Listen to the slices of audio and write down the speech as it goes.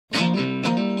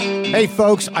Hey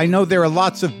folks, I know there are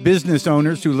lots of business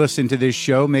owners who listen to this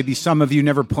show. Maybe some of you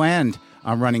never planned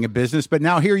on running a business, but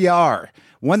now here you are.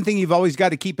 One thing you've always got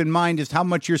to keep in mind is how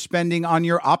much you're spending on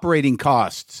your operating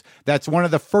costs. That's one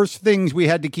of the first things we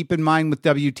had to keep in mind with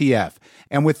WTF.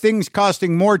 And with things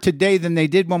costing more today than they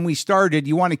did when we started,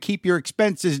 you want to keep your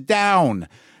expenses down.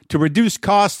 To reduce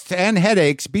costs and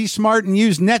headaches, be smart and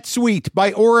use NetSuite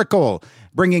by Oracle,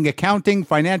 bringing accounting,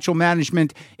 financial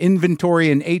management,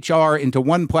 inventory, and HR into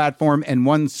one platform and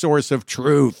one source of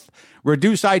truth.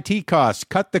 Reduce IT costs,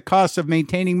 cut the costs of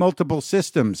maintaining multiple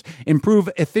systems, improve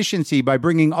efficiency by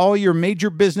bringing all your major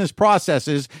business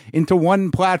processes into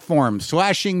one platform,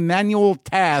 slashing manual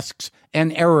tasks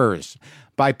and errors.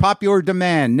 By popular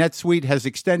demand, NetSuite has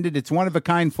extended its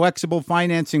one-of-a-kind flexible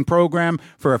financing program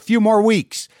for a few more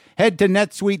weeks. Head to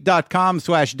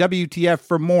netsuite.com/WTF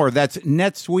for more. That's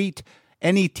NetSuite,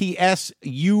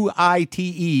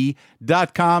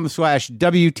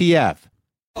 NetSuite.com/WTF.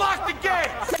 Lock the gate!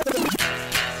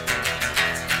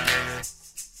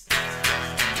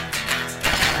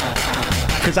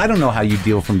 Because I don't know how you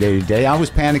deal from day to day. I was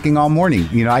panicking all morning.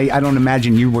 You know, I don't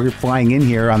imagine you were flying in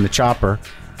here on the chopper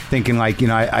thinking like, you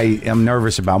know, I am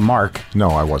nervous about Mark.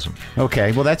 No, I wasn't.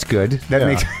 Okay, well, that's good. That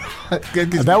makes...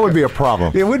 That would be a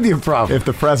problem. It would be a problem. If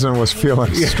the president was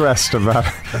feeling stressed about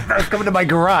coming to my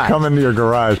garage. Coming to your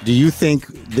garage. Do you think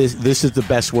this is the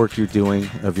best work you're doing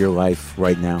of your life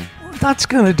right now? That's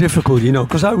kind of difficult, you know,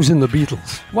 because I was in the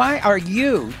Beatles. Why are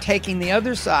you taking the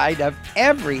other side of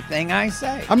everything I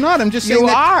say? I'm not. I'm just saying you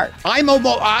that are.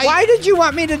 Why did you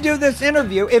want me to do this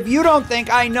interview if you don't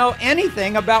think I know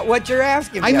anything about what you're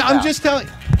asking me about? I'm just telling.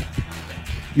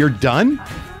 You're done?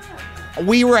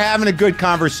 We were having a good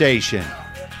conversation.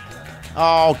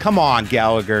 Oh, come on,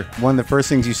 Gallagher. One of the first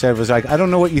things you said was like, I don't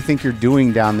know what you think you're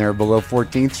doing down there below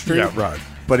 14th Street. Yeah, right.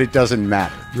 But it doesn't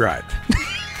matter. Right.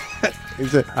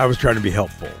 I was trying to be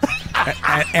helpful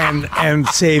and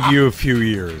save you a few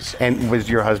years. And was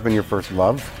your husband your first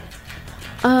love?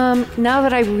 Now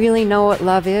that I really know what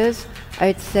love is,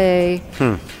 I'd say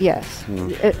yes.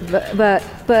 But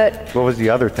what was the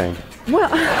other thing? Well,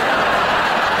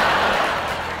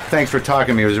 thanks for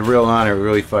talking to me. It was a real honor.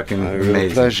 Really fucking amazing.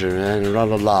 Real pleasure, man. A lot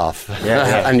of laugh.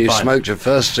 Yeah, and you fun. smoked your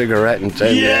first cigarette in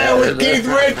 10 years. Yeah, with Keith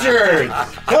Richards.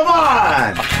 Come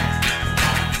on.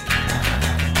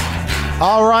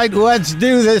 All right, let's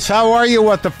do this. How are you,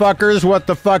 what the fuckers, what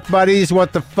the fuck buddies,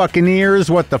 what the fucking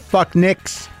ears, what the fuck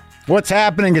nicks? What's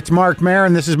happening? It's Mark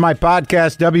Maron. This is my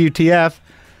podcast, WTF.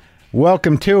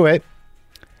 Welcome to it.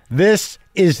 This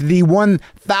is the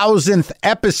 1,000th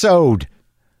episode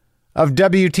of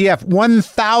WTF.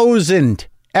 1,000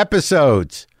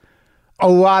 episodes. A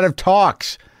lot of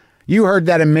talks. You heard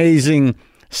that amazing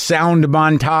sound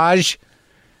montage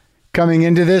coming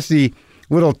into this, the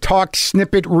little talk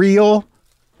snippet reel.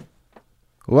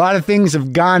 A lot of things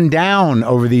have gone down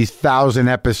over these 1,000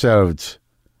 episodes.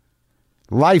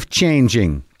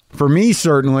 Life-changing. For me,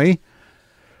 certainly.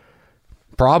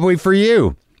 Probably for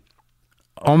you.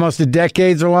 Almost a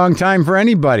decade's a long time for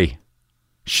anybody.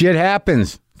 Shit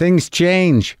happens. Things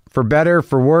change. For better,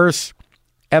 for worse.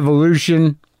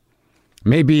 Evolution.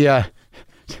 Maybe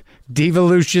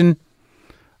devolution.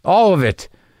 All of it.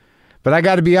 But I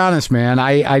got to be honest, man.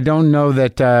 I don't know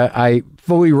that I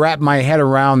fully wrap my head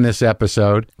around this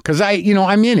episode because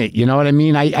I'm in it. You know what I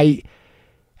mean? I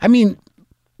mean,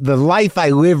 the life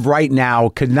I live right now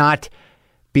could not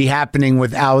be happening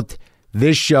without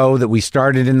this show that we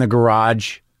started in the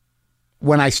garage.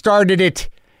 When I started it,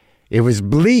 it was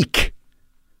bleak.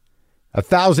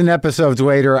 1,000 episodes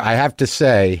later, I have to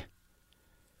say,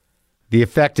 the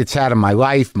effect it's had on my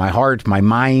life, my heart, my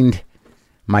mind,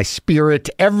 my spirit,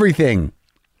 everything.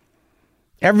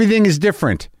 Everything is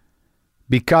different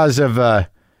because of a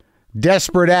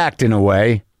desperate act, in a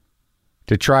way,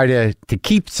 to try to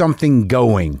keep something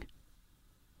going.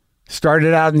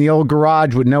 Started out in the old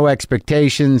garage with no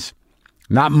expectations,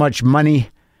 not much money,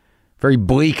 very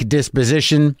bleak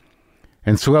disposition,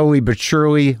 and slowly but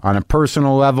surely, on a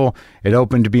personal level, it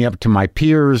opened me up to my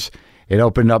peers. It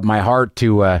opened up my heart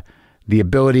to the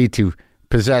ability to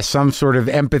possess some sort of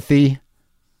empathy,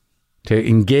 to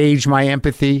engage my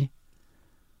empathy,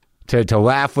 to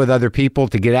laugh with other people,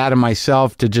 to get out of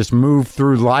myself, to just move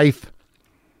through life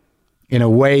in a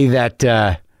way that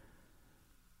that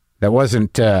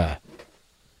wasn't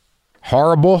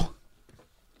horrible.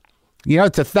 You know,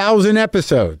 it's 1,000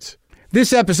 episodes.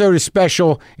 This episode is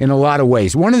special in a lot of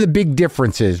ways. One of the big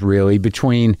differences, really,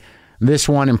 between this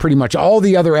one and pretty much all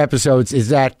the other episodes is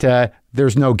that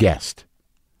there's no guest.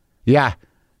 Yeah,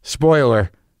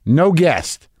 spoiler, no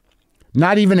guest.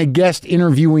 Not even a guest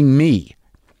interviewing me.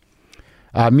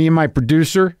 Me and my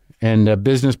producer, and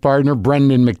business partner,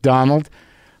 Brendan McDonald.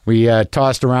 We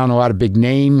tossed around a lot of big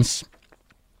names.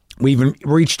 We even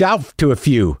reached out to a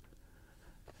few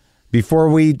before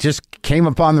we just came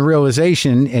upon the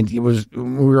realization, and we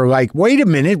were like, wait a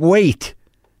minute, wait.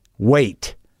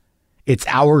 It's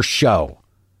our show.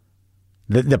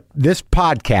 This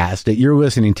podcast that you're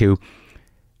listening to,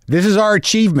 this is our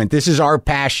achievement. This is our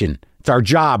passion. It's our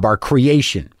job, our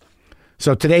creation.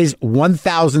 So today's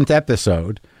 1000th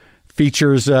episode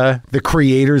features the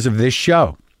creators of this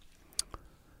show,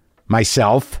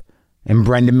 myself and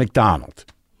Brendan McDonald.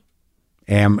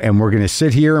 And we're going to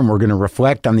sit here and we're going to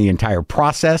reflect on the entire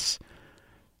process,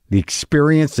 the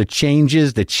experience, the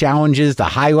changes, the challenges, the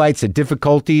highlights, the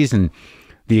difficulties, and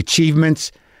the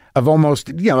achievements of almost,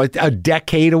 a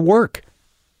decade of work.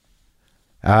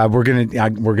 We're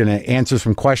gonna answer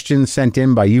some questions sent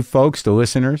in by you folks, the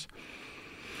listeners.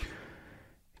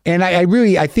 And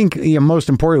I think most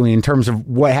importantly, in terms of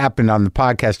what happened on the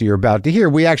podcast that you're about to hear,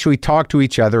 we actually talked to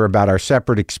each other about our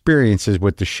separate experiences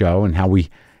with the show and how we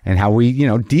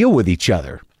deal with each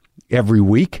other every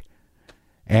week,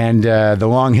 and the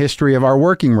long history of our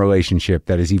working relationship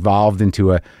that has evolved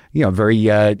into a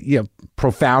very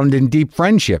profound and deep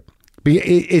friendship.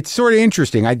 It's sort of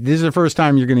interesting. This is the first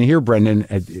time you're going to hear Brendan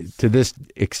to this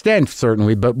extent,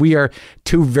 certainly, but we are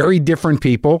two very different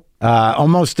people,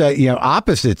 almost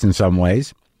opposites in some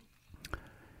ways,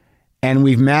 and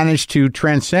we've managed to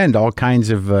transcend all kinds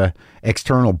of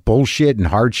external bullshit and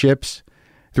hardships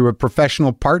through a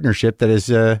professional partnership that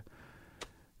is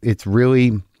it's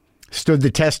really stood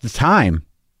the test of time,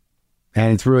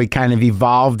 and it's really kind of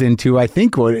evolved into, I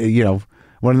think,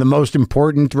 one of the most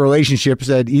important relationships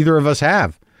that either of us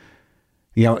have.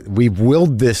 We've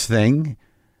willed this thing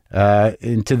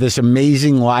into this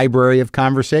amazing library of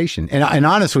conversation, and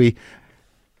honestly,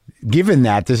 given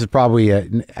that this is probably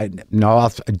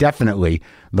definitely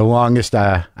the longest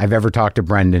I've ever talked to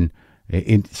Brendan,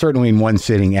 certainly in one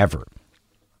sitting ever.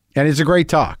 And it's a great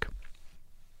talk.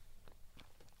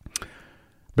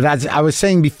 But as I was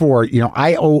saying before,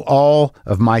 I owe all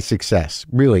of my success,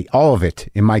 really all of it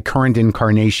in my current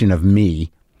incarnation of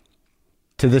me,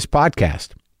 to this podcast.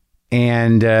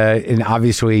 And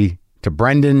obviously to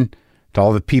Brendan, to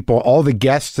all the people, all the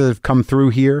guests that have come through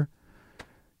here,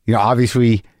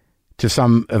 obviously to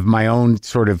some of my own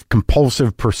sort of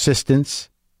compulsive persistence.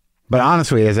 But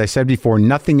honestly, as I said before,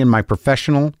 nothing in my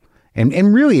professional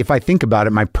and really, if I think about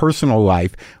it, my personal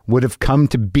life would have come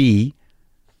to be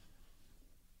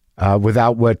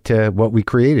without what we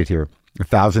created here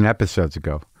 1,000 episodes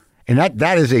ago. And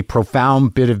that is a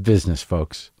profound bit of business,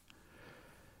 folks.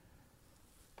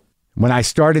 When I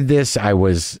started this, I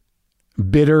was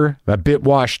bitter, a bit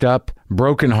washed up,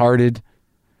 brokenhearted,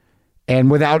 and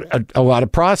without a lot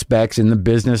of prospects in the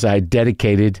business I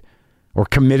dedicated or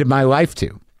committed my life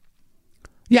to.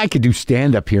 Yeah, I could do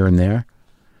stand-up here and there.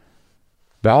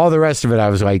 But all the rest of it, I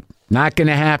was like, not going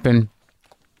to happen.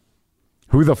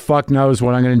 Who the fuck knows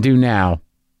what I'm going to do now?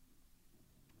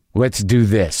 Let's do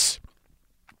this.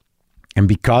 And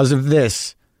because of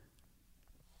this,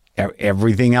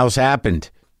 everything else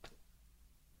happened.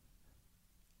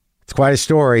 It's quite a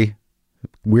story.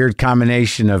 Weird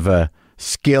combination of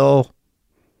skill,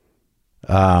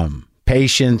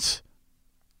 patience,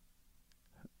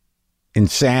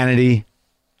 insanity,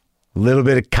 a little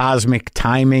bit of cosmic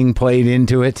timing played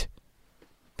into it.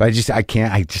 But I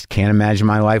just can't imagine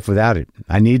my life without it.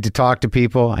 I need to talk to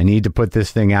people. I need to put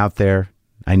this thing out there.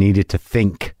 I need it to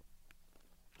think.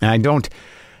 And I don't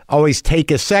always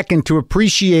take a second to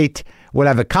appreciate what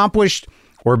I've accomplished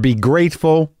or be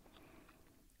grateful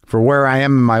for where I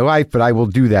am in my life, but I will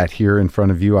do that here in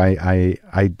front of you.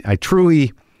 I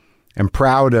truly am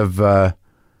proud of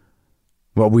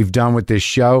what we've done with this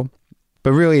show.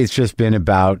 But really, it's just been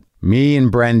about me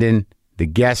and Brendan, the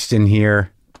guests in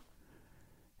here,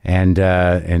 and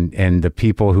the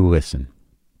people who listen,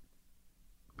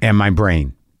 and my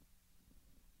brain,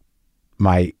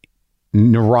 my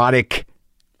neurotic,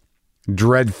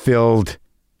 dread-filled,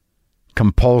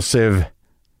 compulsive,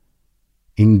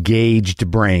 engaged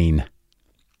brain.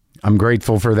 I'm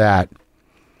grateful for that.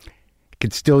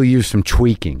 Could still use some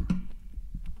tweaking.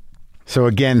 So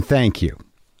again, thank you.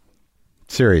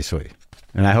 Seriously.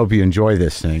 And I hope you enjoy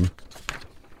this thing.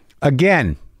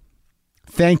 Again,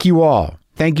 thank you all.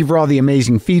 Thank you for all the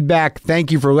amazing feedback.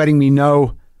 Thank you for letting me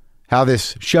know how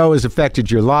this show has affected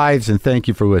your lives, and thank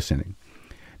you for listening.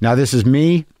 Now, this is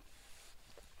me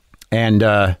and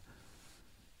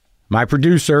my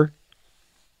producer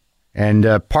and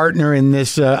partner in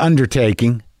this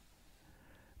undertaking,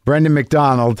 Brendan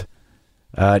McDonald,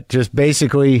 just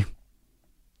basically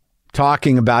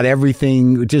talking about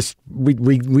everything. Just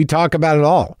we talk about it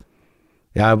all.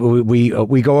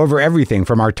 We go over everything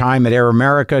from our time at Air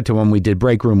America to when we did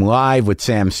Break Room Live with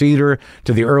Sam Cedar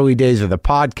to the early days of the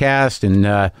podcast and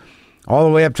all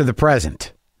the way up to the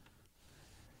present.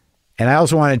 And I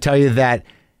also want to tell you that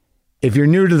if you're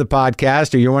new to the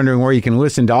podcast or you're wondering where you can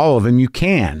listen to all of them, you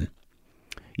can.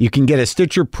 You can get a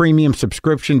Stitcher Premium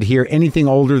subscription to hear anything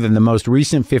older than the most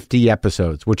recent 50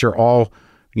 episodes, which are all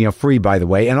free, by the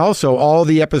way. And also all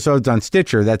the episodes on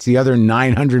Stitcher, that's the other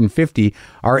 950,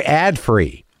 are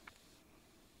ad-free.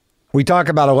 We talk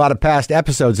about a lot of past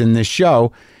episodes in this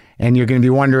show, and you're going to be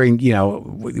wondering,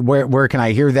 where can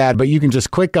I hear that? But you can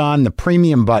just click on the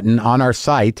premium button on our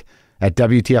site at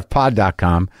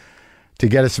WTFpod.com to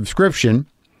get a subscription,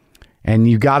 and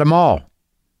you got them all.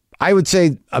 I would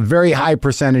say a very high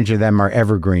percentage of them are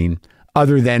evergreen,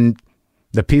 other than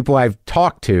the people I've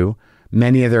talked to.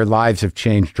 Many of their lives have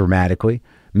changed dramatically.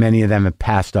 Many of them have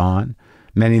passed on.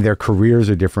 Many of their careers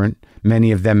are different.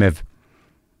 Many of them have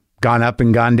gone up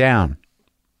and gone down.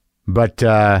 But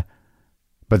the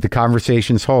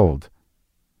conversations hold.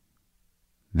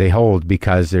 They hold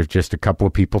because there's just a couple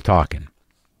of people talking.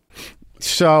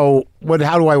 So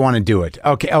how do I want to do it?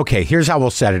 Okay, here's how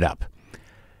we'll set it up.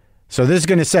 So this is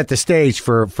going to set the stage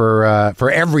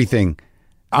for everything.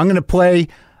 I'm going to play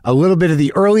a little bit of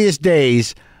the earliest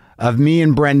days of me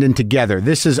and Brendan together.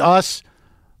 This is us,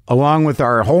 along with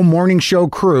our whole morning show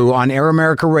crew on Air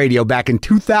America Radio back in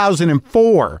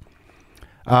 2004,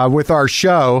 with our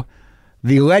show,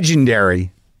 the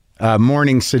legendary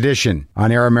Morning Sedition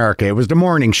on Air America. It was the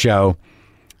morning show,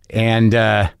 and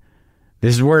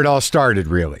this is where it all started,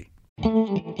 really.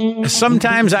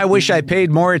 Sometimes I wish I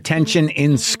paid more attention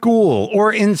in school,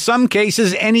 or in some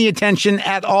cases, any attention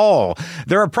at all.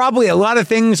 There are probably a lot of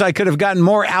things I could have gotten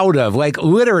more out of, like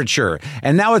literature,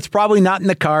 and now it's probably not in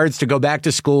the cards to go back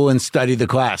to school and study the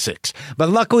classics. But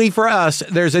luckily for us,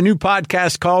 there's a new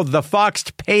podcast called The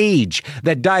Foxed Page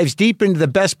that dives deep into the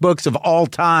best books of all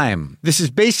time. This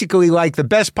is basically like the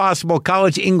best possible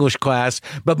college English class,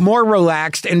 but more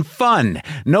relaxed and fun.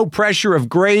 No pressure of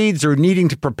grades or needing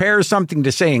to prepare something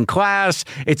to say in class.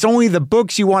 It's only the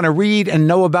books you want to read and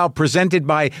know about, presented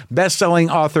by best-selling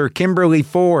author Kimberly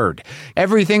Ford.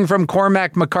 Everything from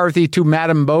Cormac McCarthy to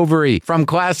Madame Bovary, from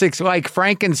classics like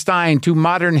Frankenstein to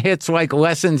modern hits like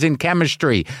Lessons in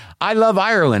Chemistry. I love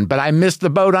Ireland, but I missed the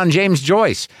boat on James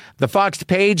Joyce. The Foxed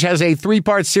Page has a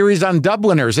 3-part series on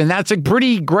Dubliners, and that's a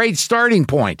pretty great starting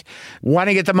point. Want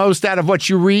to get the most out of what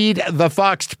you read? The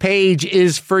Foxed Page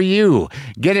is for you.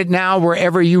 Get it now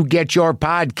wherever you get your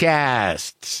podcasts.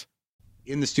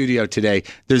 In the studio today,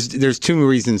 there's 2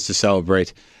 reasons to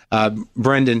celebrate.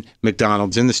 Brendan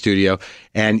McDonald's in the studio,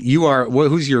 and you are,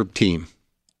 who's your team?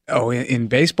 Oh, in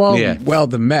baseball? Yeah. Well,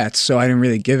 the Mets, so I didn't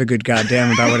really give a good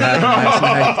goddamn about what happened last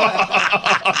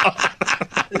night.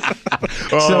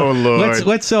 Lord.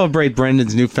 Let's celebrate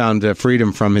Brendan's newfound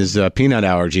freedom from his peanut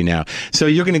allergy now. So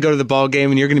you're going to go to the ball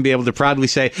game and you're going to be able to proudly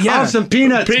say, Yeah. "Oh, some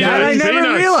peanuts." That I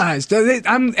never realized.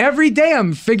 Every day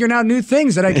I'm figuring out new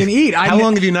things that I can eat. How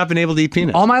long have you not been able to eat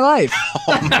peanuts? All my life.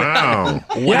 Wow.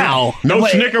 Wow. No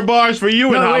Snicker bars for you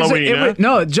in Halloween, huh?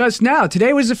 No, just now.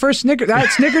 Today was the first Snickers. That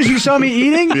Snickers you saw me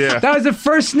eating, Yeah. that was the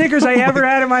first Snickers I ever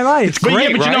had in my life. But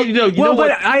Great, yeah, right? you know Well, what?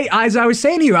 but as I was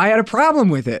saying to you, I had a problem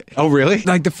with it. Oh, really?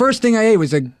 Like the first thing I ate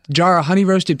was a jar of honey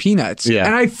roasted peanuts, Yeah.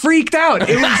 and I freaked out.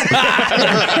 It was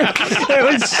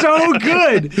it was so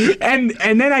good, and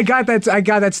then I got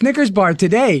that Snickers bar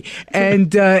today,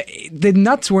 and the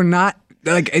nuts were not.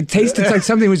 Like it tasted like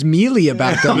something was mealy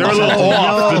about them. They're a little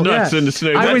off, the nuts Yeah. and the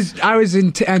Snickers. I was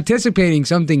anticipating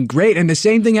something great, and the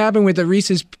same thing happened with the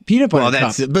Reese's peanut butter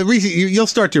cup. But Reese, you'll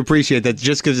start to appreciate that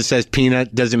just because it says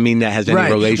peanut doesn't mean that has any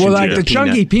Right. relation Well, to like the the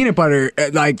chunky peanut butter,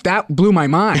 like that blew my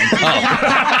mind.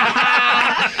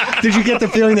 Did you get the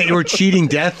feeling that you were cheating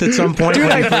death at some point?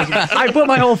 Dude, I put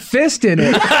my whole fist in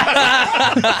it.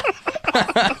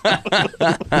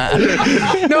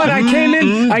 No, and I came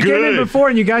in before,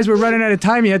 and you guys were running out of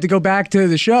time. You had to go back to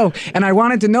the show, and I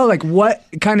wanted to know like what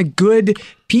kind of good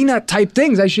peanut type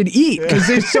things I should eat because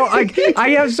there's so like I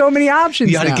have so many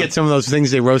options. You got to now. get some of those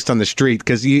things they roast on the street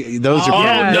because those are. Oh,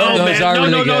 Yeah, no, those man. are No,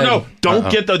 really no, good. no.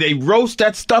 Don't get those. They roast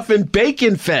that stuff in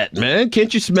bacon fat, man.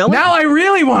 Can't you smell it? Now I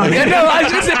really want it. No, I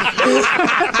just.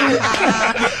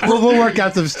 We'll work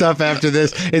out some stuff after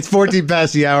this. It's 14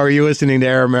 past the hour. You're listening to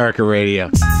Air America Radio.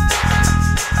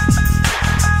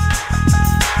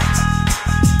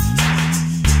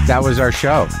 That was our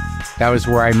show. That was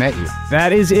where I met you.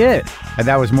 That is it. And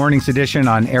that was Morning's Edition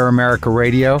on Air America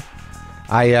Radio.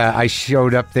 I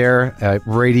showed up there,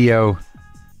 radio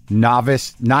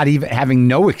novice, not even having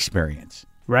no experience.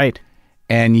 Right.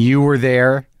 And you were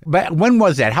there But when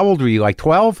was that? How old were you? Like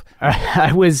 12?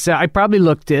 I probably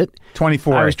looked it.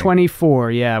 24. I was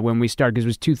 24, yeah, when we started, because it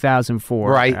was 2004.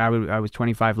 Right. I was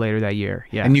 25 later that year,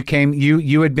 yeah. And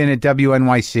you had been at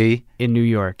WNYC? In New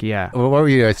York, yeah. What were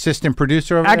you, assistant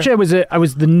producer over there? Actually, I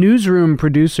was the newsroom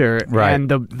producer, Right. and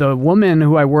the woman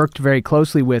who I worked very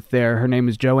closely with there, her name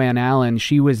was Joanne Allen.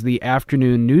 She was the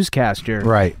afternoon newscaster.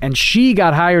 Right. And she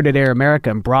got hired at Air America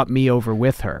and brought me over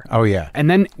with her. Oh, yeah. And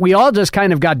then we all just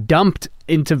kind of got dumped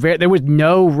into there was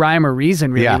no rhyme or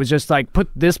reason, really. Yeah. It was just like, put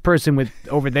this person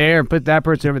over there and put that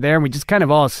person over there, and we just kind of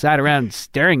all sat around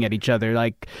staring at each other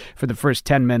like for the first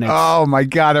 10 minutes. Oh, my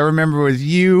God. I remember it was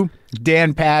you,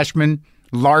 Dan Pashman,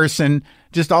 Larson,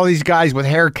 just all these guys with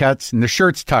haircuts and the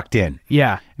shirts tucked in.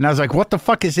 Yeah. And I was like, what the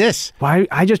fuck is this? Well,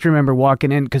 I just remember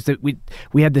walking in because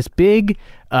we had this big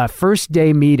first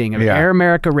day meeting of Yeah. Air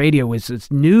America Radio. Was this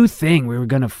new thing. We were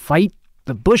going to fight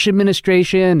the Bush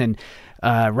administration and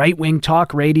right-wing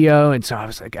talk radio. And so I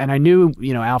was like, and I knew,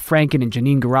 Al Franken and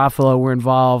Janine Garofalo were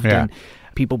involved. Yeah. And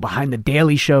people behind The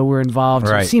Daily Show were involved.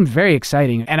 So Right. it seemed very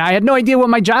exciting. And I had no idea what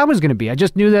my job was going to be. I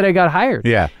just knew that I got hired.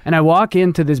 Yeah. And I walk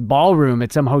into this ballroom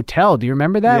at some hotel. Do you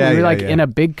remember that? Yeah, we were yeah. in a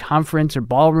big conference or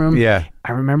ballroom. Yeah.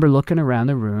 I remember looking around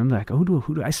the room like, who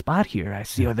do I spot here? I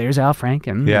see, there's Al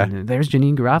Franken. Yeah. And there's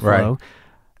Janine Garofalo. Right.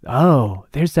 Oh,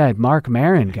 there's that Mark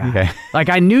Maron guy. Yeah. Like,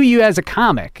 I knew you as a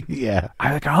comic. Yeah.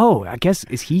 I like, I guess,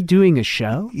 is he doing a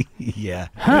show? Yeah.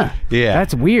 Huh. Yeah.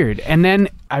 That's weird. And then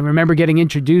I remember getting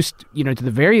introduced, to the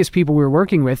various people we were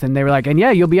working with, and they were like, and yeah,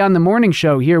 you'll be on the morning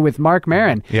show here with Mark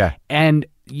Maron. Yeah. And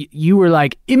you were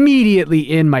like immediately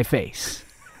in my face.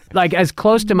 Like as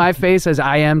close to my face as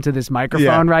I am to this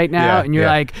microphone Yeah. right now. Yeah. And you're Yeah.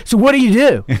 like, so what do you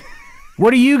do?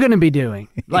 What are you going to be doing?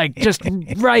 Like just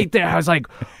right there. I was like,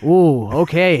 ooh,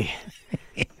 okay.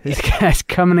 This guy's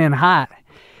coming in hot.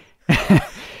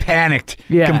 Panicked.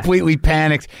 Yeah. Completely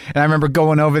panicked. And I remember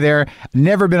going over there,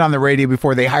 never been on the radio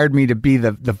before. They hired me to be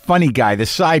the funny guy, the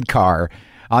sidecar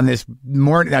on this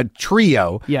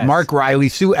trio. Yes. Mark Riley,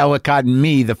 Sue Ellicott, and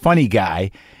me, the funny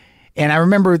guy. And I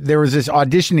remember there was this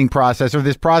auditioning process, or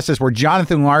this process where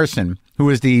Jonathan Larson, who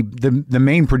was the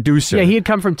main producer. Yeah, he had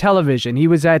come from television. He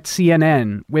was at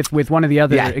CNN with one of the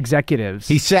other executives.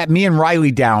 He sat me and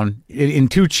Riley down in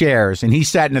two chairs, and he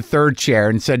sat in a third chair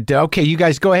and said, okay, you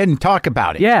guys go ahead and talk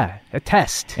about it. Yeah, a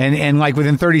test. And like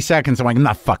within 30 seconds, I'm like, I'm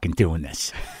not fucking doing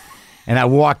this. And I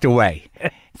walked away.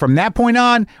 From that point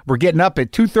on, we're getting up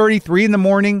at 2:30, 3 in the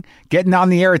morning, getting on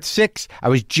the air at 6. I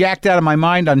was jacked out of my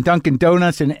mind on Dunkin'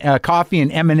 Donuts and coffee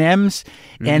and M&Ms,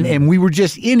 and we were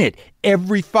just in it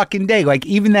every fucking day. Like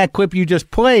even that clip you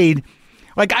just played,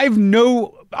 like I have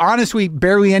honestly,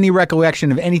 barely any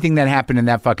recollection of anything that happened in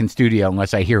that fucking studio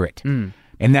unless I hear it.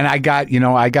 And then I got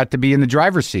to be in the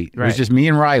driver's seat. It was Right. just me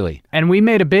and Riley. And we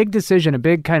made a big decision, a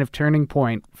big kind of turning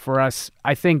point for us,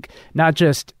 I think, not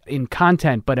just in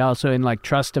content, but also in like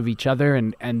trust of each other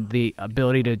and the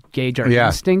ability to gauge our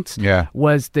instincts. Yeah.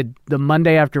 Was the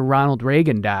Monday after Ronald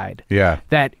Reagan died. Yeah.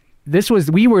 That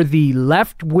we were the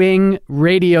left-wing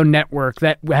radio network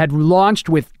that had launched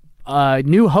with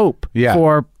New Hope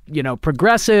for,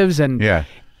 progressives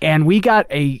and we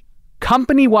got a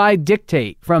company-wide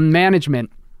dictate from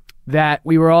management that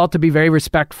we were all to be very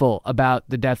respectful about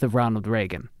the death of Ronald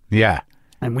Reagan. Yeah.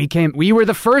 And we were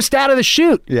the first out of the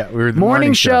chute. Yeah, we were the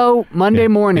morning show Monday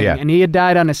morning, Yeah. and he had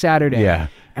died on a Saturday. Yeah.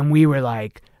 And we were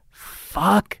like,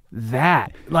 fuck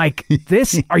that. Like,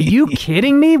 this, are you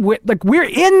kidding me? We're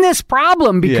in this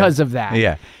problem because of that.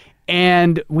 Yeah.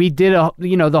 And we did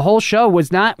the whole show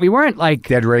was not, we weren't like.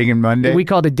 Dead Reagan Monday? We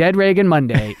called it Dead Reagan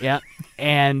Monday. Yeah.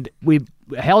 And we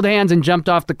held hands and jumped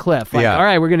off the cliff. Like, all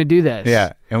right, we're going to do this.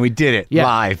 Yeah, and we did it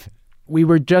live. We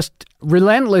were just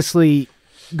relentlessly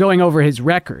going over his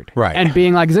record. Right. And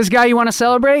being like, is this guy you want to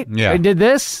celebrate? Yeah. He did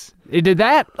this? He did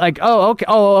that? Like, oh, okay.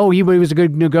 Oh, he was a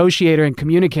good negotiator and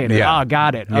communicator. Yeah. Oh,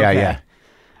 got it. Yeah, Okay. yeah.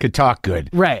 Could talk good.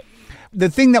 Right. The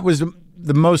thing that was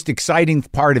the most exciting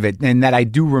part of it, and that I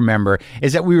do remember,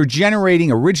 is that we were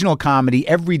generating original comedy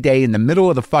every day in the middle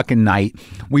of the fucking night.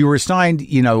 We were assigned,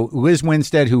 Liz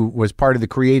Winstead, who was part of the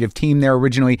creative team there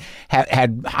originally,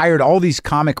 had hired all these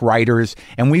comic writers,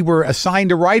 and we were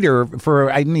assigned a writer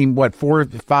for, 4,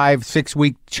 5, 6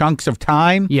 week chunks of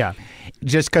time. Yeah.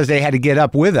 Just because they had to get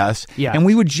up with us. Yeah. And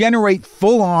we would generate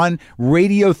full-on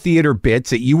radio theater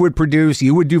bits that you would produce.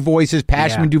 You would do voices.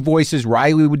 Pashman would do voices.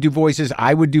 Riley would do voices.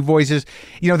 I would do voices.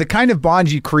 The kind of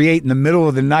bonds you create in the middle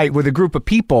of the night with a group of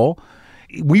people,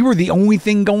 we were the only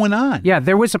thing going on. Yeah,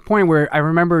 there was a point where I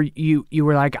remember you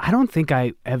were like, I don't think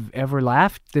I have ever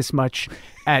laughed this much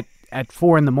at at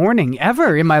 4 a.m.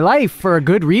 ever in my life for a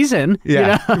good reason.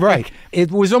 Yeah, you know? right.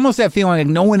 It was almost that feeling like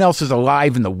no one else is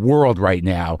alive in the world right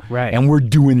now. Right. And we're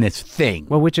doing this thing.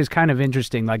 Well, which is kind of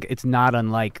interesting. Like, it's not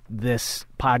unlike this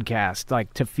podcast,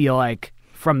 like to feel like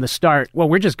from the start, well,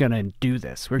 we're just going to do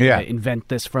this. We're going to invent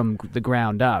this from the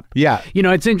ground up. Yeah. You know,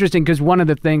 it's interesting because one of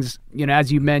the things, you know,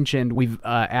 as you mentioned, we've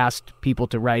asked people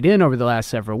to write in over the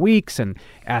last several weeks and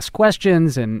ask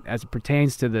questions, and as it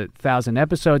pertains to the 1,000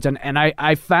 episodes. And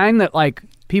I find that, like,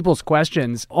 people's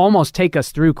questions almost take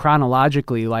us through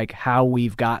chronologically, like how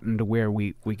we've gotten to where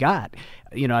we got.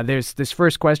 You know, there's this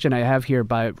first question I have here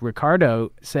by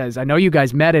Ricardo says, I know you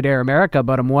guys met at Air America,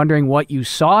 but I'm wondering what you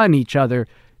saw in each other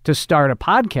to start a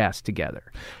podcast together.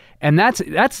 And that's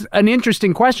an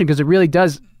interesting question because it really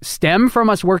does stem from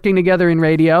us working together in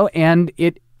radio, and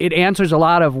it answers a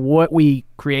lot of what we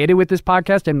created with this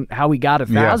podcast and how we got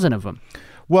 1,000 of them.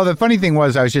 Well, the funny thing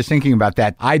was, I was just thinking about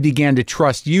that. I began to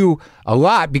trust you a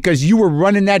lot because you were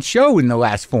running that show in the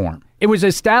last form. It was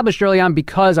established early on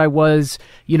because I was,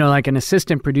 you know, like an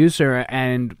assistant producer,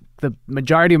 and the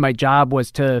majority of my job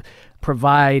was to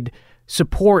provide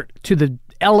support to the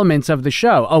elements of the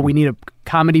show. Oh, we need a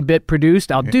comedy bit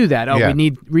produced. I'll do that. Oh, we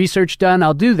need research done.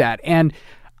 I'll do that. And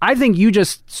I think you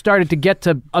just started to get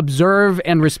to observe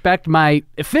and respect my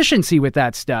efficiency with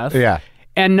that stuff. Yeah.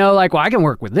 And know, like, well, I can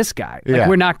work with this guy. Like,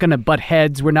 we're not going to butt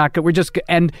heads. We're just,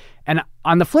 and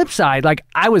on the flip side, like,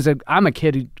 I'm a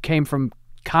kid who came from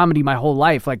comedy my whole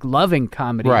life, like loving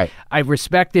comedy. Right. I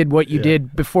respected what you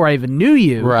did before I even knew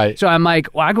you. Right. So I'm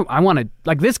like, well, I want to,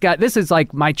 like, this guy, this is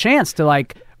like my chance to,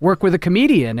 like, work with a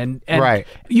comedian, and right.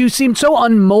 You seemed so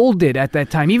unmolded at that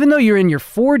time, even though you're in your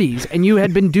 40s and you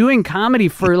had been doing comedy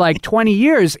for like 20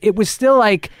 years. It was still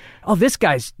like, oh, this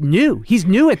guy's new. He's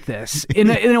new at this in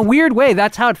a weird way.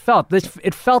 That's how it felt.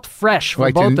 It felt fresh for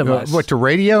like both of us. What, to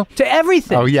radio? To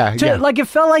everything. Oh yeah, yeah. Like, it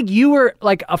felt like you were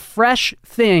like a fresh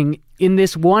thing in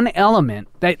this one element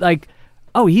that, like,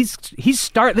 oh, he's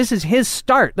start. This is his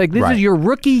start. Like, this is your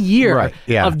rookie year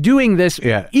of doing this.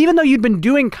 Yeah. Even though you'd been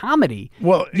doing comedy,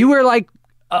 well, you were like,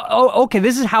 oh, okay,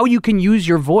 this is how you can use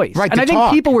your voice. Right. And I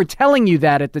think people were telling you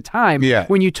that at the time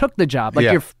when you took the job.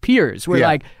 Like, your peers were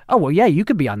like, oh, well, yeah, you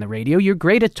could be on the radio. You're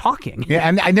great at talking. Yeah,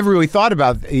 and I never really thought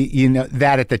about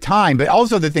that at the time. But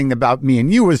also the thing about me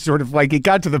and you was sort of like, it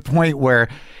got to the point where,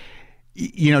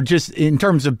 just in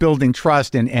terms of building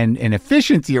trust and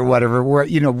efficiency or whatever, where,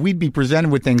 we'd be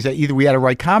presented with things that either we had to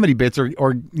write comedy bits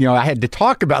or I had to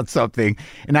talk about something,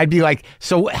 and I'd be like,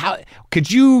 so how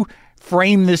could you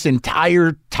frame this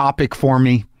entire topic for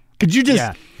me? Could you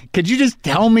just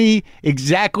tell me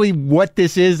exactly what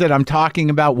this is that I'm talking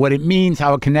about, what it means,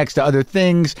 how it connects to other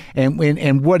things,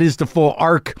 and what is the full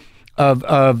arc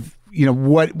of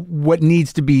what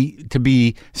needs to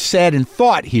be said and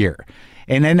thought here?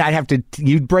 And then I'd have to,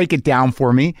 you'd break it down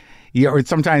for me. Or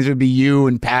sometimes it would be you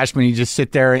and Pashman. You just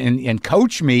sit there and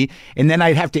coach me. And then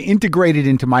I'd have to integrate it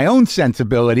into my own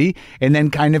sensibility and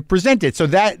then kind of present it. So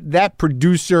that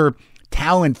producer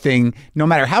talent thing, no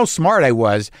matter how smart I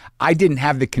was, I didn't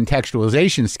have the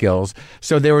contextualization skills.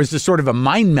 So there was this sort of a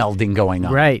mind melding going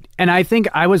on. Right. And I think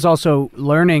I was also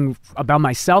learning about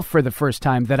myself for the first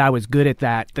time that I was good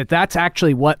at that's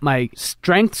actually what my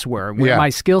strengths were. Where my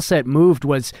skill set moved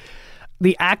was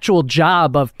the actual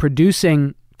job of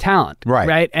producing talent,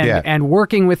 right? And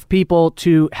working with people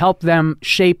to help them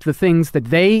shape the things that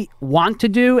they want to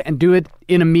do and do it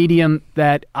in a medium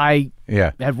that I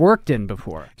have worked in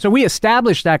before. So we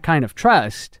established that kind of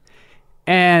trust.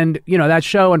 And, that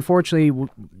show, unfortunately,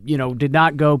 did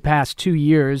not go past 2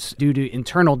 years due to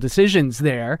internal decisions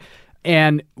there.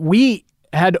 And we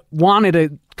had wanted a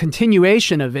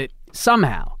continuation of it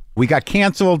somehow. We got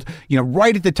canceled,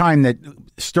 right at the time that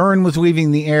Stern was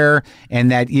leaving the air, and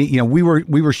that we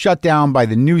were shut down by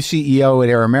the new CEO at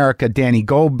Air America, Danny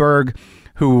Goldberg,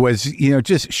 who was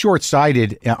just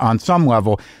short-sighted on some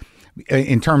level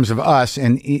in terms of us,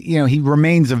 and he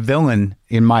remains a villain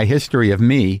in my history of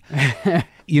me.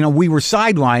 We were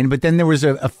sidelined, but then there was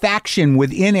a faction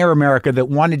within Air America that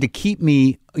wanted to keep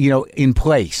me, in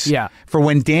place for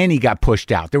when Danny got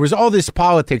pushed out. There was all this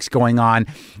politics going on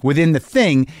within the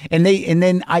thing, and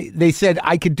they said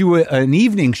I could do an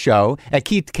evening show at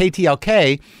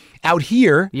KTLK out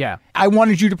here. Yeah, I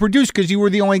wanted you to produce because you were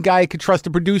the only guy I could trust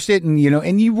to produce it, and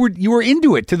and you were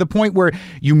into it to the point where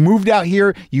you moved out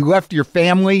here, you left your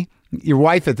family. Your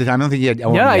wife at the time, I don't think you had.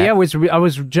 I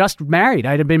was just married.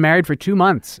 I had been married for 2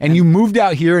 months, and you moved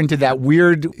out here into that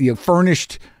weird,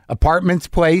 furnished Apartments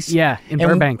place. Yeah, in And-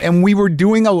 Burbank. And we were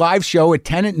doing a live show at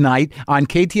 10 at night on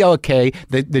KTLK.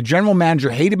 The general manager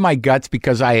hated my guts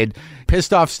because I had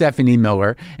pissed off Stephanie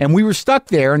Miller. And we were stuck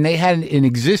there, and they had an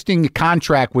existing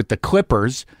contract with the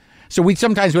Clippers. So we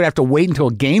sometimes would have to wait until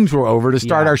games were over to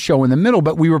start our show in the middle,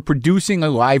 but we were producing a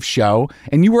live show,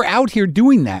 and you were out here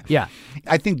doing that. Yeah.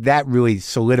 I think that really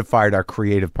solidified our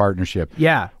creative partnership.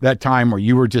 Yeah. That time where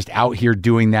you were just out here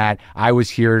doing that. I was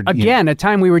here. Again, a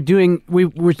time we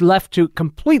were left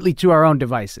completely to our own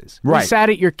devices. Right. We sat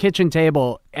at your kitchen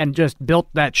table and just built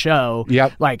that show.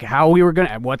 Yep. Like how we were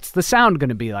what's the sound going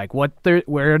to be like? Where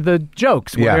are the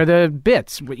jokes? Yeah. Where are the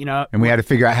bits? And we had to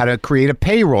figure out how to create a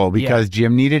payroll because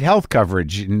Jim needed health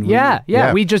coverage. And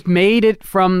we just made it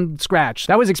from scratch.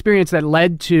 That was experience that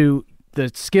led to the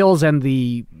skills and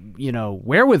the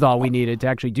wherewithal we needed to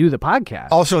actually do the podcast.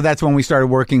 Also, that's when we started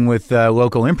working with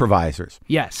local improvisers.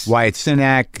 Yes. Wyatt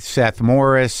Cenac, Seth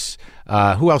Morris.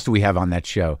 Who else do we have on that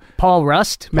show? Paul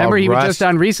Rust. Remember, he was Rust. just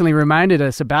on recently, reminded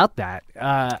us about that.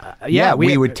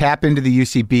 We would tap into the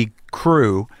UCB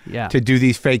crew to do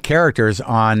these fake characters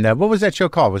on, what was that show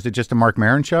called? Was it just a Mark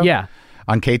Maron show? Yeah.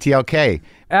 On KTLK.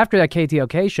 After that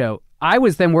KTLK show, I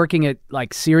was then working at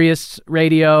like Sirius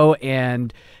Radio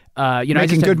and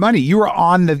making good money. You were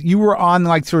on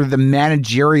like sort of the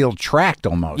managerial tract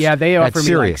almost. Yeah, they at offered me like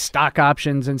Sirius. stock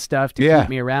options and stuff to keep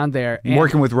me around there. And,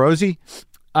 working with Rosie?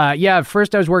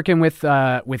 First I was working with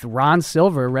Ron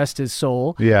Silver, rest his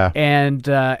soul. Yeah. And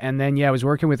then I was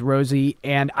working with Rosie,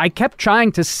 and I kept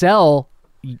trying to sell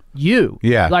you.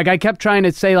 Yeah. Like I kept trying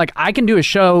to say like I can do a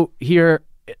show here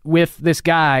with this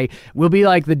guy. We'll be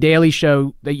like the Daily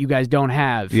Show that you guys don't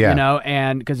have. Yeah.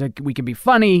 And because we can be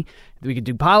funny, we could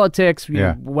do politics,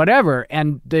 whatever,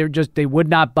 and they would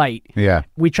not bite. Yeah.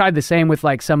 We tried the same with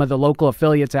like some of the local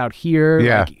affiliates out here.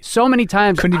 Yeah. Like, so many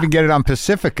times Couldn't even get it on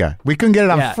Pacifica. We couldn't get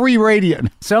it on free radio.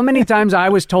 So many times I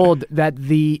was told that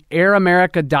the Air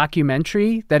America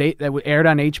documentary that aired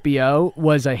on HBO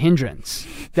was a hindrance.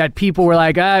 That people were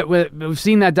like, we've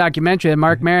seen that documentary. That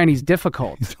Mark Maron, he's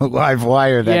difficult. He's a live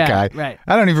wire, that guy. Right.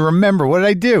 I don't even remember. What did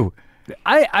I do?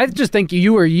 I just think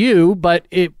you were you, but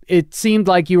it seemed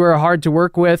like you were hard to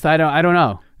work with. I don't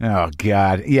know. Oh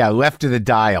God, yeah, Left of the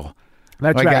Dial.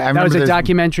 That's Like, right. I That was a remember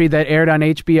documentary that aired on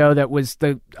HBO that was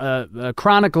the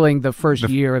chronicling the first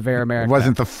year of Air America. It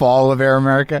wasn't the fall of Air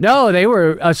America. No, they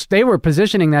were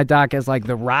positioning that doc as like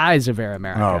the rise of Air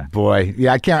America. Oh boy,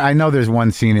 yeah, I know there's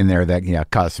one scene in there that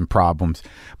caused some problems.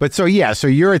 But so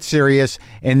you're at Sirius,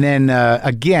 and then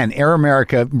again, Air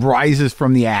America rises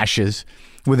from the ashes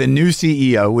with a new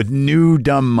CEO with new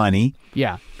dumb money.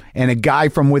 Yeah. And a guy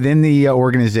from within the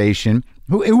organization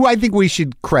who I think we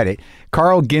should credit,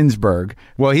 Carl Ginsberg.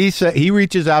 Well, he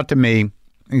reaches out to me.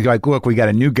 He's like, look, we got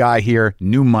a new guy here,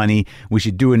 new money. We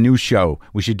should do a new show.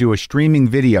 We should do a streaming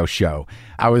video show.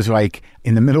 I was like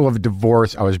in the middle of a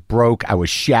divorce. I was broke. I was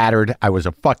shattered. I was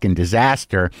a fucking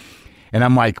disaster. And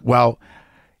I'm like, well,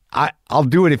 I'll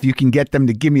do it if you can get them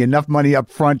to give me enough money up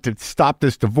front to stop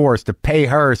this divorce, to pay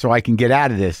her so I can get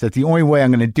out of this. That's the only way I'm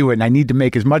going to do it. And I need to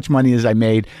make as much money as I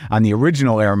made on the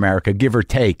original Air America, give or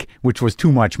take, which was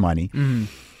too much money. Mm-hmm.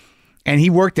 And he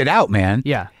worked it out, man.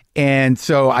 Yeah. And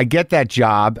so I get that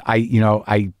job.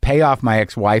 I pay off my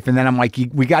ex-wife, and then I'm like,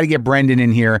 we got to get Brendan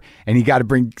in here, and you got to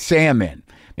bring Sam in.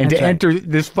 And That's to enter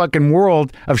this fucking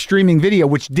world of streaming video,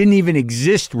 which didn't even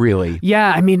exist really.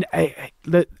 Yeah, I mean, I'm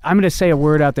going to say a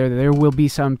word out there that there will be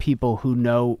some people who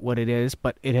know what it is,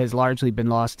 but it has largely been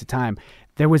lost to time.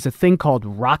 There was a thing called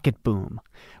Rocket Boom,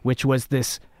 which was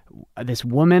this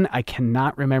woman, I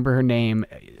cannot remember her name.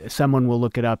 Someone will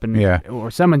look it up, or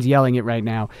someone's yelling it right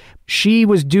now. She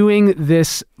was doing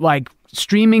this like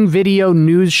streaming video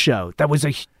news show that was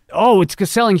it's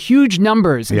selling huge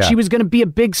numbers, and she was going to be a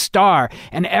big star,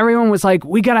 and everyone was like,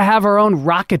 we got to have our own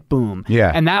Rocket Boom. Yeah.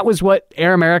 And that was what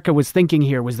Air America was thinking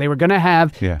here, was they were going to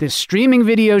have this streaming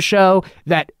video show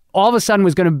that all of a sudden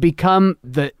was going to become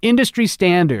the industry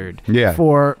standard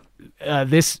for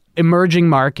this emerging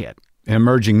market. An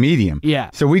emerging medium. Yeah.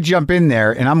 So we jump in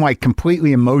there, and I'm like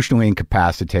completely emotionally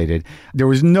incapacitated. There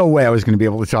was no way I was going to be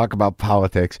able to talk about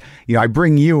politics. I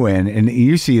bring you in, and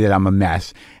you see that I'm a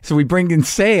mess. So we bring in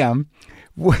Sam.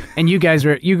 And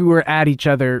you were at each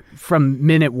other from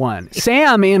minute one.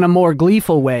 Sam in a more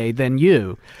gleeful way than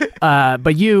you,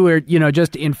 but you were,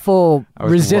 just in full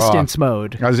resistance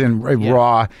mode. I was in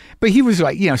raw, but he was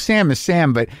like, Sam is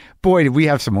Sam, but boy, did we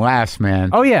have some laughs,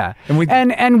 man. Oh yeah, and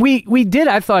we did.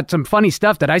 I thought some funny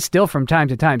stuff that I still from time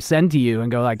to time send to you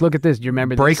and go like, look at this. Do you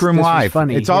remember Break Room this Live? Was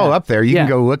funny. It's all up there. You can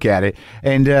go look at it.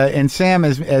 And Sam,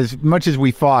 as much as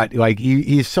we fought, like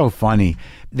he's so funny.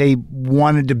 They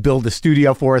wanted to build a studio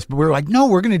video for us, but we were like, no,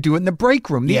 we're going to do it in the break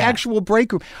room, the actual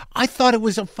break room. I thought it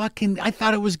was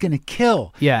going to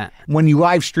kill. Yeah. When you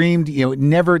live streamed, it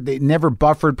never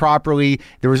buffered properly.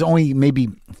 There was only maybe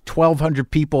 1,200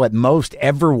 people at most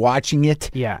ever watching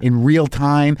it in real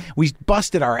time. We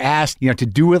busted our ass, to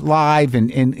do it live.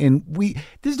 And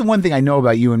this is the one thing I know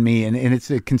about you and me, and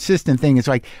it's a consistent thing. It's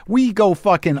like, we go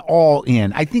fucking all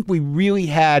in. I think we really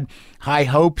had high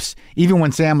hopes, even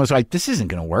when Sam was like, this isn't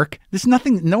going to work. There's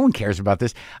nothing, no one cares about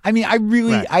this. I mean,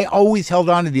 I always held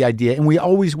on to the idea, and we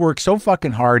always worked so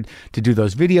fucking hard to do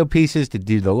those video pieces, to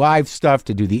do the live stuff,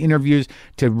 to do the interviews,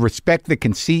 to respect the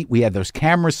conceit. We had those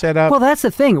cameras set up. Well, that's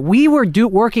the thing. We were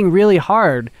working really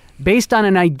hard based on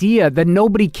an idea that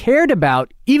nobody cared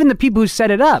about, even the people who set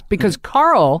it up, because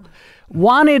Carl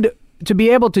wanted to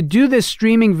be able to do this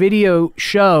streaming video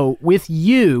show with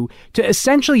you to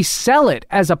essentially sell it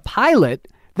as a pilot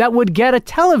that would get a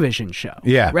television show.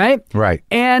 Yeah. Right? Right.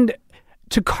 And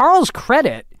to Carl's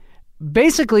credit,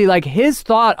 basically like his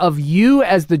thought of you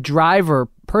as the driver,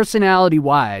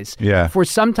 personality-wise, for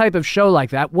some type of show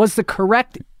like that was the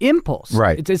correct impulse.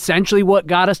 Right. It's essentially what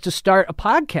got us to start a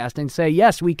podcast and say,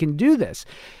 yes, we can do this.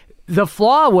 The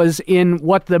flaw was in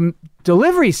what the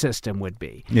delivery system would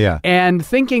be. Yeah. And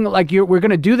thinking like we're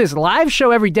going to do this live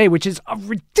show every day, which is a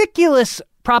ridiculous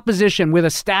proposition with a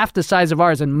staff the size of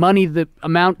ours and money the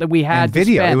amount that we had and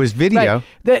video. to spend. It was video.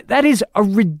 Right. That is a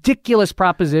ridiculous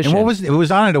proposition. And it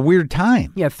was on at a weird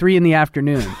time. Yeah, 3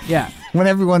 p.m. Yeah. When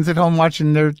everyone's at home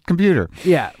watching their computer.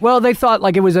 Yeah. Well, they thought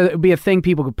like it would be a thing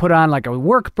people could put on like a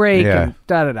work break and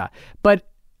da-da-da. But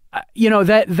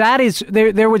that is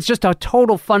there was just a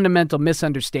total fundamental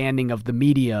misunderstanding of the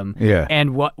medium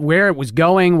and where it was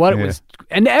going, what it was,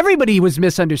 and everybody was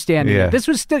misunderstanding it. This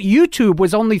was still, YouTube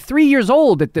was only 3 years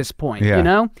old at this point,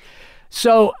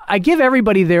 So I give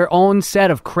everybody their own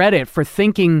set of credit for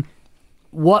thinking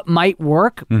what might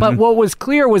work, but what was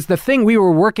clear was the thing we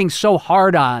were working so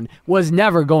hard on was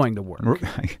never going to work.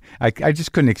 I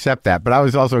just couldn't accept that, but I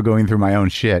was also going through my own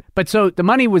shit. But so the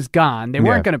money was gone. They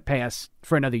weren't going to pay us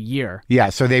for another year. Yeah,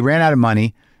 so they ran out of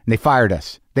money, and they fired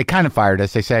us. They kind of fired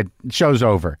us. They said, show's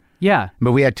over. Yeah.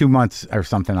 But we had 2 months or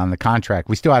something on the contract.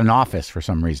 We still had an office for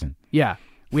some reason. Yeah.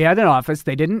 We had an office.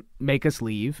 They didn't make us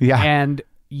leave. Yeah. And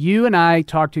you and I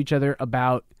talked to each other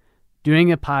about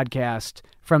doing a podcast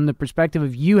from the perspective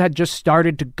of you had just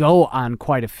started to go on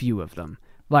quite a few of them.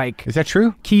 Like, is that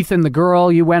true? Keith and the Girl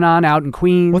you went on out in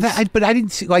Queens. Well, but I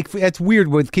didn't see, like, that's weird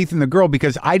with Keith and the Girl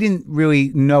because I didn't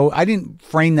really know, I didn't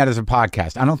frame that as a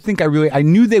podcast. I don't think I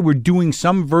knew they were doing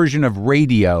some version of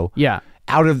radio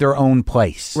out of their own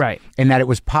place. Right. And that it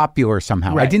was popular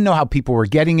somehow. Right. I didn't know how people were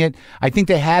getting it. I think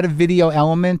they had a video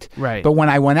element. Right. But when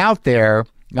I went out there,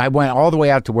 I went all the way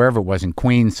out to wherever it was in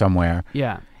Queens somewhere.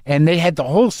 Yeah. And they had the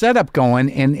whole setup going,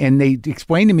 and they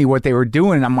explained to me what they were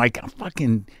doing. And I'm like,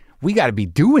 we got to be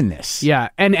doing this. Yeah,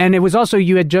 and it was also,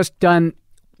 you had just done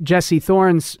Jesse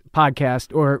Thorne's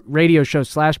podcast or radio show /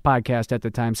 podcast at the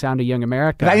time, Sound of Young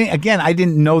America. But I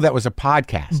didn't know that was a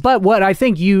podcast. But what I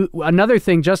think another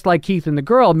thing, just like Keith and the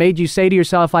Girl, made you say to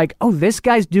yourself, like, oh, this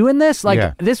guy's doing this?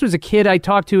 Like, this was a kid I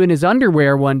talked to in his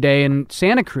underwear one day in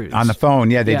Santa Cruz. On the phone,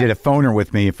 they did a phoner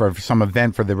with me for some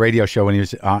event for the radio show when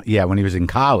he was in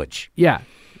college. Yeah.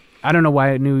 I don't know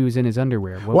why I knew he was in his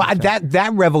underwear.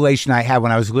 That revelation I had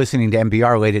when I was listening to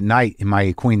NPR late at night in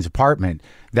my Queens apartment,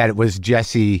 that it was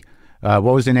Jesse, what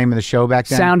was the name of the show back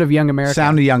then? Sound of Young America.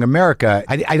 Sound of Young America.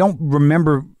 I don't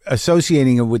remember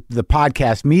associating it with the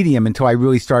podcast medium until I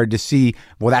really started to see,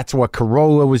 well, that's what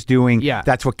Carolla was doing. Yeah.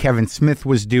 That's what Kevin Smith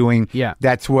was doing. Yeah.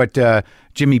 That's what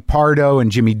Jimmy Pardo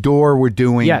and Jimmy Dore were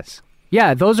doing. Yes.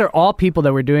 Yeah, those are all people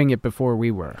that were doing it before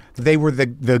we were. They were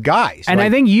the guys. And I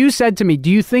think you said to me,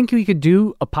 do you think we could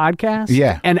do a podcast?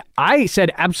 Yeah. And I said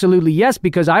absolutely yes,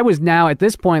 because I was now at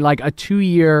this point like a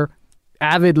 2-year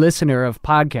avid listener of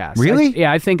podcasts. Really?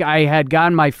 I think I had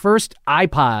gotten my first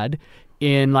iPod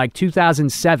in like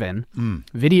 2007,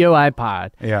 video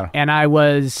iPod. Yeah. And I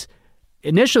was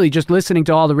initially just listening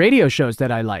to all the radio shows that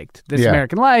I liked, This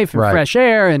American Life and Fresh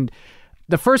Air. And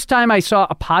the first time I saw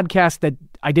a podcast that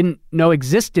I didn't know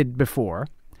existed before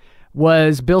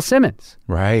was Bill Simmons.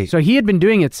 Right. So he had been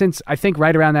doing it since, I think,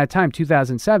 right around that time,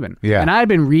 2007. Yeah. And I had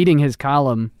been reading his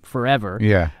column forever.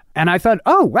 Yeah. And I thought,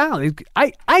 oh, wow,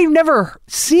 I've never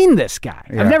seen this guy.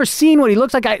 Yeah. I've never seen what he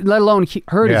looks like, let alone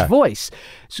heard his voice.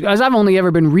 Because I've only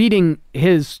ever been reading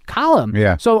his column.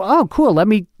 Yeah. So, oh, cool, let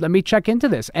me check into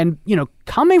this. And,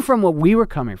 coming from what we were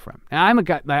coming from, and I'm a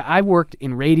guy, I worked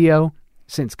in radio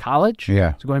since college.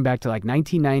 Yeah. So going back to like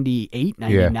 1998,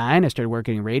 99, I started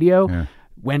working in radio,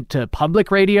 went to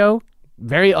public radio,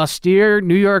 very austere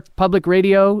New York public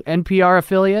radio, NPR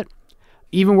affiliate.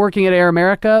 even working at Air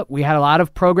America, we had a lot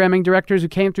of programming directors who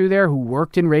came through there who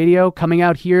worked in radio, coming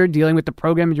out here, dealing with the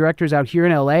programming directors out here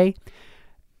in LA.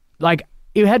 Like,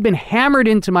 it had been hammered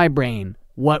into my brain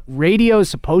what radio is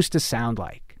supposed to sound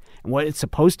like and what it's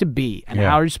supposed to be and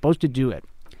how you're supposed to do it.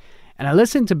 And I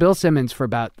listened to Bill Simmons for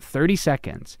about 30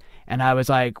 seconds, and I was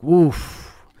like, oof.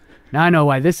 Now I know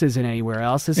why this isn't anywhere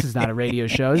else. This is not a radio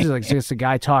show. This is like just a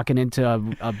guy talking into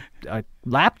a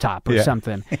laptop or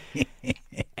something.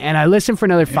 And I listened for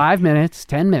another 5 minutes,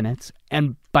 10 minutes.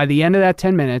 And by the end of that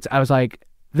 10 minutes, I was like,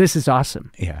 this is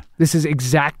awesome. Yeah. This is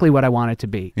exactly what I want it to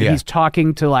be. Yeah. He's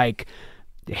talking to like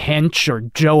Hench or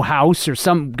Joe House or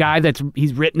some guy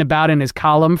he's written about in his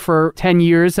column for 10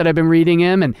 years that I've been reading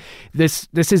him. And this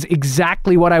is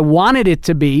exactly what I wanted it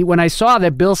to be when I saw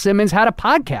that Bill Simmons had a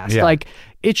podcast. Yeah. Like,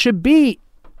 it should be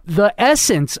the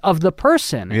essence of the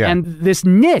person and this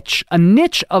a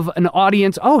niche of an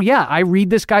audience. Oh yeah, I read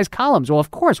this guy's columns. Well,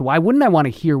 of course, why wouldn't I want to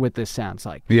hear what this sounds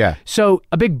like? Yeah. So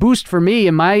a big boost for me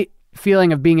and my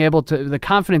feeling of being able to, the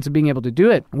confidence of being able to do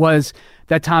it was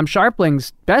that Tom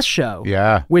Sharpling's Best Show,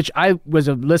 which I was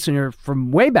a listener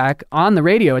from way back on the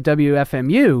radio at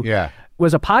WFMU,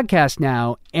 was a podcast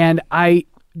now, and I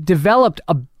developed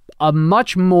a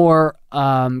much more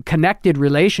connected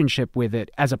relationship with it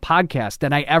as a podcast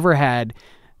than I ever had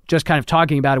just kind of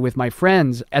talking about it with my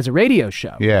friends as a radio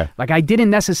show. Yeah. Like, I didn't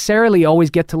necessarily always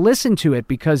get to listen to it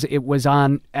because it was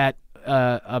on at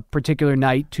a particular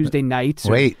night, Tuesday nights.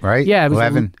 Late, right? Yeah, it was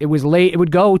 11. It was late. It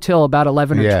would go till about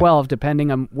 11 or 12,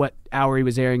 depending on what hour he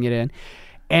was airing it in.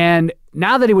 And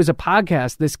now that it was a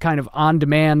podcast, this kind of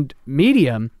on-demand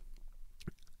medium,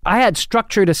 I had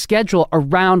structured a schedule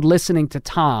around listening to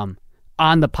Tom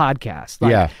on the podcast.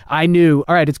 Like, I knew,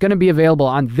 all right, it's going to be available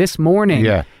on this morning.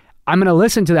 Yeah. I'm going to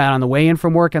listen to that on the way in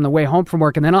from work and the way home from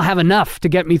work, and then I'll have enough to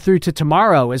get me through to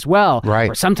tomorrow as well. Right.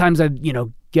 Or sometimes I,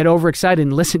 get overexcited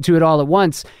and listen to it all at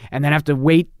once and then have to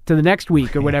wait to the next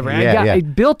week or whatever. I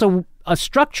built a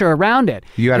structure around it.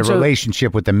 You had a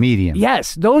relationship with the medium.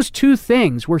 Yes. Those two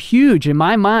things were huge in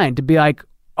my mind to be like,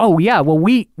 oh, yeah, well,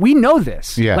 we know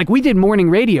this. Yeah. Like, we did morning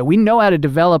radio. We know how to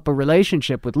develop a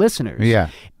relationship with listeners. Yeah.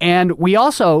 And we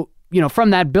also,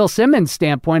 from that Bill Simmons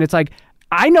standpoint, it's like,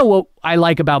 I know what I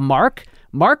like about Mark.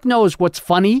 Mark knows what's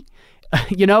funny.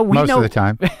 Most of the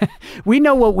time. We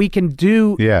know what we can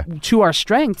do to our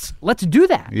strengths. Let's do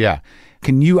that. Yeah.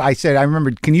 Can you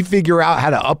figure out how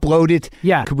to upload it?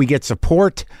 Yeah. Could we get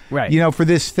support? Right. For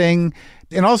this thing?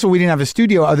 And also, we didn't have a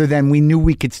studio other than we knew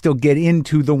we could still get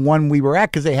into the one we were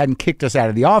at because they hadn't kicked us out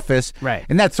of the office. Right.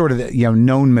 And that's sort of the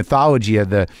known mythology of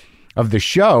the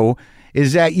show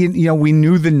is that we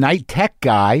knew the night tech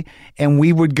guy and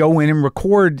we would go in and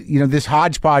record this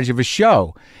hodgepodge of a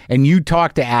show. And you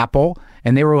talk to Apple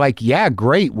and they were like, yeah,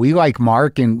 great, we like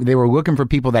Mark, and they were looking for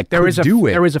people that could do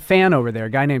it. There was a fan over there, a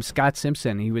guy named Scott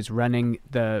Simpson. He was running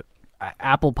the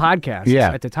Apple podcast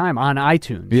at the time on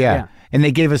iTunes. Yeah. And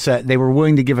they were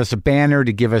willing to give us a banner,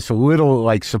 to give us a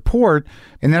little support.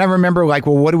 And then I remember well,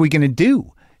 what are we going to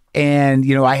do? And,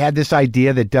 I had this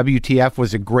idea that WTF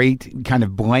was a great kind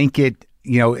of blanket,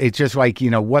 it's just like,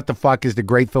 what the fuck is the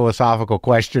great philosophical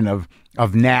question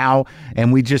of now?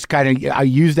 And we just I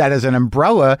used that as an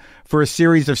umbrella for a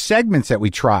series of segments that we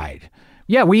tried.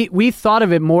 Yeah, we thought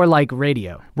of it more like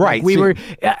radio. Right.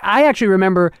 I actually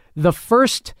remember the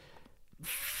first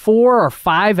 4 or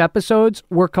 5 episodes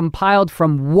were compiled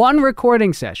from one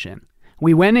recording session.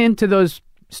 We went into those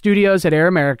studios at Air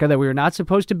America that we were not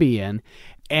supposed to be in,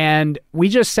 and we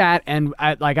just sat and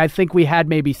I think we had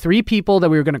maybe 3 people that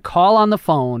we were going to call on the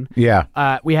phone.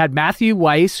 Yeah. We had Matthew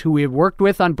Weiss, who we had worked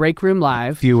with on Break Room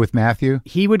Live. You with Matthew?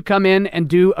 He would come in and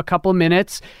do a couple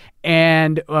minutes,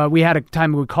 and we had a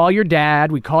time we'd call your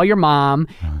dad, we'd call your mom,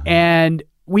 and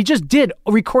we just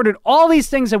recorded all these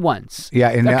things at once. Yeah,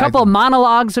 and a couple of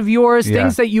monologues of yours,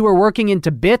 things that you were working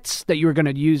into bits that you were going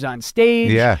to use on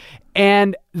stage. Yeah.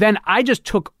 And then I just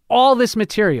took all this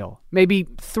material, maybe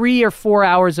 3 or 4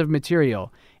 hours of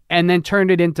material, and then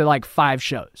turned it into 5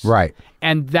 shows. Right.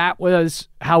 And that was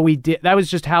how we did. That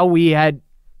was just how we had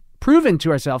proven to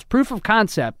ourselves, proof of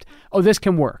concept, this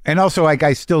can work. And also,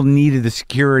 I still needed the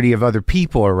security of other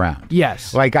people around.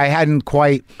 Yes. I hadn't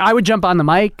quite... I would jump on the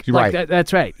mic. Right.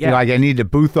 That's right. Yeah. I need a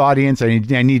booth audience. I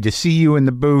need to see you in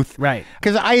the booth. Right.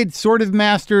 Because I had sort of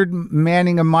mastered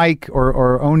manning a mic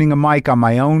or owning a mic on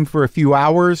my own for a few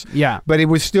hours. Yeah. But it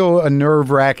was still a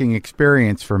nerve-wracking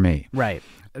experience for me. Right.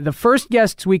 The first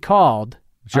guests we called...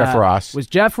 Jeff Ross. Was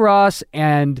Jeff Ross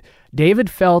and David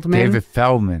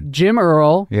Feldman. Jim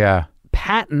Earl. Yeah.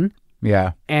 Patton.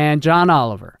 Yeah. And John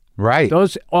Oliver. Right.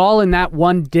 Those all in that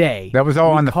one day. That was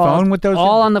all on the phone with those?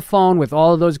 All on the phone with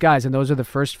all of those guys, and those are the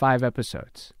first 5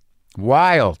 episodes.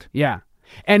 Wild. Yeah.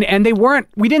 And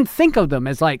we didn't think of them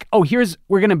as like, oh,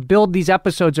 we're going to build these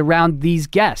episodes around these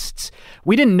guests.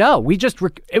 We didn't know. We just,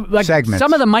 segments.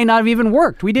 Some of them might not have even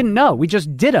worked. We didn't know. We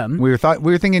just did them. We were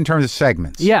thinking in terms of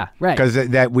segments. Yeah, right. Because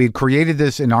that we created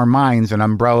this in our minds, an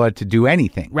umbrella to do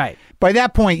anything. Right. By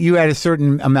that point, you had a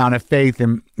certain amount of faith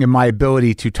in my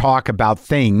ability to talk about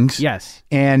things. Yes.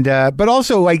 And but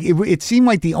also, like, it seemed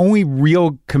like the only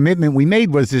real commitment we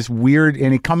made was this weird,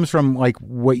 and it comes from like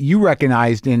what you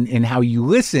recognized in how you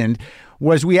listened,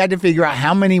 was we had to figure out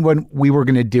how many we were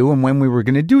going to do and when we were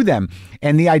going to do them.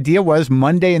 And the idea was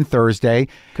Monday and Thursday.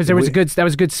 Because that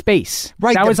was a good space.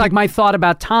 Right. That was like my thought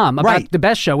about Tom, about the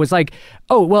best show, was like,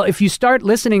 oh, well, if you start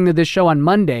listening to this show on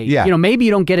Monday, maybe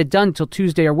you don't get it done till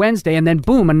Tuesday or Wednesday, and then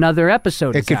boom, another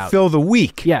episode is out. It could fill the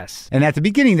week. Yes. And at the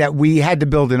beginning that we had to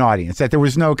build an audience, that there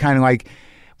was no kind of like,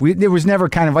 there was never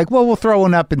kind of like, well, we'll throw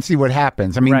one up and see what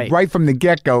happens. I mean, right from the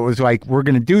get-go, it was like, we're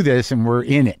going to do this and we're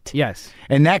in it. Yes.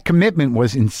 And that commitment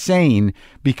was insane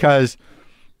because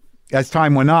as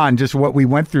time went on, just what we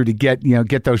went through to get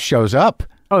those shows up.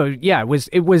 Oh, yeah. It was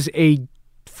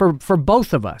for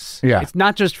both of us. Yeah. It's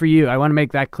not just for you. I want to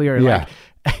make that clear. Yeah.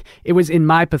 It was in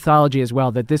my pathology as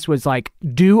well that this was like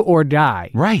do or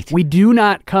die. Right. We do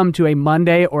not come to a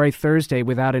Monday or a Thursday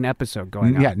without an episode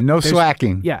going on. Yeah, There's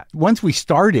slacking. Yeah. Once we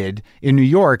started in New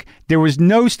York, there was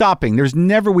no stopping.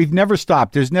 We've never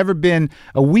stopped. There's never been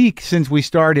a week since we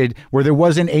started where there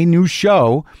wasn't a new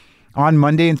show on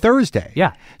Monday and Thursday.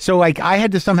 Yeah. So like I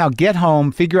had to somehow get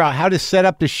home, figure out how to set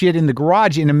up the shit in the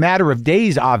garage in a matter of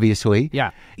days, obviously.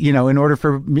 Yeah. In order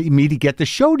for me to get the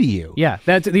show to you. Yeah.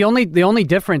 That's the only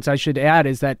difference I should add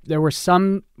is that there were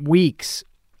some weeks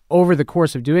over the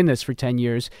course of doing this for 10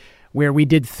 years where we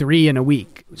did 3 in a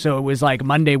week. So it was like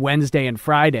Monday, Wednesday, and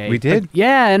Friday. We did? But,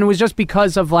 yeah. And it was just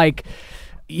because of like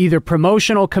either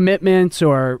promotional commitments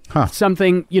or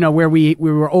something, where we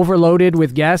were overloaded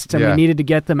with guests and we needed to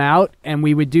get them out, and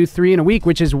we would do 3 in a week,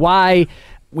 which is why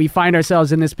we find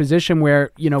ourselves in this position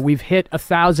where, we've hit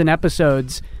 1,000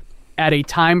 episodes at a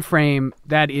time frame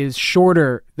that is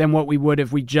shorter than what we would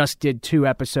if we just did 2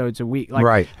 episodes a week.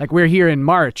 Right. Like we're here in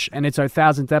March and it's our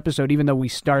 1,000th episode, even though we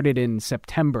started in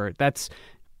September. That's,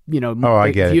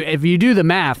 I get it. If you do the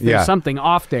math, there's something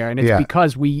off there, and it's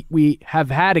because we have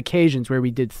had occasions where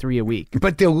we did 3 a week.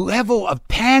 But the level of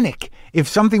panic if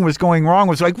something was going wrong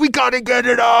was like, we got to get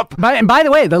it up. And by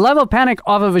the way, the level of panic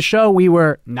off of a show we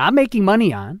were not making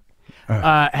money on,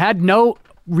 had no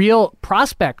real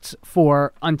prospects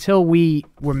for until we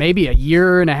were maybe a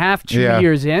year and a half, 2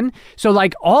 years in. So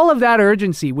like all of that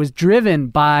urgency was driven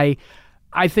by,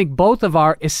 I think, both of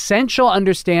our essential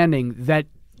understanding that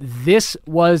this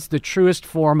was the truest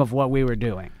form of what we were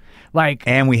doing.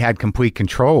 And we had complete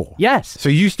control. Yes. So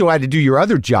you still had to do your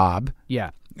other job. Yeah.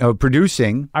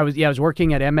 Producing. I was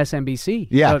working at MSNBC.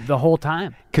 Yeah. The whole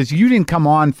time. Because you didn't come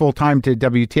on full time to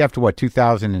WTF to what,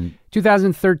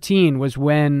 2013 was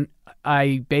when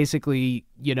I basically,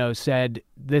 said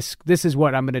this is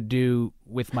what I'm going to do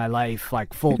with my life,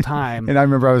 like full time. And I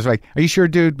remember I was like, "Are you sure,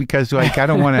 dude? Because like I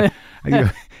don't want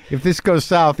to. If this goes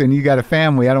south and you got a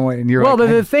family, I don't want." And you're well, like,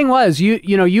 the thing was,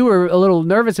 you were a little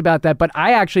nervous about that, but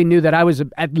I actually knew that I was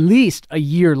at least a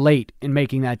year late in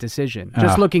making that decision.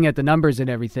 Just looking at the numbers and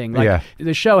everything,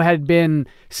 the show had been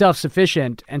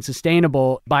self-sufficient and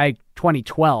sustainable by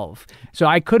 2012, so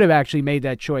I could have actually made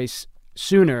that choice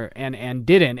sooner and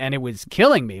didn't, and it was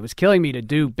killing me. It was killing me to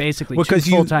do basically 2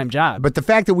 full-time jobs. But the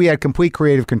fact that we had complete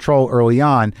creative control early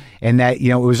on and that,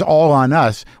 it was all on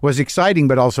us was exciting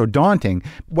but also daunting.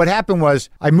 What happened was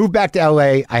I moved back to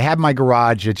LA. I had my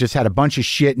garage. It just had a bunch of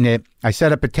shit in it. I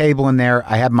set up a table in there.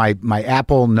 I had my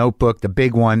Apple notebook, the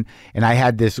big one, and I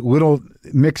had this little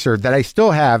mixer that I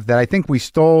still have that I think we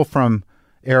stole from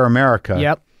Air America.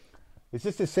 Yep. Is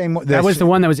this the same one? That was the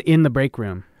one that was in the break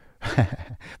room.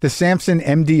 The Samson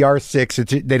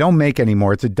MDR6. They don't make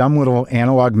anymore. It's a dumb little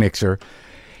analog mixer.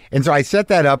 And so I set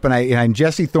that up, and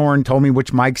Jesse Thorne told me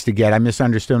which mics to get. I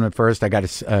misunderstood him at first. I got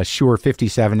a Shure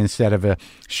 57 instead of a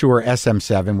Shure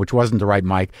SM7, which wasn't the right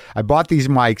mic. I bought these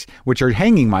mics, which are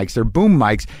hanging mics. They're boom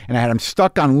mics, and I had them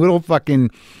stuck on little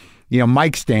fucking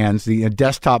mic stands, the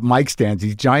desktop mic stands,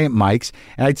 these giant mics.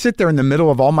 And I'd sit there in the middle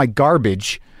of all my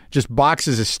garbage, just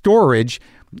boxes of storage,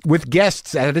 with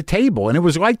guests at a table. And it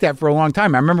was like that for a long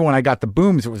time. I remember when I got the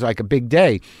booms, it was like a big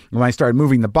day when I started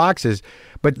moving the boxes.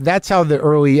 But that's how the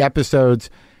early episodes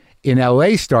in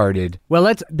LA started.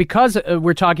 Well, because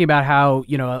we're talking about how,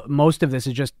 most of this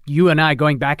is just you and I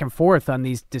going back and forth on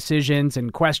these decisions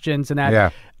and questions and that.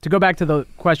 Yeah. To go back to the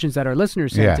questions that our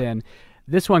listeners sent in,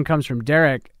 This one comes from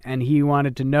Derek, and he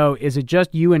wanted to know, is it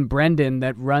just you and Brendan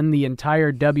that run the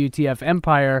entire WTF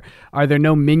empire? Are there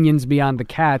no minions beyond the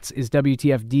cats? Is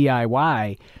WTF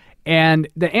DIY? And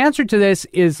the answer to this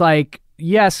is like,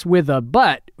 yes, with a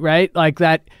but, right? Like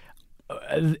that.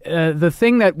 The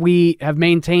thing that we have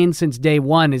maintained since day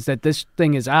one is that this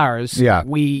thing is ours. Yeah.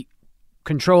 We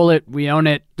control it. We own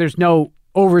it. There's no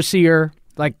overseer.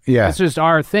 Like, it's just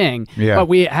our thing. Yeah. But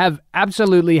we have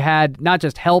absolutely had not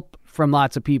just help from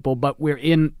lots of people, but we're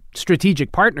in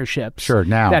strategic partnerships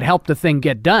that help the thing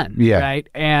get done. Yeah. Right.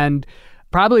 And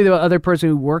probably the other person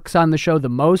who works on the show the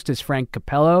most is Frank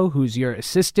Capello, who's your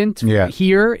assistant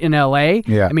here in LA.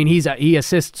 Yeah. I mean, he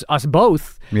assists us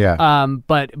both. Yeah.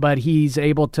 But he's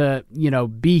able to,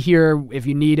 be here if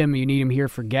you need him. You need him here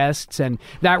for guests. And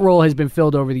that role has been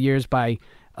filled over the years by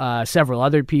several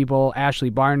other people: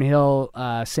 Ashley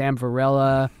Barnhill, Sam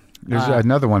Varela. There's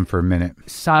another one for a minute.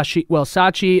 Sachi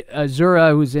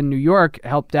Azura, who's in New York,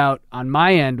 helped out on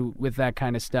my end with that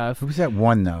kind of stuff. Who was that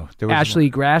one, though? There was Ashley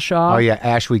Grashaw. Oh, yeah,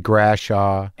 Ashley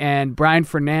Grashaw. And Brian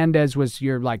Fernandez was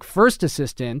your first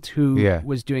assistant who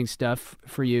was doing stuff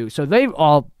for you. So they've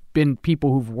all been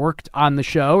people who've worked on the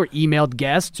show or emailed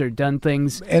guests or done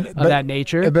things of that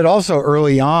nature. But also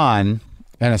early on,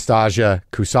 Anastasia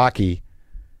Kusaki,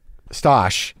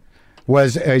 Stosh,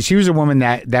 she was a woman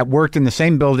that worked in the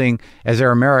same building as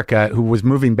Air America, who was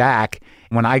moving back.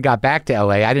 When I got back to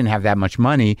LA, I didn't have that much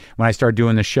money when I started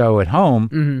doing the show at home.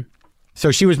 Mm-hmm.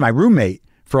 So she was my roommate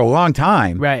for a long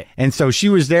time. Right. And so she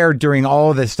was there during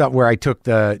all of this stuff where I took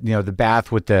the bath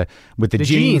with the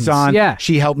jeans on. Yeah.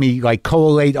 She helped me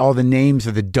collate all the names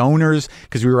of the donors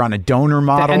because we were on a donor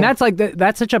model. And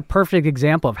that's such a perfect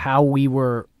example of how we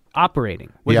were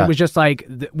operating. It was just like,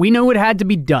 we know it had to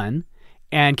be done.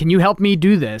 And can you help me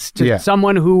do this to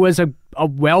someone who was a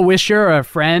well-wisher, a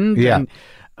friend? Yeah.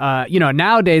 And,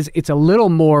 nowadays it's a little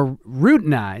more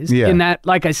routinized in that,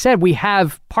 like I said, we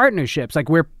have partnerships. Like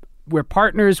we're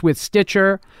partners with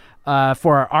Stitcher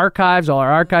for our archives. All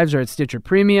our archives are at Stitcher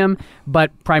Premium.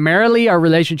 But primarily our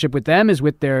relationship with them is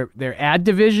with their ad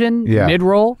division,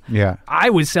 mid-roll. Yeah. I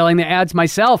was selling the ads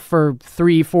myself for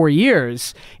 3-4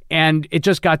 years. And it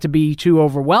just got to be too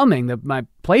overwhelming. My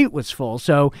plate was full.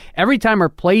 So every time our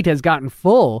plate has gotten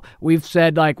full, we've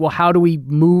said how do we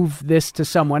move this to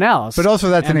someone else? But also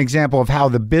that's an example of how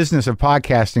the business of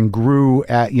podcasting grew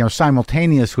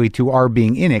simultaneously to our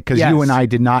being in it. Because you and I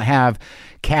did not have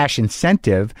cash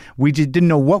incentive. We just didn't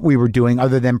know what we were doing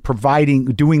other than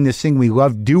doing this thing we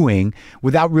loved doing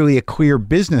without really a clear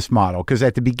business model. Because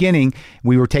at the beginning,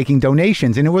 we were taking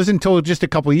donations. And it wasn't until just a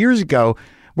couple of years ago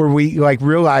where we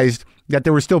realized that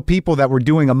there were still people that were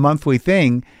doing a monthly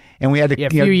thing, and we had to. A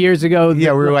few years ago. We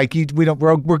were like,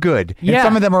 we're good. Yeah. And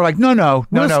some of them are like, no.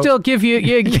 We'll still give you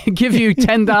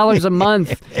 $10 a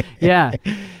month. Yeah.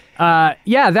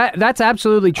 That's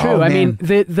absolutely true. Oh, I mean,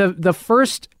 the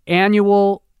first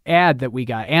annual ad that we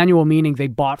got, annual meaning they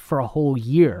bought for a whole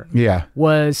year,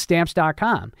 was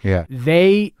Stamps.com. Yeah.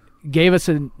 They gave us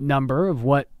a number of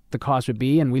what the cost would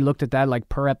be, and we looked at that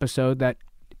per episode that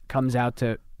comes out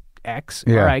to X.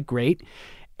 Yeah. All right, great.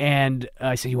 And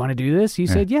I said, you want to do this? He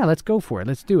said, yeah, let's go for it.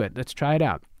 Let's do it. Let's try it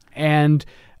out. And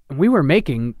we were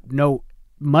making no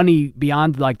money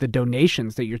beyond the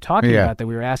donations that you're talking about that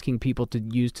we were asking people to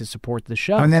use to support the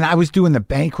show. And then I was doing the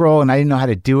bankroll and I didn't know how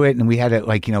to do it, and we had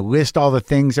to list all the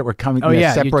things that were coming,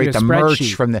 separate the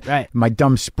merch from my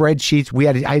dumb spreadsheets.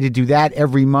 I had to do that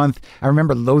every month. I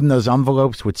remember loading those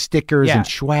envelopes with stickers and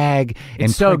swag.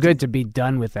 It's so good to be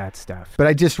done with that stuff. But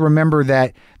I just remember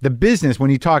that the business,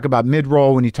 when you talk about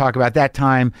mid-roll, when you talk about that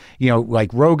time,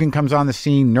 Rogan comes on the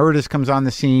scene, Nerdist comes on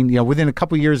the scene, within a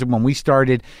couple of years of when we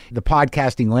started, the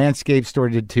podcast landscape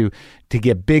started to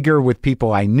get bigger with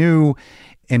people I knew,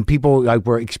 and people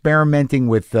were experimenting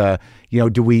with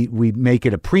do we make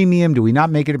it a premium, do we not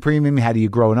make it a premium, how do you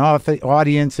grow an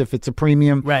audience if it's a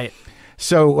premium, right?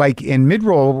 So in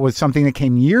mid-roll was something that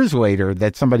came years later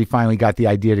that somebody finally got the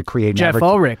idea to create. Jeff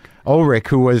Ulrich,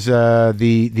 who was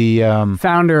the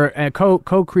founder and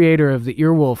co-creator of the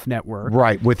Earwolf Network,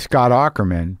 right, with Scott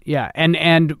Aukerman. Yeah,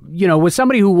 and was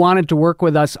somebody who wanted to work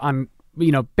with us on.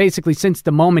 Basically since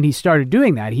the moment he started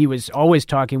doing that, he was always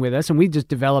talking with us, and we just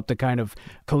developed a kind of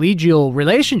collegial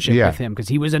relationship with him because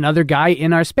he was another guy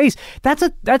in our space. That's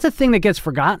a thing that gets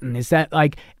forgotten, is that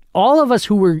all of us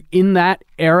who were in that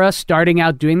era starting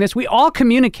out doing this, we all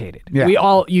communicated.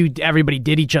 Yeah. Everybody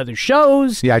did each other's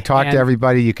shows. Yeah, I talked to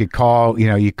everybody. You could call,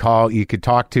 you could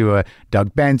talk to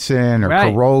Doug Benson or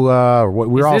Carolla or what.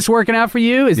 Is this working out for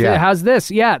you? How's this?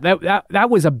 Yeah, that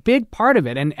was a big part of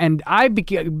it. And I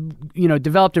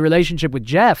developed a relationship with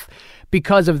Jeff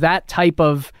because of that type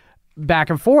of back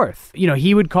and forth.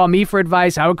 He would call me for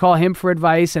advice. I would call him for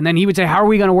advice. And then he would say, how are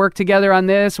we going to work together on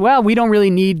this? Well, we don't really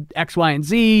need X, Y, and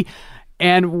Z.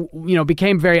 And,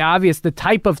 became very obvious the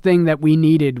type of thing that we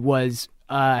needed was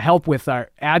help with our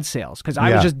ad sales, because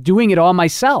I was just doing it all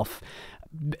myself.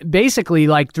 Basically,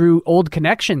 like through old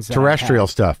connections. Terrestrial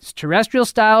stuff. It's terrestrial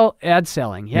style ad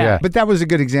selling. Yeah. But that was a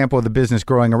good example of the business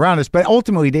growing around us. But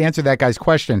ultimately, to answer that guy's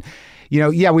question,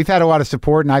 we've had a lot of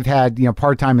support, and I've had,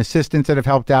 part-time assistants that have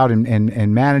helped out,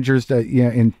 and managers,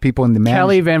 and people in the management.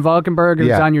 Kelly Van Valkenburg,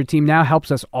 who's on your team now,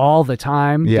 helps us all the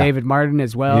time. Yeah. David Martin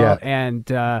as well. And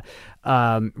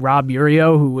Rob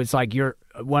Urio, who was like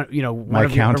one of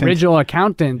your original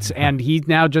accountants, and he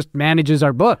now just manages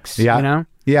our books. Yeah.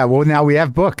 Yeah, well, now we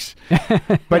have books.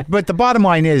 But the bottom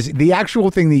line is, the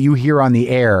actual thing that you hear on the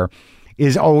air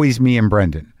is always me and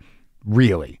Brendan,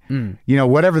 really.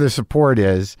 Whatever the support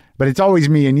is, but it's always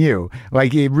me and you.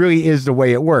 Like, it really is the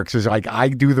way it works. It's like, I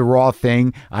do the raw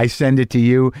thing, I send it to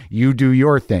you, you do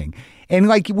your thing. And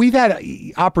like, we've had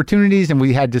opportunities and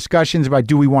we had discussions about,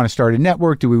 do we want to start a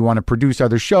network? Do we want to produce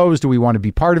other shows? Do we want to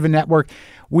be part of a network?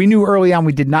 We knew early on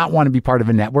we did not want to be part of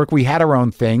a network. We had our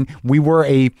own thing. We were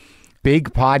a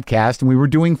big podcast and we were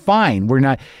doing fine. We're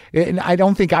not, and I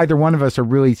don't think either one of us are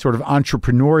really sort of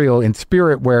entrepreneurial in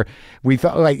spirit, where we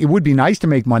thought like it would be nice to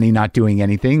make money not doing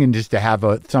anything and just to have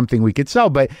something we could sell,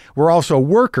 but we're also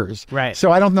workers. Right.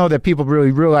 So I don't know that people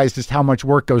really realize just how much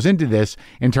work goes into this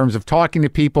in terms of talking to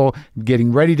people,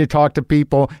 getting ready to talk to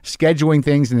people, scheduling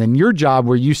things, and then your job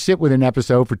where you sit with an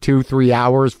episode for 2, 3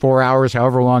 hours, 4 hours,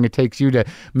 however long it takes you to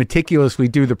meticulously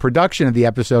do the production of the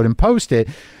episode and post it.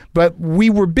 But we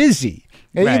were busy.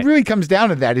 It really comes down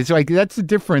to that. It's like, that's the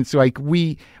difference. Like,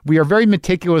 we are very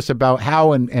meticulous about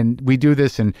how and we do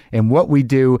this and what we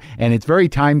do, and it's very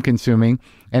time consuming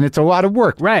and it's a lot of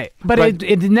work. Right. But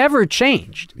it never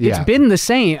changed. It's Yeah. been the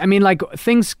same. I mean, like,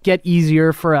 things get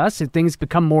easier for us and things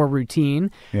become more routine.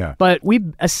 Yeah. But we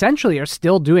essentially are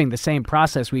still doing the same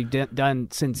process we've done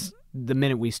since the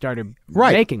minute we started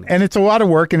making this. And it's a lot of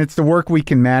work, and it's the work we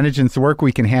can manage, and it's the work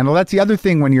we can handle. That's the other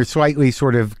thing when you're slightly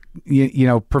sort of,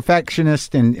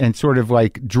 perfectionist and sort of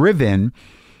like driven,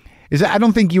 is I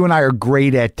don't think you and I are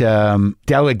great at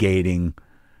delegating.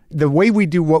 The way we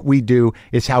do what we do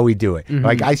is how we do it. Mm-hmm.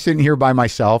 Like, I sit here by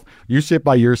myself, you sit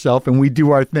by yourself, and we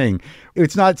do our thing.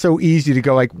 It's not so easy to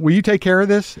go like, will you take care of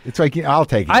this? It's like, I'll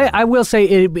take it. I will say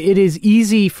it is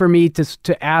easy for me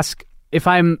to ask, if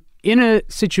I'm in a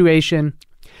situation,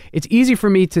 it's easy for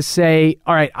me to say,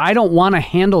 all right, I don't want to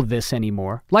handle this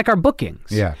anymore, like our bookings.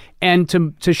 Yeah. And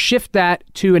to shift that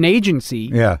to an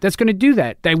agency that's going to do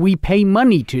that we pay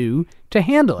money to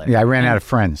handle it. Yeah, I ran out of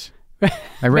friends.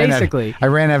 I ran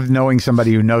out of knowing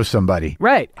somebody who knows somebody.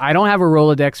 Right. I don't have a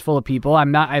Rolodex full of people.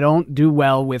 I don't do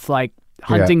well with like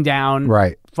hunting down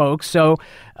folks. So,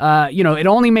 it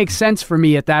only makes sense for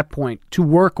me at that point to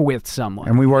work with someone.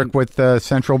 And we work with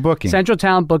Central Booking. Central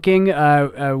Talent Booking,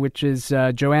 which is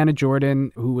Joanna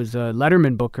Jordan, who was a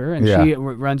Letterman booker, and she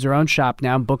runs her own shop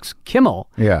now and books Kimmel,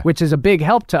 which is a big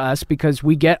help to us because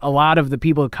we get a lot of the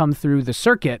people who come through the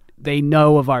circuit. They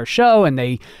know of our show and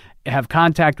they have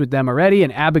contact with them already.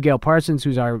 And Abigail Parsons,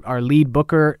 who's our lead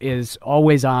booker, is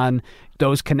always on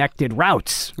those connected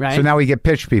routes, right? So now we get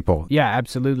pitch people. Yeah,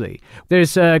 absolutely.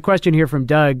 There's a question here from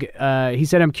Doug. He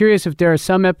said, I'm curious if there are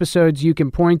some episodes you can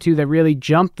point to that really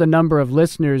jumped the number of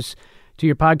listeners to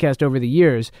your podcast over the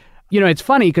years. It's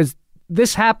funny because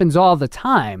this happens all the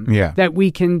time. Yeah. That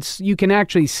you can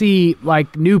actually see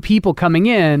like new people coming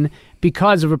in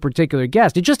because of a particular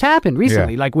guest. It just happened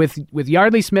recently, like with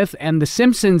Yardley Smith and The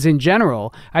Simpsons in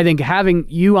general. I think having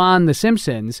you on The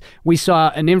Simpsons, we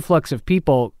saw an influx of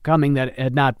people coming that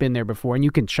had not been there before, and you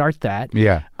can chart that.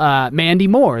 Yeah. Mandy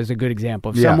Moore is a good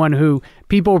example of someone who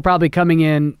people were probably coming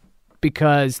in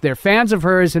because they're fans of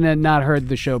hers and had not heard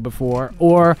the show before,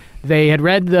 or they had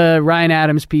read the Ryan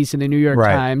Adams piece in the New York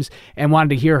Times and wanted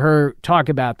to hear her talk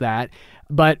about that.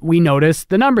 But we noticed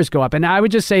the numbers go up. And I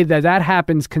would just say that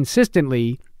happens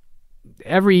consistently.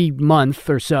 Every month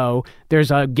or so,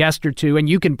 there's a guest or two, and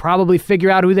you can probably figure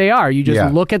out who they are. You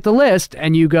just look at the list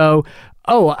and you go,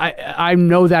 oh, I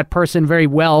know that person very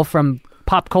well from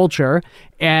pop culture,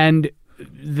 and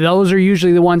those are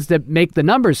usually the ones that make the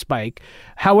numbers spike.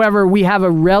 However, we have a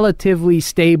relatively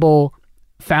stable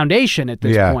foundation at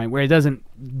this point where it doesn't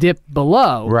dip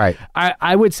below. Right.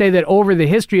 I would say that over the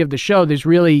history of the show, there's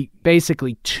really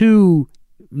basically two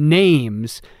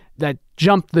names that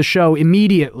jumped the show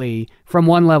immediately from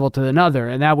one level to another,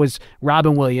 and that was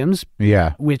Robin Williams,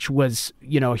 which was,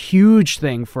 a huge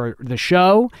thing for the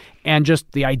show and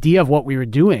just the idea of what we were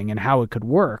doing and how it could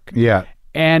work. Yeah.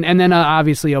 And then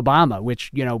obviously Obama,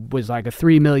 which, was like a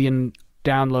 3 million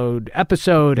download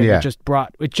episode, and Yeah.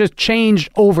 it just changed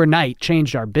overnight,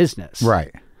 changed our business.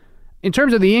 Right. In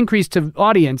terms of the increase to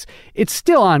audience, it's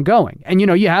still ongoing. And,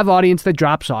 you have audience that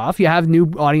drops off. You have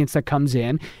new audience that comes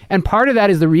in. And part of that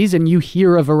is the reason you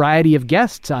hear a variety of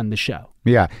guests on the show.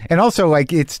 Yeah. And also,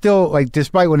 like, it's still, like,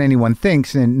 despite what anyone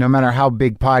thinks, and no matter how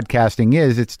big podcasting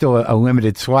is, it's still a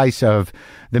limited slice of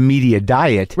the media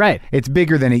diet. Right. It's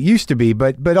bigger than it used to be,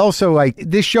 but also, like,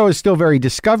 this show is still very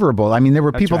discoverable. I mean, there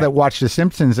were people right. that watched The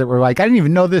Simpsons that were like, I didn't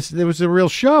even know this was a real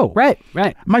show. Right.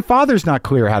 My father's not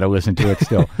clear how to listen to it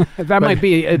still. That might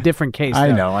be a different case. I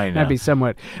though. know. That'd be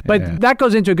somewhat. But that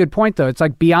goes into a good point, though. It's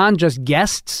like beyond just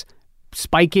guests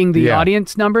spiking the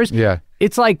audience numbers. Yeah.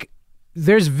 It's like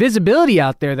there's visibility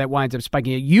out there that winds up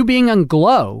spiking it. You being on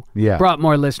Glow brought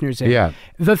more listeners in. Yeah.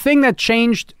 The thing that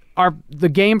changed the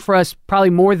game for us probably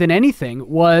more than anything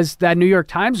was that New York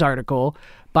Times article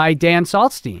by Dan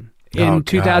Saltstein in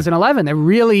 2011. That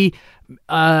really,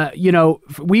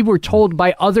 we were told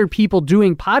by other people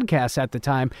doing podcasts at the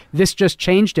time, this just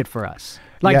changed it for us.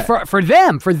 Like for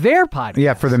them, for their podcast.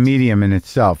 Yeah, for the medium in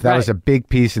itself. That Right. was a big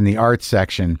piece in the arts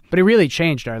section. But it really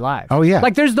changed our lives. Oh, yeah.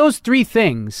 Like there's those three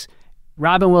things,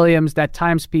 Robin Williams, that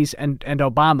Times piece, and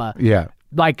Obama. Yeah.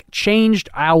 Like changed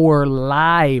our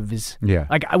lives. Yeah.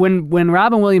 Like when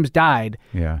Robin Williams died,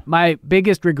 Yeah. my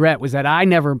biggest regret was that I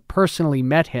never personally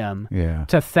met him Yeah.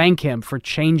 to thank him for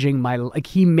changing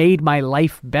he made my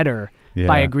life better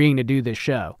by Yeah. agreeing to do this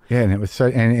show. Yeah, and it was so,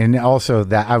 and also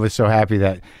that I was so happy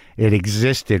that it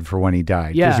existed for when he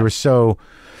died. Yeah. Because there was so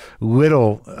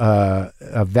little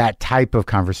of that type of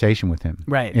conversation with him.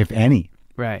 Right. If any.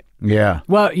 Right. Yeah.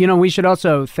 Well, we should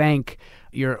also thank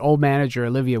your old manager,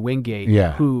 Olivia Wingate,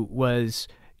 who was,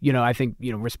 I think,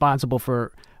 responsible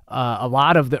for a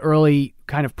lot of the early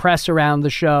kind of press around the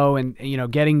show and,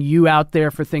 getting you out there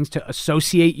for things to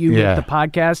associate you with the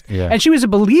podcast. Yeah. And she was a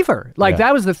believer. Like,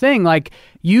 that was the thing. Like,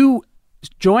 you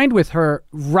joined with her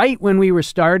right when we were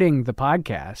starting the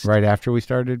podcast. Right after we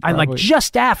started? Like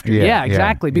just after. Yeah, Yeah,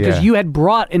 exactly. Because yeah. you had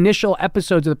brought initial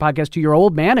episodes of the podcast to your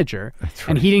old manager,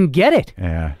 and he didn't get it.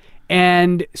 Yeah.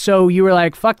 And so you were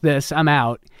like, fuck this, I'm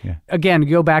out. Yeah. Again,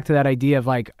 go back to that idea of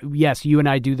like, yes, you and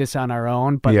I do this on our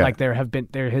own, but Yeah. like there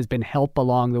has been help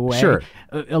along the way. Sure.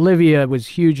 Olivia was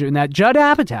huge in that. Judd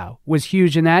Apatow was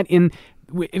huge in that.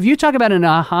 If you talk about an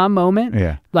aha moment,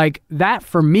 Yeah. like that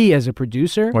for me as a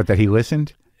producer, What, that he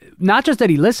listened? not just that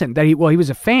he listened, he was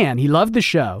a fan. He loved the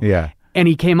show. Yeah. And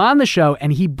he came on the show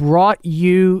and he brought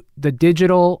you the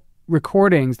digital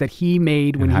recordings that he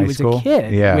made when In he high was school? a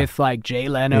kid Yeah. with like Jay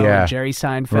Leno Yeah. and Jerry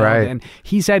Seinfeld. Right. And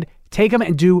he said, take them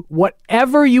and do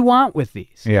whatever you want with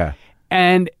these. Yeah.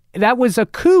 And that was a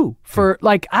coup for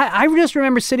like, I just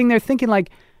remember sitting there thinking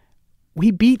like,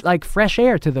 we beat like Fresh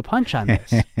Air to the punch on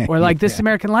this, or like This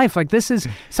American Life. Like this is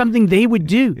something they would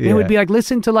do. They would be like,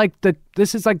 listen to like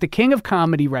this is like the king of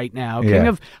comedy right now, king Yeah.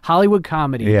 of Hollywood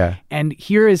comedy. Yeah. And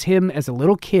here is him as a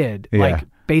little kid, like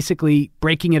basically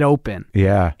breaking it open.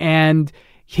 Yeah. And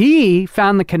he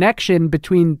found the connection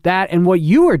between that and what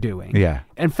you were doing. Yeah.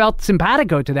 And felt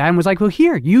simpatico to that and was like, well,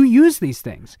 here, you use these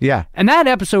things. Yeah. And that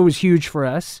episode was huge for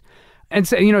us. And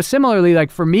so, similarly,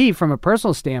 like for me, from a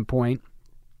personal standpoint,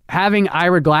 having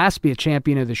Ira Glass be a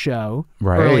champion of the show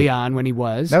early on when he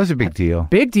was. That was a big deal.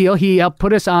 Big deal. He helped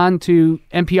put us on to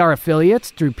NPR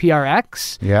affiliates through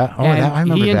PRX. Yeah. Oh, and I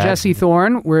remember he and that. Jesse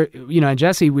Thorne were, and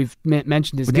Jesse, we've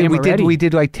mentioned his name already. We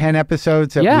did like 10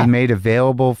 episodes that Yeah. we made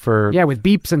available for... Yeah, with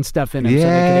beeps and stuff in them so they could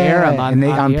air them on, and they,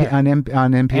 on, the air.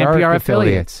 on NPR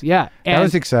affiliates. Yeah. That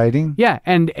was exciting. Yeah,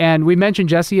 and we mentioned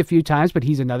Jesse a few times, but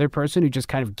he's another person who just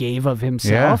kind of gave of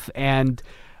himself. Yeah. And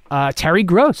Terry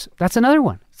Gross, that's another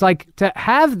one. It's like to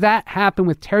have that happen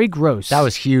with Terry Gross. That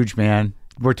was huge, man.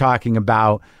 We're talking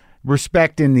about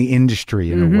respect in the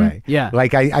industry in a way. Yeah.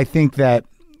 Like I think that,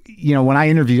 when I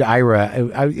interviewed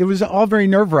Ira, it was all very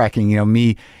nerve-wracking,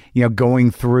 me, going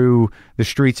through the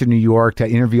streets of New York to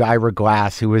interview Ira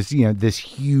Glass, who was, this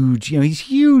huge, he's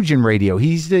huge in radio.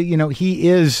 He's the, he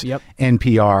is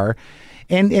NPR.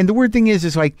 And the weird thing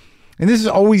is like, and this has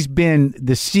always been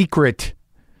the secret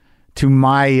to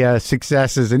my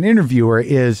success as an interviewer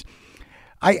is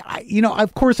I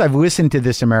of course I've listened to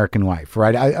This American Life,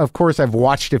 right? Of course I've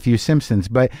watched a few Simpsons,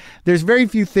 but there's very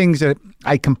few things that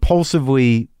I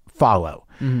compulsively follow.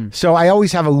 Mm-hmm. So I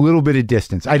always have a little bit of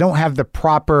distance. I don't have the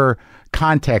proper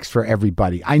context for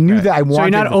everybody. I knew that I wanted... So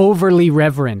you're not overly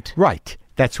reverent. Right.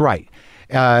 That's right.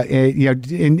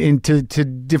 To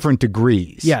different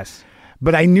degrees. Yes.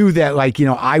 But I knew that, like, you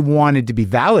know, I wanted to be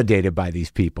validated by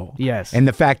these people. Yes. And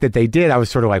the fact that they did, I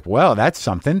was sort of like, well, that's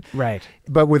something. Right.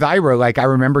 But with Ira, like, I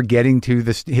remember getting to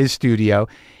his studio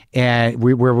and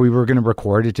where we were going to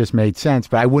record, it just made sense.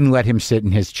 But I wouldn't let him sit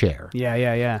in his chair.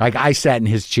 Yeah. Like, I sat in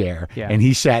his chair, and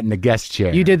he sat in the guest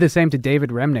chair. You did the same to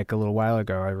David Remnick a little while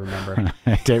ago, I remember.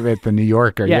 David, the New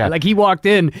Yorker, yeah. Like he walked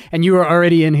in and you were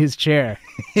already in his chair.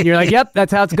 And you're like, yep,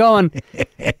 that's how it's going.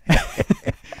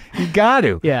 You got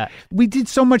to. Yeah. We did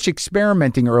so much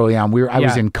experimenting early on. I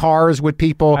was in cars with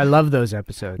people. I love those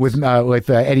episodes. With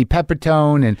Eddie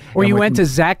Pepitone. Or you went to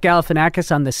Zach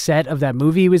Galifianakis on the set of that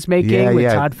movie he was making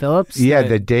with Todd Phillips. Yeah,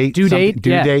 the date. Due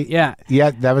date.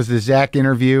 Yeah, that was the Zach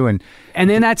interview. And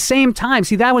in that same time,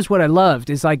 see, that was what I loved,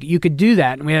 is like you could do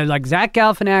that. And we had like Zach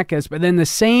Galifianakis, but then the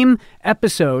same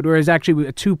episode, where it's actually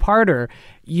a two-parter,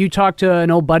 you talked to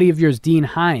an old buddy of yours, Dean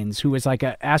Hines, who was like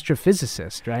an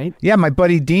astrophysicist, right? Yeah, my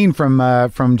buddy Dean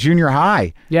from junior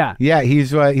high. Yeah. Yeah, he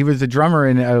was a drummer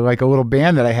in like a little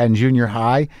band that I had in junior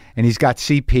high, and he's got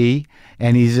CP,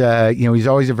 and he's he's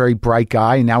always a very bright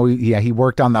guy. And now he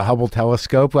worked on the Hubble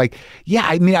telescope. Like, yeah,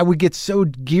 I mean, I would get so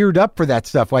geared up for that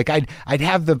stuff. Like I'd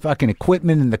have the fucking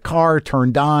equipment in the car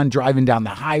turned on, driving down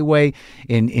the highway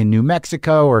in New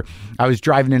Mexico, or I was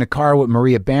driving in a car with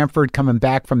Maria Bamford coming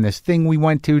back from this thing we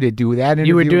went to do that interview.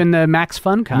 You were doing the Max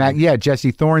FunCon.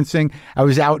 Jesse Thornsing. I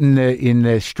was out in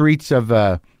the streets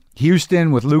of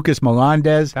Houston with Lucas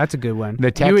Melendez. That's a good one. The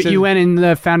Texas. You went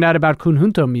and found out about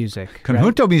Conjunto music.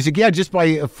 Conjunto music, yeah, just by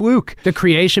a fluke. The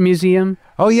Creation Museum.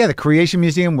 Oh yeah, the Creation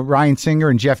Museum with Ryan Singer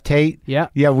and Jeff Tate. Yeah.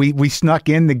 We snuck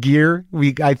in the gear.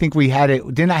 I think we had it.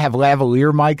 Didn't I have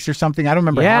lavalier mics or something? I don't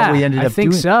remember how we ended up doing it.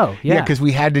 I think so. Yeah, because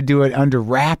we had to do it under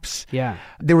wraps. Yeah.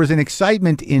 There was an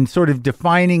excitement in sort of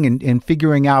defining and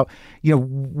figuring out,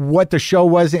 what the show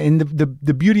was, and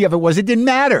the beauty of it was it didn't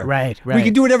matter. Right. We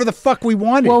could do whatever the fuck we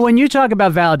wanted. Well, when you talk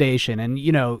about validation,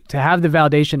 and to have the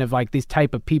validation of like these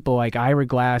type of people like Ira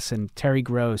Glass and Terry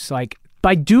Gross, like,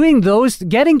 by doing those,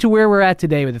 getting to where we're at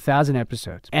today with 1,000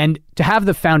 episodes, and to have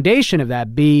the foundation of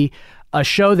that be a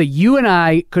show that you and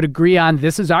I could agree on,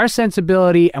 this is our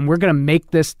sensibility, and we're going to make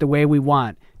this the way we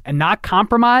want, and not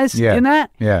compromise in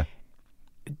that. Yeah.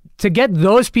 To get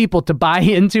those people to buy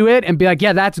into it and be like,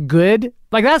 yeah, that's good.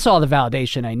 Like, that's all the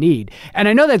validation I need. And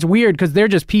I know that's weird because they're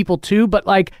just people too, but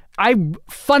like, I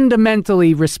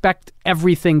fundamentally respect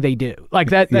everything they do. Like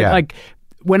that like,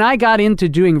 when I got into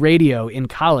doing radio in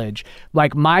college,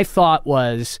 like my thought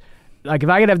was, like, if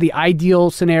I could have the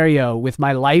ideal scenario with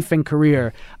my life and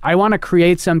career, I want to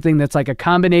create something that's like a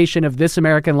combination of This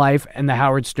American Life and the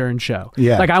Howard Stern Show.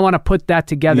 Yeah. Like, I want to put that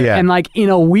together. Yeah. And like, in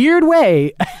a weird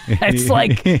way, it's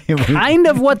like kind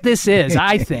of what this is,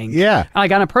 I think. Yeah.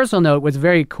 Like, on a personal note, what's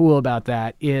very cool about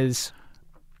that is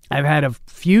I've had a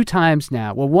few times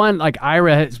now. Well, one, like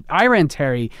Ira and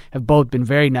Terry have both been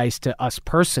very nice to us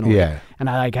personally. Yeah. And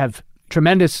I like have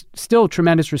tremendous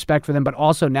respect for them, but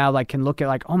also now like can look at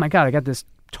like, oh my God, I got this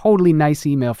totally nice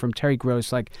email from Terry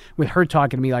Gross, like with her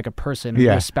talking to me like a person who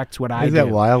respects what I do. Isn't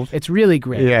that wild? It's really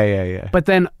great. Yeah. But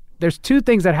then there's two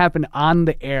things that happen on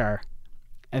the air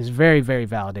and it's very, very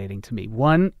validating to me.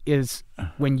 One is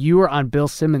when you were on Bill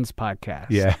Simmons' podcast.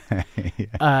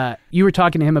 Yeah. You were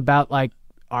talking to him about like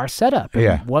our setup and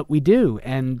Yeah. what we do.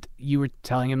 And you were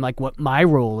telling him like what my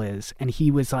role is. And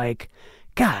he was like,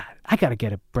 God, I got to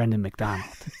get a Brendan McDonald.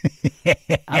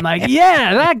 I'm like,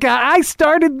 yeah, that guy. I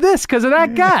started this because of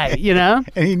that guy,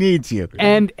 And he needs you.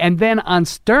 And then on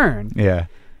Stern, Yeah.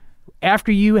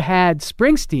 after you had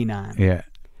Springsteen on, Yeah.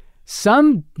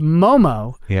 some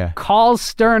Momo Yeah. calls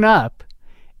Stern up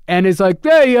and is like,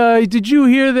 hey, did you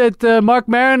hear that Mark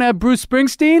Maron had Bruce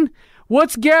Springsteen?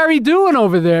 What's Gary doing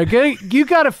over there? You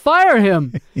got to fire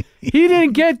him. He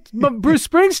didn't get Bruce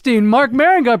Springsteen. Mark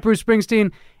Maron got Bruce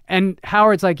Springsteen. And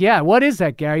Howard's like, yeah, what is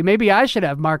that, Gary? Maybe I should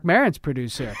have Mark Maron's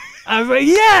producer. I was like,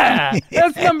 yeah,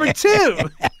 that's number 2.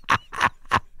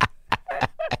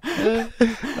 I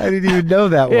didn't even know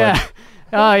that one. Yeah.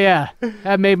 Oh, yeah.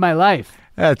 That made my life.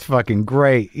 That's fucking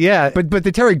great. Yeah. But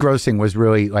the Terry Gross thing was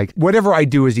really like, whatever I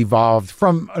do has evolved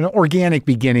from an organic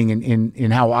beginning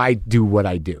in how I do what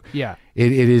I do. Yeah.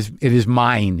 It is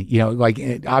mine. Like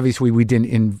obviously we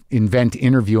didn't invent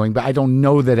interviewing, but I don't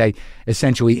know that I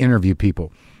essentially interview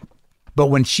people. But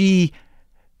when she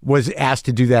was asked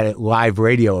to do that at live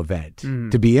radio event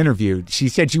to be interviewed, she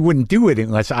said she wouldn't do it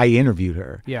unless I interviewed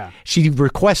her. Yeah. She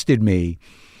requested me.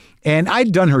 And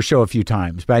I'd done her show a few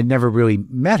times, but I'd never really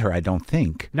met her, I don't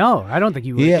think. No, I don't think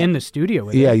you were in the studio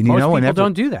with her. Yeah, Most people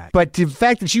don't do that. But the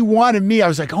fact that she wanted me, I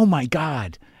was like, oh my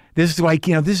God. This is like,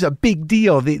 this is a big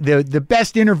deal. The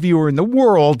best interviewer in the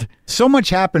world. So much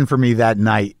happened for me that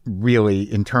night, really,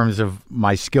 in terms of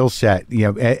my skill set,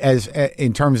 as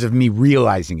in terms of me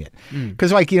realizing it.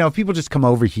 Because if people just come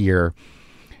over here,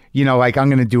 like I'm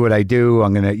going to do what I do.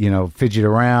 I'm going to, fidget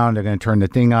around. I'm going to turn the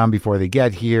thing on before they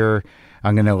get here.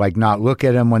 I'm going to not look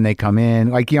at them when they come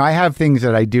in. I have things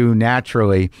that I do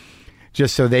naturally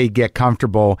just so they get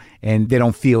comfortable and they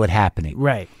don't feel it happening.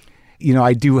 Right.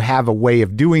 I do have a way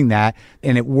of doing that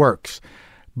and it works.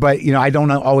 But, I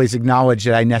don't always acknowledge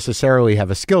that I necessarily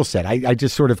have a skill set. I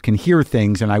just sort of can hear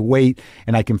things and I wait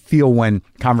and I can feel when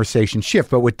conversations shift.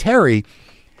 But with Terry,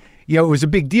 it was a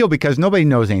big deal because nobody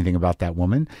knows anything about that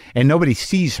woman and nobody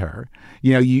sees her.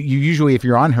 You usually, if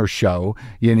you're on her show,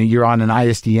 you're on an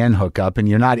ISDN hookup and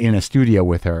you're not in a studio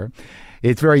with her.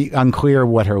 It's very unclear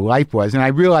what her life was. And I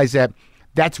realized that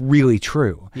that's really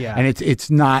true. Yeah. And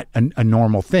it's not a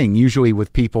normal thing. Usually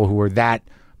with people who are that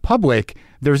public,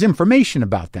 there's information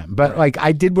about them. But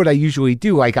I did what I usually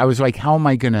do. I was like, how am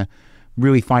I going to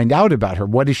really find out about her?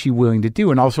 What is she willing to do?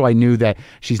 And also I knew that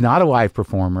she's not a live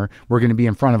performer. We're going to be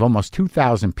in front of almost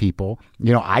 2,000 people.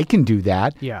 I can do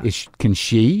that. Yeah. Can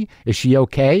she? Is she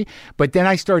okay? But then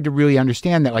I started to really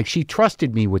understand that she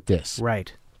trusted me with this.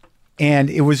 Right.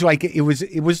 And it was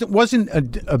it wasn't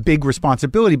a big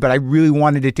responsibility, but I really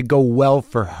wanted it to go well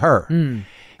for her.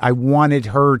 I wanted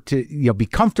her to be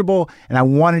comfortable, and I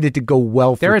wanted it to go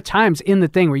well. There are times in the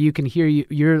thing where you can hear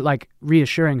you're like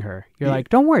reassuring her. You're like,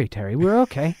 "Don't worry, Terry, we're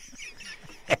okay."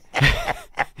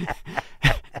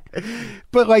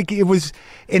 But it was,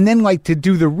 and then to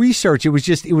do the research, it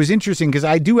was interesting because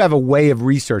I do have a way of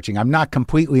researching. I'm not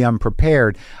completely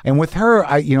unprepared. And with her,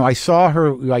 I saw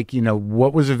her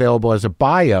what was available as a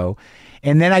bio,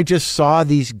 and then I just saw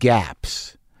these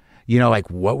gaps.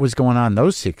 What was going on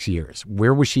those 6 years?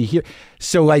 Where was she here?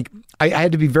 So I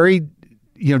had to be very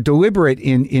deliberate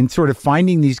in sort of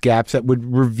finding these gaps that would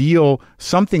reveal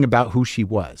something about who she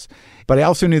was. But I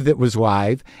also knew that it was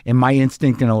live, and my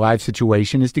instinct in a live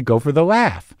situation is to go for the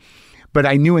laugh. But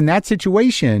I knew in that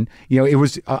situation, it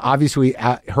was obviously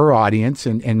her audience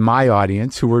and my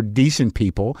audience who were decent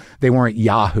people. They weren't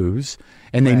yahoos,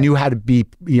 and they knew how to be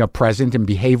present and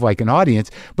behave like an audience.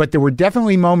 But there were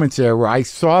definitely moments there where I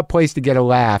saw a place to get a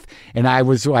laugh, and I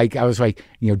was like,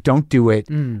 don't do it.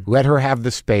 Let her have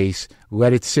the space.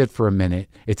 Let it sit for a minute.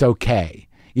 It's okay.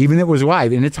 Even if it was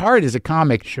live. And it's hard as a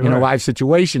comic in a live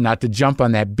situation not to jump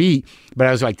on that beat. But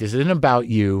I was like, this isn't about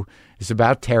you. It's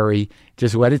about Terry.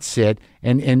 Just let it sit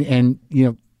and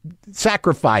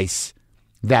sacrifice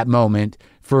that moment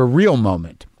for a real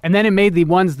moment. And then it made the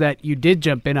ones that you did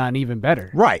jump in on even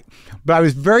better. Right. But I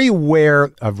was very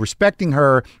aware of respecting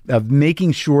her, of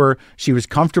making sure she was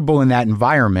comfortable in that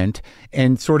environment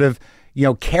and sort of,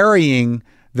 carrying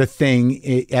the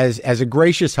thing as a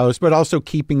gracious host, but also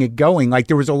keeping it going.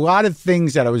 There was a lot of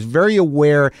things that I was very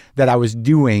aware that I was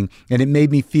doing, and it made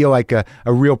me feel like a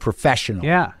real professional.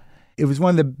 Yeah. It was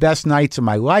one of the best nights of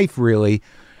my life, really,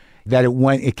 that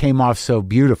it came off so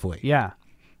beautifully. Yeah.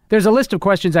 There's a list of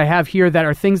questions I have here that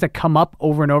are things that come up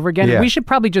over and over again. Yeah. And we should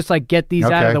probably just get these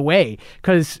out of the way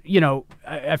because,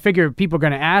 I figure people are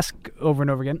going to ask over and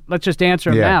over again. Let's just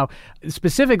answer them now.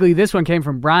 Specifically, this one came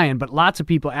from Brian, but lots of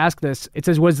people ask this. It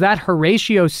says, was that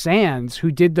Horatio Sands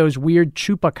who did those weird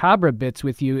chupacabra bits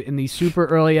with you in these super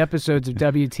early episodes of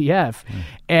WTF?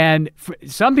 And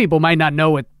some people might not know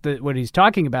what he's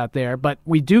talking about there, but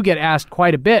we do get asked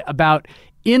quite a bit about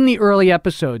in the early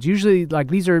episodes, usually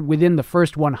these are within the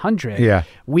first 100,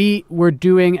 we were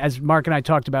doing, as Mark and I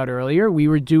talked about earlier, we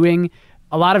were doing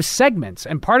a lot of segments.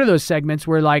 And part of those segments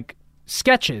were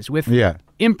sketches with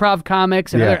improv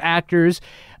comics and other actors.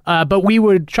 But we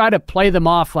would try to play them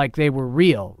off like they were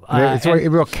real. It's a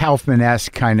real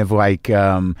Kaufman-esque kind of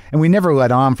and we never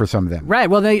let on for some of them. Right.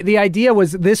 Well, the idea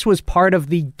was this was part of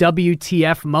the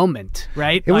WTF moment,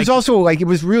 right? It was also it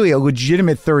was really a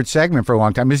legitimate third segment for a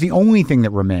long time. It was the only thing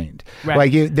that remained. Right.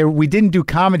 We didn't do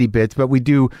comedy bits, but we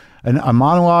do a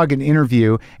monologue, an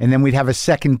interview, and then we'd have a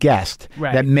second guest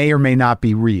that may or may not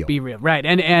be real. Right.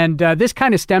 And this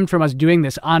kind of stemmed from us doing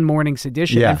this on Morning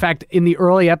Sedition. Yeah. In fact, in the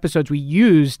early episodes, we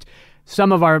used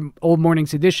some of our old Morning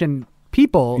Sedition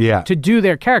people to do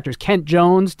their characters. Kent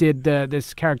Jones did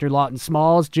this character Lawton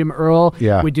Smalls. Jim Earl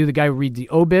would do the guy who reads the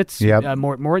obits,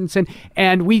 Mort Mortensen.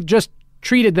 And we just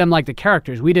treated them like the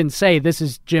characters. We didn't say, this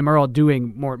is Jim Earl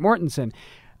doing Mort Mortensen.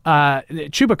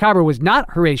 Chupacabra was not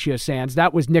Horatio Sands.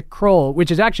 That was Nick Kroll, which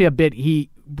is actually a bit he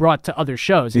brought to other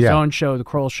shows, his own show, The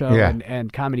Kroll Show,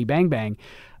 and Comedy Bang Bang.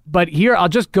 But here, I'll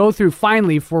just go through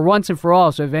finally for once and for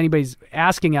all. So if anybody's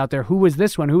asking out there, who was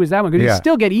this one? Who was that one? Because you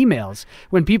still get emails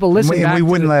when people listen back. And we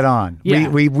wouldn't let on. Yeah.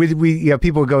 We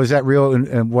people go, is that real?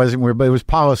 And wasn't weird, but it was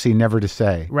policy never to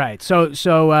say. Right. So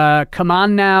Come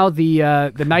On Now,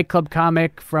 the nightclub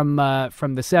comic from the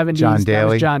 70s. John Daly. That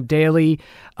was John Daly.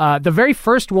 The very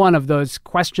first one of those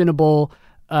questionable,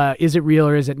 is it real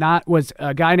or is it not, was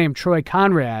a guy named Troy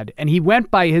Conrad. And he went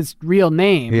by his real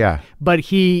name. Yeah. But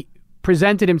he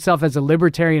presented himself as a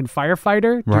libertarian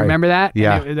firefighter. Do you remember that?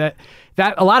 Yeah. And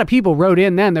that a lot of people wrote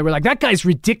in then. They were like, that guy's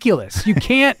ridiculous. You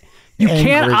can't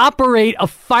operate a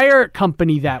fire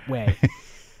company that way.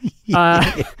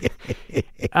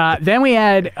 Then we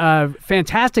had a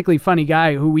fantastically funny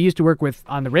guy who we used to work with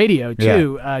on the radio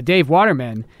too, Dave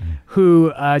Waterman,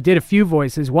 who did a few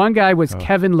voices. One guy was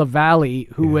Kevin LaValle,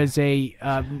 who was a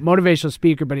motivational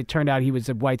speaker, but it turned out he was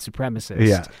a white supremacist.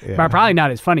 Yeah. But probably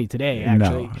not as funny today,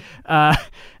 actually. No.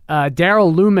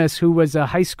 Daryl Loomis, who was a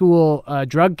high school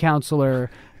drug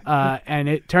counselor. And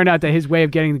it turned out that his way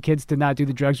of getting the kids to not do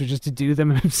the drugs was just to do them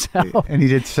himself. And he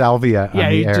did salvia on the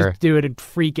he'd air. just do it and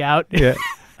freak out. Yeah.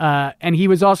 And he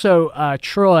was also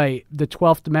Troy, the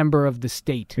 12th member of the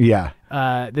state. Yeah.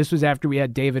 This was after we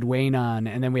had David Wayne on,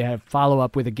 and then we had a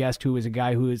follow-up with a guest who was a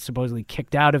guy who was supposedly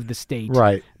kicked out of the state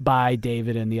by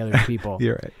David and the other people.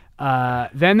 You're right.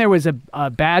 Then there was a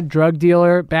bad drug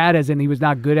dealer, bad as in he was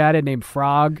not good at it, named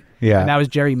Frog. Yeah. And that was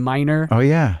Jerry Minor. Oh,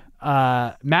 yeah.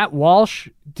 Matt Walsh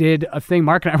did a thing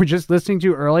Mark and I were just listening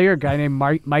to earlier, a guy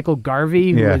named Michael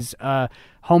Garvey, who was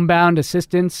homebound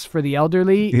assistance for the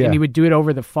elderly, and he would do it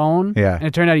over the phone. Yeah. And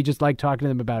it turned out he just liked talking to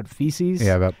them about feces.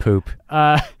 Yeah, about poop.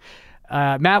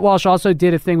 Matt Walsh also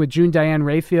did a thing with June Diane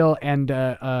Raphael and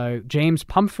James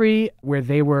Pumphrey, where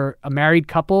they were a married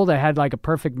couple that had like a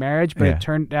perfect marriage, but it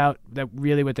turned out that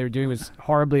really what they were doing was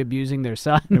horribly abusing their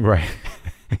son. Right.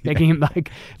 Making him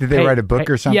like... Did they write a book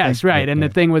or something? Yes, right. And the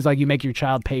thing was like you make your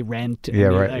child pay rent. Yeah,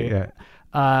 right.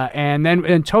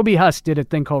 And Toby Huss did a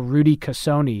thing called Rudy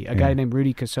Cassoni, a guy named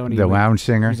Rudy Cassoni. The lounge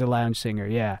singer? He's a lounge singer,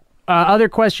 yeah. Other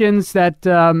questions that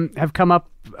have come up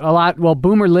a lot. Well,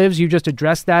 Boomer Lives, you just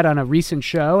addressed that on a recent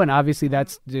show, and obviously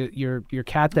that's your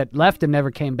cat that left and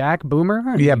never came back,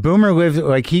 Boomer? Yeah, Boomer lives,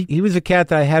 like he was a cat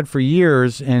that I had for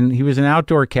years, and he was an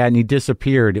outdoor cat, and he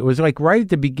disappeared. It was like right at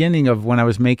the beginning of when I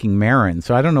was making Marin,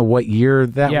 so I don't know what year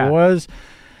that was.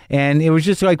 And it was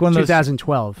just like one of those...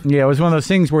 2012. Yeah, it was one of those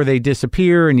things where they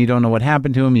disappear and you don't know what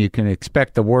happened to him. You can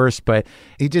expect the worst, but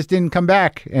he just didn't come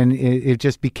back, and it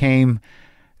just became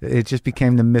the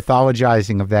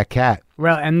mythologizing of that cat.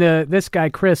 Well, and this guy,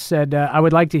 Chris, said, I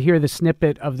would like to hear the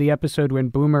snippet of the episode when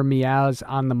Boomer meows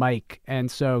on the mic. And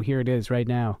so here it is right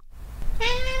now.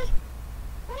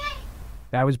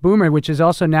 That was Boomer, which is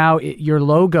also now your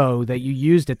logo that you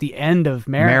used at the end of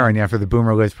Marin. Marin, yeah, for the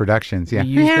Boomer Lives Productions, yeah.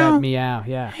 You used that meow,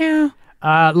 yeah.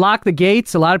 Lock the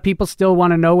Gates. A lot of people still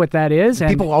want to know what that is. And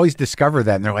people always discover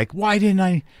that, and they're like, why didn't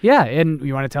I? Yeah, and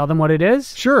you want to tell them what it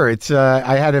is? Sure. It's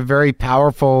I had a very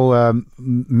powerful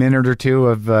minute or two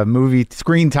of movie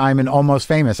screen time in Almost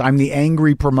Famous. I'm the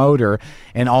angry promoter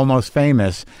in Almost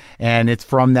Famous, and it's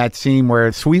from that scene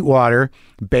where Sweetwater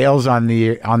bails on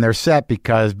their set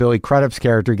because Billy Crudup's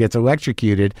character gets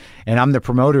electrocuted, and I'm the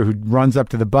promoter who runs up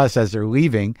to the bus as they're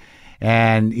leaving.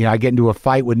 And, I get into a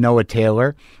fight with Noah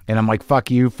Taylor, and I'm like, fuck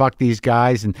you, fuck these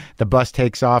guys. And the bus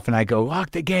takes off, and I go,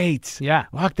 lock the gates. Yeah.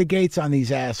 Lock the gates on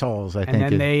these assholes, I think.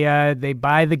 And then they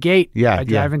buy the gate by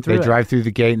driving through They drive through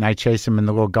the gate, and I chase them in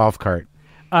the little golf cart.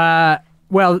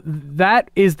 Well,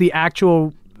 that is the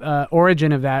actual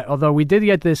origin of that, although we did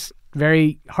get this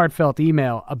very heartfelt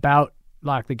email about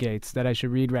Lock the Gates that I should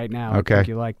read right now. Okay. I think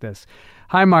you like this.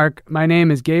 Hi, Mark. My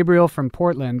name is Gabriel from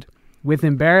Portland. With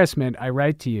embarrassment, I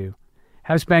write to you.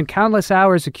 Have spent countless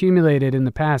hours accumulated in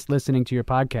the past listening to your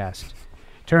podcast.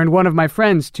 Turned one of my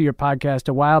friends to your podcast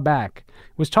a while back.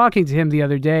 Was talking to him the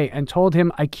other day and told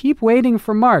him I keep waiting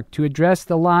for Mark to address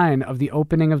the line of the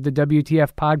opening of the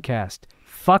WTF podcast.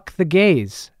 Fuck the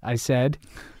gays, I said.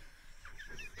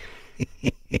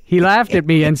 He laughed at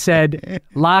me and said,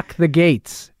 lock the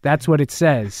gates. That's what it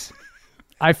says.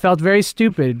 I felt very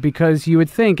stupid because you would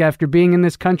think after being in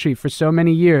this country for so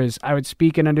many years, I would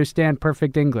speak and understand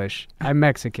perfect English. I'm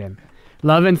Mexican.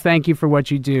 Love and thank you for what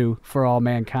you do for all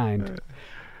mankind.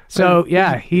 So,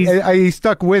 yeah, he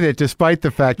stuck with it despite the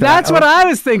fact that... That's what I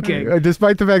was thinking.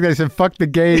 Despite the fact that I said, fuck the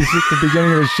gays at the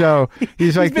beginning of the show.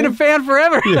 He's been a fan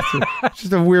forever. It's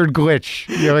just a weird glitch.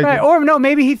 Right. Or no,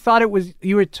 maybe he thought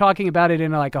you were talking about it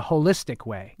in like a holistic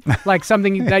way. Like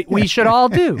something that we should all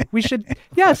do. We should,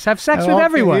 yes, have sex with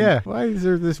everyone. Yeah. Why is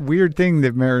there this weird thing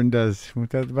that Marin does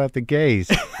about the gays?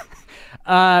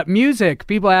 Music.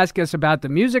 People ask us about the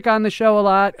music on the show a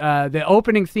lot. The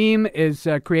opening theme is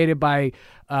created by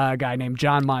a guy named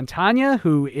John Montagna,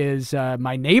 who is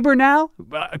my neighbor now.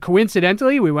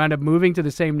 Coincidentally, we wound up moving to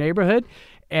the same neighborhood.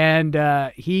 And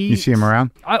You see him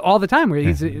around? All the time.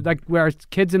 He's we're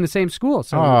kids in the same school.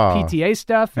 So PTA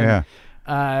stuff. And,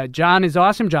 John is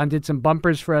awesome. John did some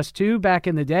bumpers for us too back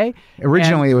in the day.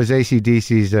 Originally, it was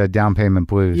AC/DC's Down Payment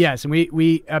Blues. Yes, and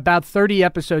we about 30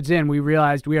 episodes in, we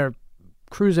realized we are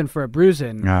cruising for a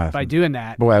bruising by doing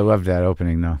that. Boy, I love that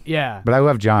opening though. Yeah, but I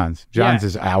love John's. John's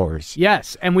is ours.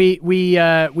 Yes, and we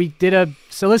did a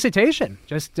solicitation.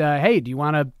 Just hey, do you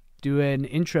want to do an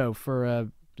intro for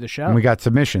the show? And we got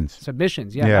submissions.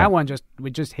 Yeah. That one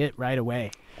we just hit right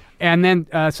away. And then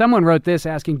someone wrote this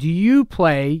asking, do you,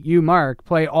 Mark,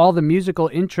 play all the musical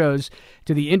intros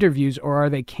to the interviews, or are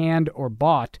they canned or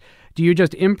bought? Do you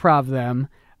just improv them?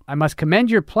 I must commend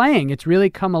your playing. It's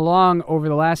really come along over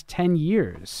the last 10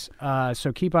 years.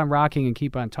 So keep on rocking and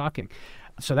keep on talking.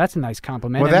 So that's a nice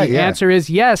compliment. Well, the answer is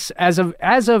yes. As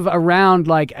of around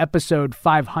like episode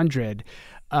 500,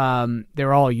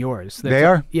 they're all yours. They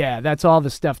are? Yeah, that's all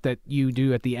the stuff that you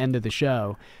do at the end of the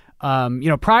show.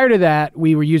 Prior to that,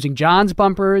 we were using John's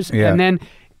bumpers, and then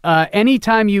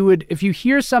anytime if you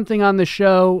hear something on the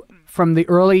show from the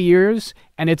early years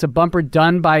and it's a bumper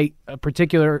done by a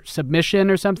particular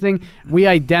submission or something, we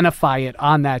identify it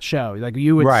on that show. Like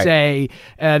you would say,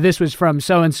 this was from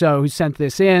so-and-so who sent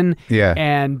this in,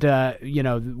 and,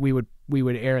 we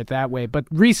would air it that way. But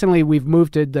recently we've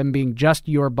moved to them being just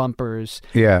your bumpers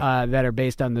that are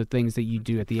based on the things that you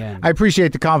do at the end. I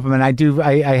appreciate the compliment.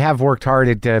 I have worked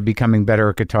hard at becoming better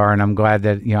at guitar, and I'm glad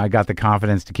that I got the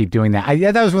confidence to keep doing that.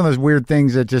 That was one of those weird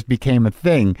things that just became a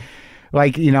thing.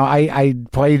 Like, I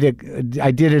played it,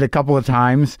 I did it a couple of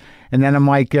times, and then I'm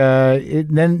like,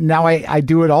 then now I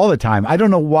do it all the time. I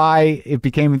don't know why it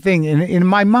became a thing. In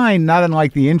my mind, not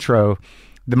unlike the intro,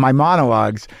 my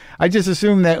monologues, I just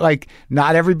assume that like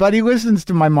not everybody listens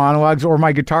to my monologues or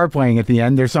my guitar playing at the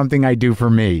end. There's something I do for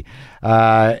me,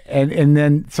 and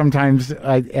then sometimes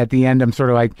at the end I'm sort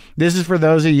of like, this is for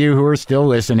those of you who are still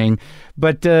listening.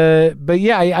 But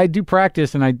yeah, I do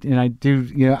practice, and I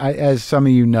do, as some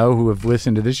of you know who have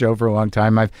listened to this show for a long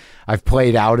time, I've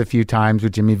played out a few times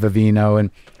with Jimmy Vivino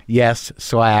and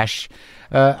Slash.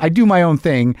 I do my own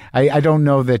thing. I don't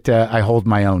know that I hold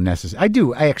my own necessarily.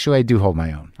 I do hold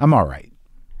my own. I'm all right.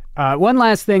 One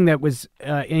last thing that was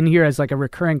in here as like a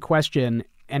recurring question,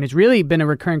 and it's really been a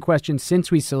recurring question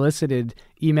since we solicited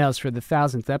emails for the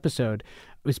 1000th episode,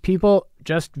 was people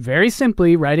just very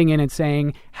simply writing in and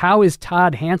saying, how is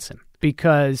Todd Hansen?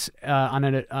 Because on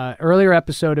an earlier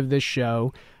episode of this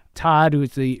show, Todd,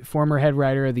 who's the former head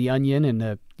writer of The Onion and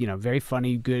a very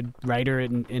funny, good writer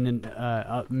in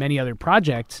many other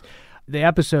projects, the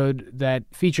episode that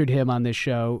featured him on this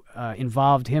show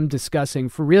involved him discussing,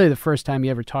 for really the first time he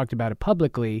ever talked about it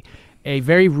publicly, a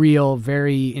very real,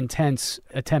 very intense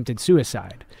attempted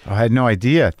suicide. I had no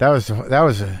idea. That was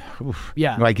oof.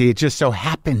 Yeah. Like it just so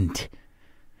happened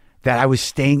that I was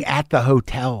staying at the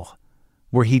hotel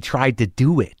where he tried to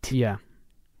do it. Yeah.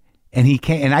 And he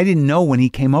came, and I didn't know when he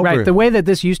came over. Right. The way that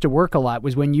this used to work a lot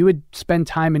was when you would spend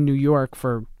time in New York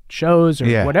for shows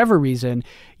or whatever reason,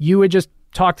 you would just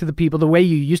talk to the people the way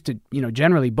you used to,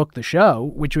 generally book the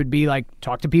show, which would be like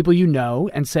talk to people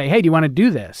and say, hey, do you want to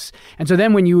do this? And so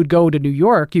then when you would go to New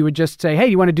York, you would just say, hey,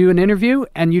 do you want to do an interview?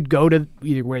 And you'd go to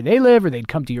either where they live or they'd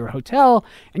come to your hotel,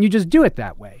 and you just do it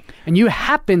that way. And you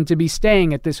happen to be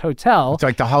staying at this hotel. It's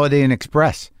like the Holiday Inn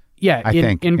Express. Yeah, I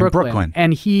think in Brooklyn.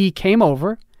 And he came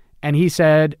over and he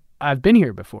said, I've been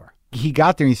here before. He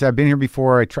got there and he said, I've been here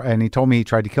before. And he told me he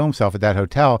tried to kill himself at that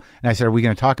hotel. And I said, are we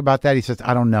going to talk about that? He says,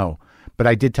 I don't know. But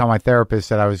I did tell my therapist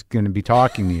that I was going to be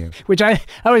talking to you. Which I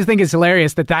always think is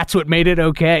hilarious that that's what made it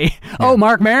okay. Yeah. Oh,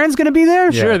 Mark Maron's going to be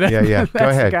there? Yeah, sure. Yeah. Go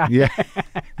ahead.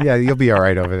 Yeah, you'll be all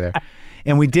right over there.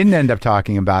 And we didn't end up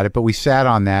talking about it, but we sat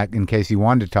on that in case he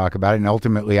wanted to talk about it. And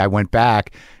ultimately, I went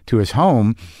back to his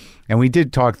home, and we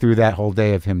did talk through that whole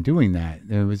day of him doing that.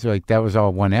 It was like that was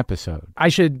all one episode. I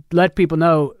should let people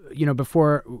know,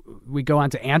 before we go on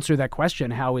to answer that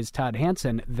question, how is Todd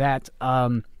Hansen, that,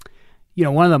 one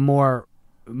of the more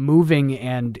moving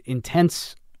and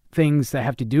intense things that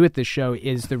have to do with this show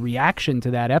is the reaction to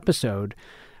that episode,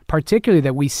 particularly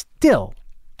that we still,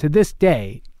 to this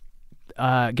day,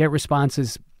 get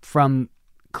responses from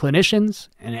clinicians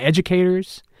and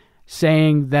educators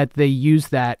saying that they use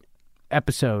that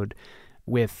episode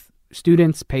with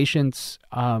students, patients,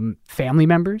 family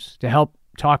members to help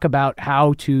talk about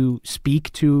how to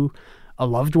speak to a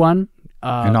loved one.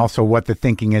 And also what the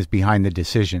thinking is behind the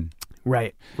decision.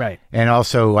 Right. And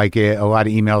also like a lot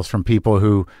of emails from people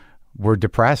who were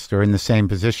depressed or in the same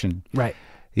position. Right.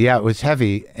 Yeah, it was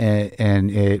heavy, and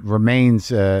it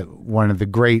remains one of the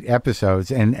great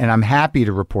episodes. And I'm happy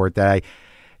to report that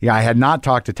I had not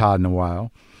talked to Todd in a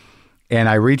while, and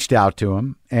I reached out to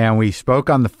him, and we spoke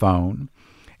on the phone,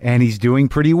 and he's doing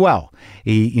pretty well.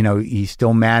 He's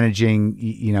still managing,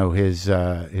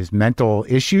 his mental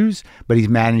issues, but he's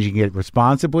managing it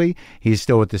responsibly. He's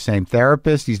still with the same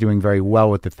therapist. He's doing very well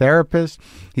with the therapist.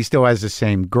 He still has the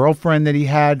same girlfriend that he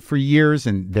had for years,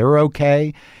 and they're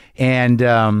okay. And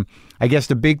I guess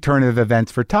the big turn of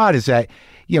events for Todd is that,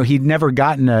 he'd never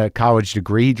gotten a college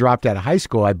degree. He dropped out of high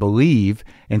school, I believe,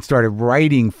 and started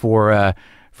writing for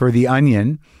The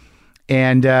Onion.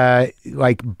 And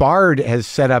Bard has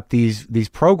set up these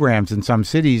programs in some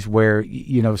cities where,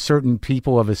 certain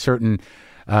people of a certain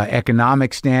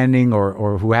economic standing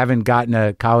or who haven't gotten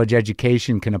a college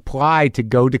education can apply to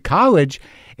go to college.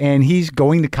 And he's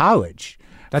going to college.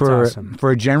 That's awesome.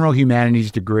 For a general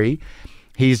humanities degree.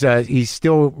 He's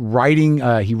still writing.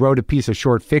 He wrote a piece of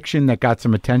short fiction that got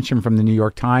some attention from the New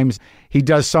York Times. He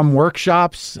does some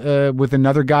workshops with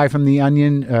another guy from The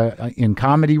Onion in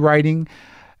comedy writing,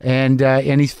 and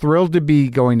he's thrilled to be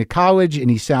going to college.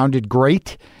 And he sounded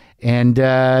great, and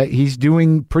he's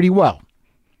doing pretty well.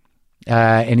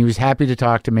 And he was happy to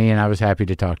talk to me, and I was happy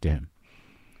to talk to him.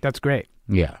 That's great.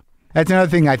 Yeah, that's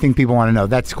another thing I think people want to know.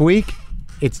 That squeak,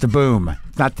 it's the boom,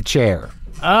 it's not the chair.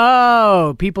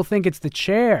 Oh, people think it's the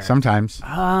chair. Sometimes.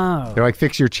 Oh. They're like,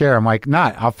 fix your chair. I'm like,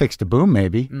 I'll fix the boom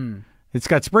maybe. It's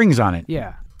got springs on it.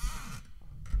 Yeah.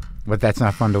 But that's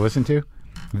not fun to listen to?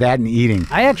 That and eating.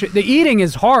 The eating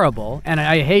is horrible, and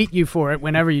I hate you for it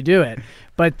whenever you do it.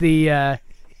 But the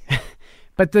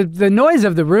noise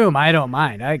of the room, I don't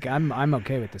mind. I'm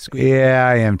okay with the squeak. Yeah,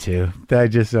 I am too. I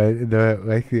just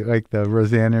like the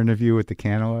Roseanne interview with the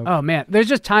cantaloupe. Oh man, there's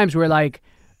just times where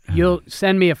you'll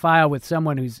send me a file with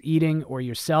someone who's eating or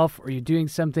yourself or you're doing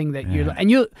something that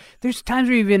there's times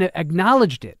where you've even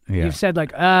acknowledged it. Yeah. You've said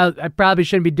I probably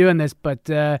shouldn't be doing this, but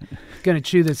gonna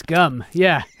chew this gum.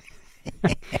 Yeah.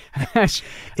 I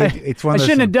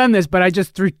shouldn't have done this, but I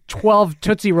just threw 12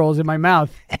 Tootsie Rolls in my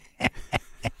mouth.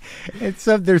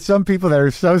 There's some people that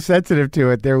are so sensitive to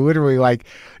it. They're literally like,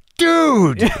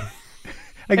 dude,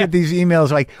 I get these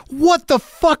emails like, what the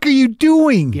fuck are you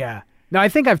doing? Yeah. No, I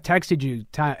think I've texted you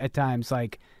at times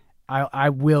I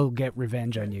will get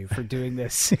revenge on you for doing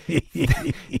this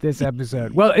this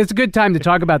episode. Well, it's a good time to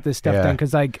talk about this stuff then,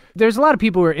 because there's a lot of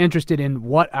people who are interested in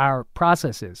what our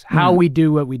process is, how we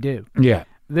do what we do. Yeah.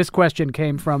 This question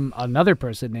came from another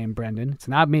person named Brendan. It's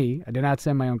not me. I did not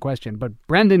send my own question, but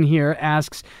Brendan here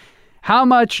asks, how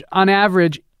much on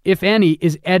average, if any,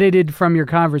 is edited from your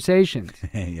conversations?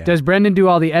 Yeah. Does Brendan do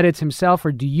all the edits himself,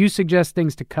 or do you suggest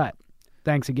things to cut?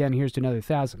 Thanks again. Here's to another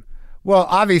 1,000. Well,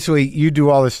 obviously, you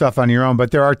do all this stuff on your own, but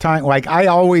there are times, I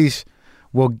always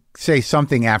will say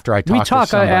something after I talk to somebody. We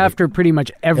talk after pretty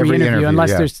much every interview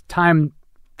unless there's time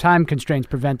constraints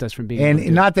prevent us from being able to do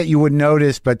it. Not that you would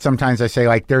notice, but sometimes I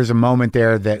say, there's a moment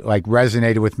there that,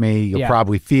 resonated with me. You'll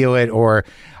probably feel it, or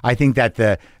I think that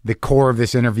the core of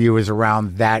this interview is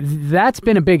around that. That's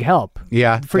been a big help.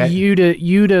 Yeah. For you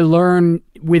to learn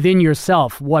within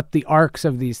yourself what the arcs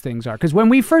of these things are. Because when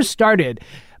we first started,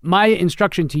 my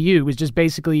instruction to you was just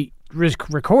basically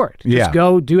record. Just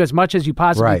go do as much as you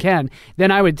possibly can.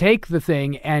 Then I would take the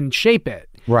thing and shape it.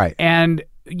 Right. And,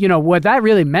 what that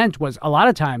really meant was a lot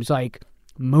of times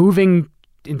moving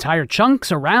entire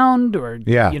chunks around or,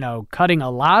 cutting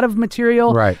a lot of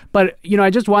material. Right. But, I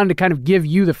just wanted to kind of give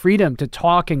you the freedom to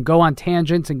talk and go on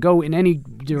tangents and go in any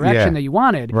direction that you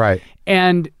wanted. Right.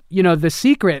 And, the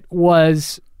secret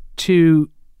was to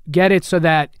get it so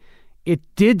that it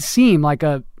did seem like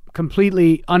a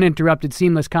completely uninterrupted,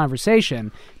 seamless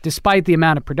conversation, despite the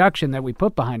amount of production that we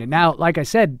put behind it. Now, like I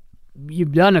said,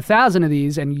 you've done 1,000 of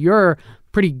these, and you're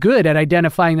pretty good at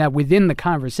identifying that within the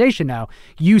conversation now.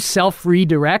 You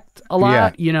self-redirect a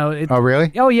lot. Oh,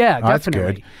 really? Oh, yeah, definitely.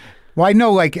 That's good. Well, I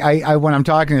know, I when I'm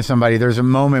talking to somebody, there's a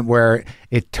moment where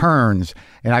it turns,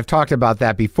 and I've talked about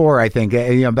that before, I think,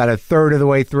 about a third of the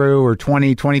way through or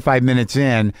 20, 25 minutes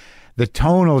in, the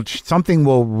tone something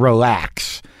will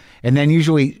relax. And then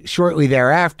usually shortly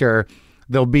thereafter,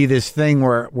 there'll be this thing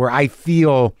where I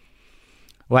feel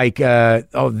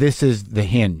this is the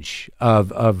hinge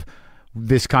of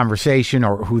this conversation,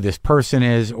 or who this person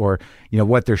is, or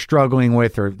what they're struggling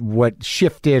with, or what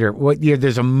shifted, or what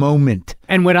there's a moment.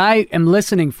 And what I am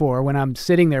listening for when I'm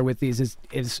sitting there with these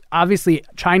is obviously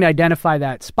trying to identify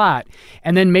that spot,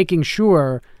 and then making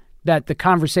sure that the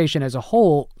conversation as a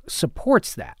whole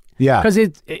supports that. Yeah. Because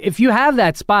if you have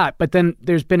that spot, but then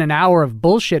there's been an hour of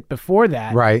bullshit before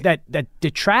that, Right. that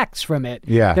detracts from it,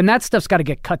 Yeah. then that stuff's got to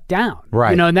get cut down.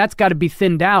 Right. And that's got to be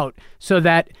thinned out so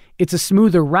that it's a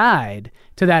smoother ride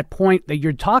to that point that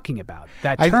you're talking about,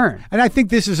 that turn. And I think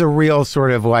this is a real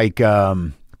sort of like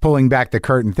pulling back the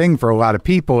curtain thing for a lot of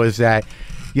people, is that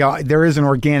there is an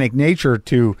organic nature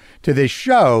to this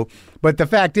show, but the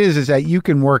fact is that you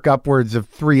can work upwards of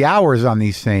 3 hours on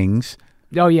these things.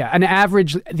 Oh yeah,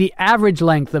 the average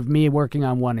length of me working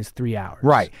on one is 3 hours.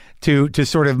 Right. To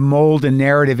sort of mold a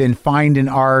narrative and find an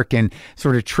arc and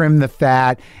sort of trim the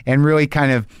fat and really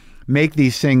kind of make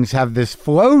these things have this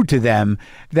flow to them.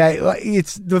 That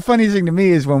it's the funniest thing to me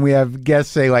is when we have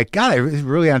guests say like, God, I was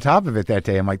really on top of it that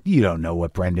day. I'm like, you don't know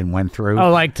what Brendan went through.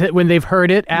 Oh, like when they've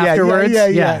heard it afterwards?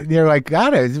 Yeah. They're like,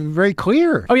 God, it's very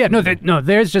clear. Oh yeah,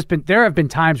 there have been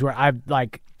times where I've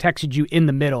like texted you in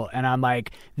the middle and I'm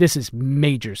like, this is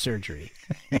major surgery.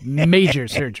 Major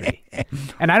surgery.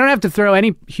 And I don't have to throw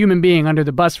any human being under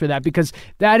the bus for that, because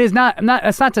that's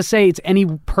not to say it's any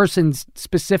person's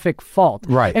specific fault.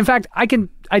 Right. In fact, I can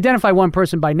identify one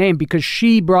person by name because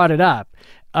she brought it up.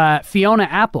 Fiona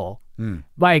Apple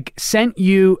like sent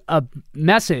you a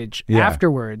message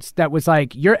afterwards that was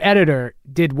like, your editor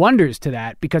did wonders to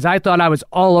that because I thought I was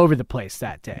all over the place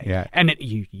that day. Yeah. And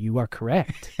you are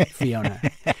correct, Fiona.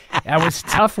 That was a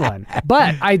tough one.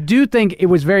 But I do think it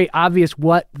was very obvious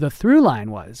what the through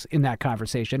line was in that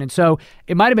conversation. And so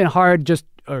it might have been hard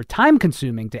or time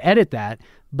consuming to edit that,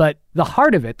 but the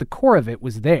heart of it, the core of it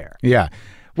was there. Yeah.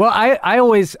 Well, I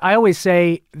always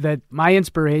say that my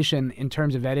inspiration in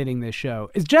terms of editing this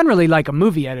show is generally like a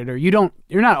movie editor. You're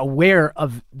not aware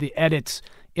of the edits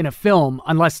in a film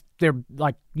unless they're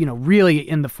like, really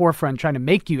in the forefront trying to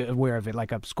make you aware of it,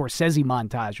 like a Scorsese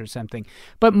montage or something.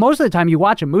 But most of the time you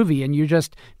watch a movie and you're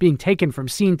just being taken from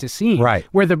scene to scene. Right.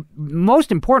 Where the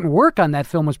most important work on that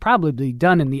film was probably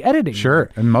done in the editing. Sure,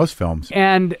 in most films.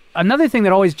 And another thing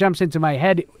that always jumps into my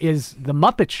head is The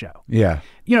Muppet Show. Yeah.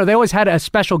 They always had a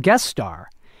special guest star.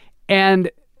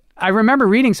 And I remember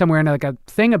reading somewhere in like a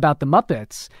thing about the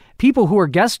Muppets, people who are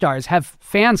guest stars have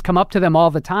fans come up to them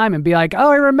all the time and be like, oh,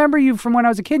 I remember you from when I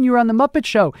was a kid and you were on the Muppet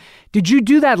Show. Did you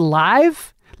do that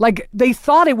live? Like they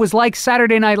thought it was like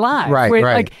Saturday Night Live. Right,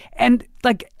 right.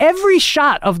 Like every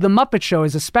shot of the Muppet Show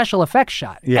is a special effects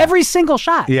shot. Yeah. Every single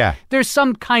shot. Yeah. There's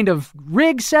some kind of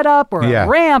rig set up or a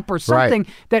ramp or something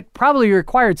that probably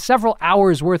required several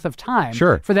hours worth of time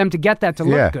for them to get that to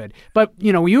look good. But,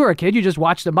 when you were a kid, you just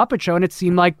watched the Muppet Show and it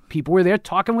seemed like people were there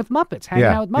talking with Muppets, hanging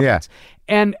out with Muppets.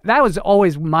 And that was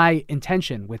always my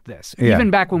intention with this. Yeah.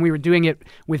 Even back when we were doing it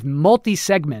with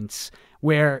multi-segments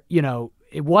where,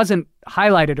 it wasn't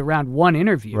highlighted around one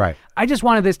interview. Right. I just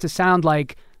wanted this to sound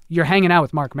like you're hanging out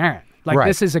with Marc Maron. Like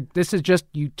this is just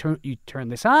you turn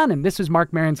this on and this is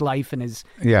Marc Maron's life and his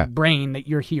brain that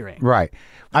you're hearing. Right.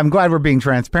 I'm glad we're being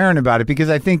transparent about it because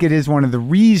I think it is one of the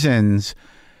reasons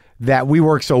that we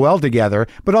work so well together,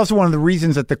 but also one of the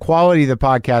reasons that the quality of the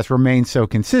podcast remains so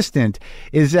consistent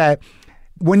is that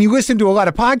when you listen to a lot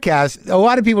of podcasts, a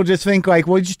lot of people just think like,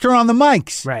 well, just turn on the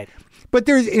mics. Right. But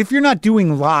if you're not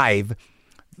doing live,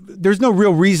 there's no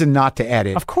real reason not to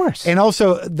edit. Of course. And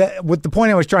also, what the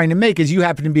point I was trying to make is you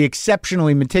happen to be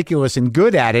exceptionally meticulous and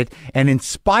good at it and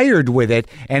inspired with it.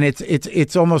 And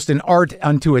it's almost an art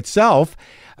unto itself.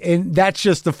 And that's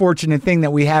just the fortunate thing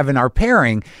that we have in our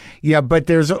pairing. Yeah, but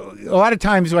there's a lot of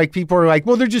times like people are like,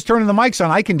 well, they're just turning the mics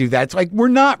on. I can do that. It's like, we're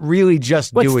not really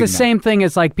just doing that. It's the same thing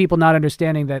as like people not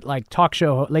understanding that like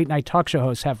late night talk show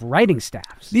hosts have writing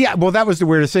staffs. Yeah, well, that was the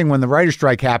weirdest thing when the writer's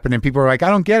strike happened and people were like, I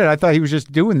don't get it. I thought he was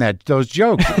just doing those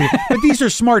jokes. But these are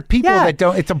smart people that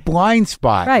don't, it's a blind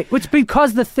spot. Right, it's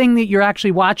because the thing that you're actually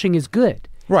watching is good.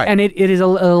 Right. And it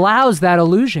allows that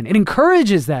illusion. It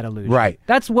encourages that illusion. Right.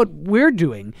 That's what we're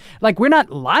doing. Like, we're not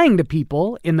lying to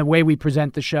people in the way we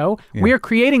present the show. Yeah. We are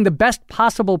creating the best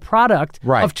possible product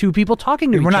of two people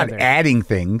talking to each other. We're not adding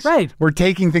things. Right. We're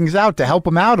taking things out to help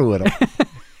them out a little.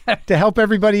 To help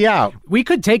everybody out. We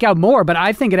could take out more, but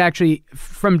I think it actually,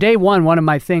 from day one of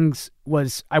my things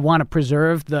was I want to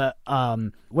preserve the,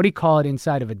 what do you call it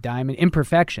inside of a diamond?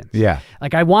 Imperfections. Yeah.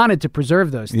 Like I wanted to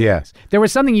preserve those things. Yeah. There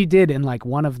was something you did in like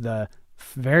one of the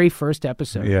very first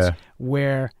episodes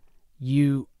where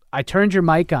I turned your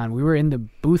mic on. We were in the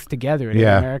booth together in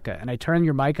America, and I turned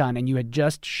your mic on and you had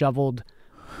just shoveled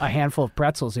a handful of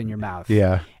pretzels in your mouth.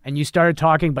 Yeah. And you started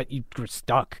talking, but you were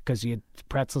stuck because you had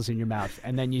pretzels in your mouth.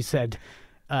 And then you said,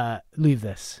 leave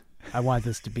this. I want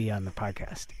this to be on the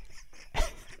podcast.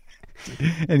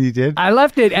 And you did? I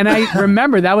left it. And I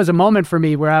remember that was a moment for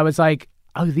me where I was like,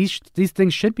 oh, these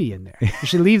things should be in there. You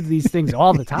should leave these things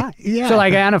all the time. Yeah. So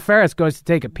like Anna Faris goes to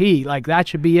take a pee, like that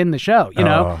should be in the show, you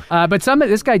know? But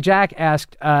this guy Jack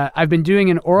asked, I've been doing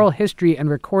an oral history and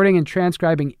recording and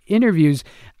transcribing interviews.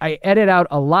 I edit out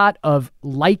a lot of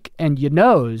like and you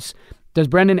knows. Does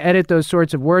Brendan edit those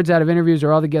sorts of words out of interviews, or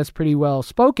are all the guests pretty well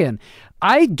spoken?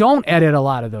 I don't edit a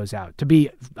lot of those out, to be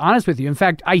honest with you. In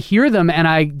fact, I hear them and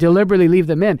I deliberately leave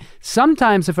them in.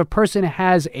 Sometimes if a person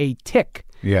has a tick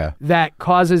that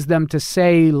causes them to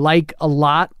say like a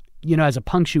lot, you know, as a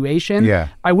punctuation,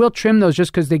 I will trim those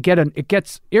just because it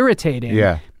gets irritating.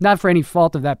 Yeah. Not for any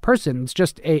fault of that person. It's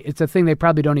just it's a thing they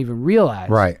probably don't even realize.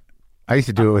 Right. I used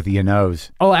to do it with you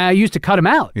knows. Oh, I used to cut them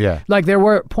out. Yeah. Like there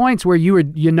were points where you were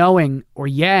you knowing or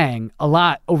yang a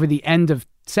lot over the end of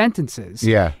sentences.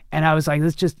 Yeah. And I was like,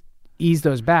 let's just ease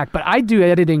those back. But I do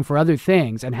editing for other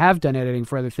things and have done editing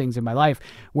for other things in my life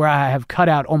where I have cut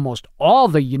out almost all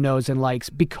the you knows and likes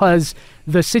because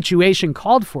the situation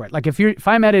called for it. Like if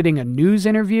I'm editing a news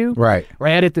interview, right, or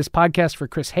I edit this podcast for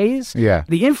Chris Hayes,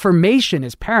 the information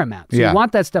is paramount. So you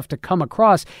want that stuff to come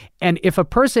across. And if a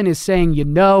person is saying you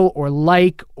know or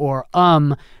like or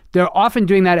they're often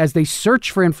doing that as they search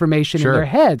for information in their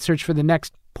head, search for the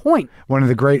next point. One of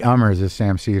the great ummers is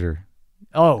Sam Cedar.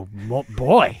 Oh, well,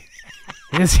 boy.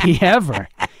 Is he ever?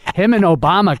 Him and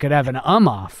Obama could have an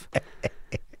off.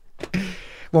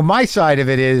 Well, my side of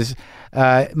it is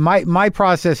my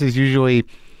process is usually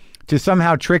to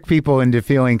somehow trick people into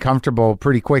feeling comfortable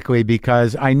pretty quickly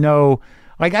because I know,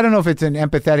 like, I don't know if it's an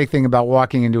empathetic thing about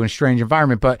walking into a strange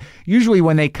environment, but usually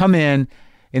when they come in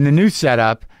the new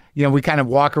setup, you know, we kind of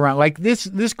walk around like this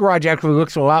garage actually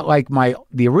looks a lot like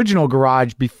the original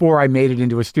garage before I made it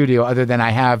into a studio, other than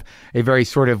I have a very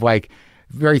sort of like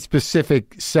very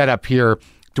specific setup here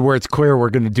to where it's clear we're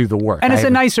going to do the work. And it's a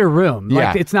nicer room.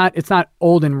 Like it's not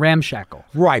old and ramshackle.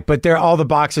 Right, but all the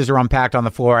boxes are unpacked on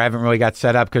the floor. I haven't really got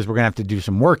set up because we're going to have to do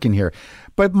some work in here.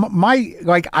 But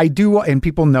I do, and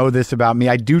people know this about me,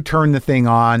 I do turn the thing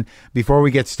on before we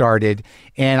get started,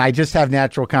 and I just have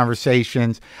natural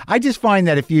conversations. I just find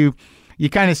that if you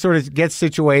kind of sort of get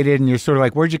situated and you're sort of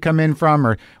like, where'd you come in from,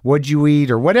 or what'd you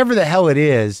eat, or whatever the hell it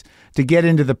is, to get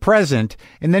into the present,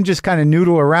 and then just kind of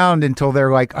noodle around until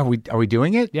they're like, are we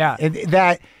doing it? Yeah. And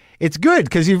that it's good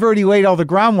because you've already laid all the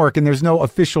groundwork and there's no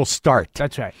official start.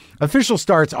 That's right. Official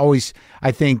starts always,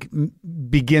 I think,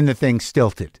 begin the thing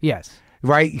stilted. Yes.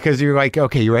 Right? Because you're like,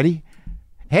 okay, you ready?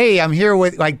 Hey, I'm here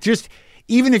with, like, just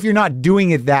even if you're not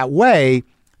doing it that way,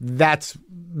 that's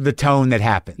the tone that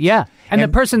happens. Yeah. And the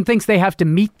person thinks they have to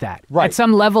meet that at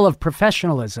some level of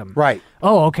professionalism. Right.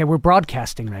 Oh, okay, we're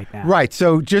broadcasting right now. Right.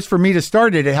 So just for me to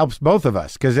start it helps both of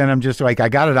us because then I'm just like, I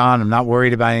got it on. I'm not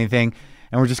worried about anything.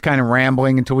 And we're just kind of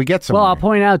rambling until we get somewhere. Well, I'll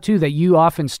point out, too, that you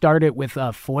often start it with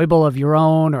a foible of your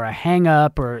own or a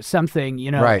hang-up or something.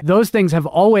 You know, those things have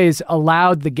always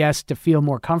allowed the guest to feel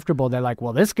more comfortable. They're like,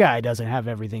 well, this guy doesn't have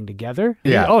everything together.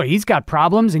 Yeah. He's got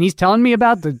problems, and he's telling me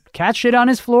about the cat shit on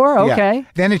his floor? Okay. Yeah.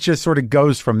 Then it just sort of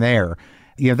goes from there.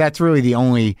 You know, that's really the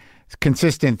only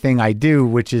consistent thing I do,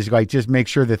 which is like just make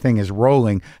sure the thing is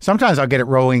rolling. Sometimes I'll get it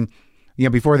rolling, you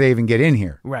know, before they even get in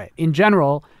here. Right. In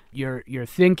general, your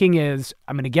thinking is,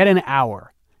 I'm going to get an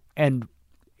hour. And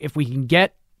if we can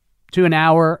get to an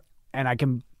hour and I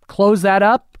can close that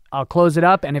up, I'll close it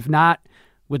up. And if not,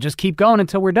 we'll just keep going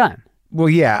until we're done. Well,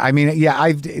 yeah. I mean,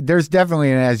 yeah, there's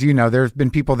definitely, and as you know, there's been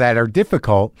people that are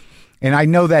difficult. And I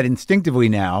know that instinctively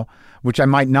now, which I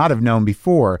might not have known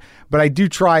before. But I do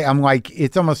try. I'm like,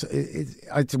 it's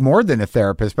more than a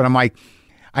therapist, but I'm like,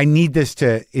 it needs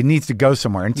to go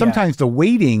somewhere. And sometimes the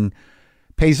waiting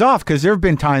pays off because there have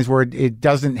been times where it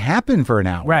doesn't happen for an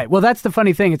hour. Right. Well, that's the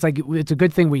funny thing. It's like, it's a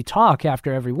good thing we talk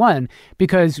after every one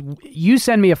because you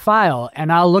send me a file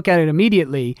and I'll look at it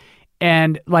immediately.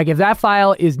 And like, if that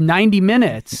file is 90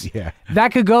 minutes,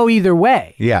 that could go either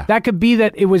way. Yeah. That could be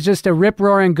that it was just a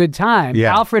rip-roaring good time.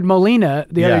 Yeah. Alfred Molina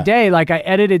the other day, like I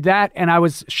edited that and I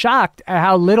was shocked at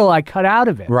how little I cut out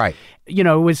of it. Right. You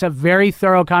know, it was a very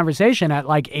thorough conversation at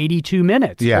like 82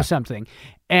 minutes or something.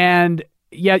 And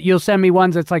yet you'll send me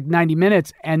ones that's like 90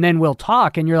 minutes and then we'll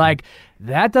talk and you're like,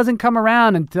 that doesn't come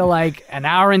around until like an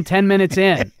hour and 10 minutes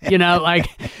in, you know, like,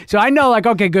 so I know like,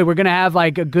 okay, good. We're going to have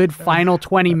like a good final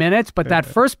 20 minutes, but that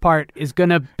first part is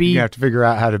going to be. You have to figure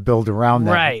out how to build around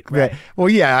that. Right. Well,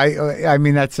 yeah, I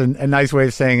mean, that's a nice way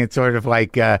of saying it, sort of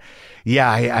like, I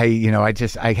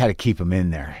had to keep them in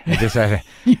there. I just had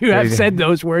to, You have said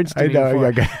those words to me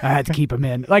before. Yeah. I had to keep them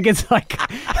in. Like, it's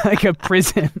like a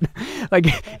prison, like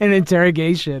an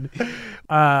interrogation.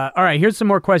 All right, here's some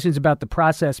more questions about the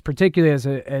process, particularly as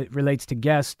it relates to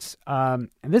guests. And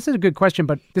this is a good question,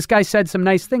 but this guy said some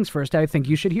nice things first. I think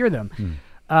you should hear them.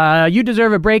 You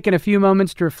deserve a break and a few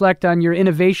moments to reflect on your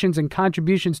innovations and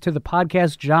contributions to the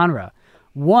podcast genre.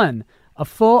 1, a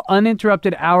full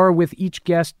uninterrupted hour with each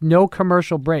guest, no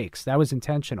commercial breaks. That was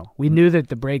intentional. We knew that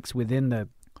the breaks within the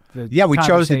Yeah, we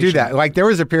chose to do conversation. that. Like there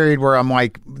was a period where I'm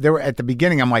like, at the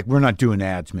beginning, I'm like, we're not doing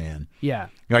ads, man. Yeah.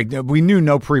 Like we knew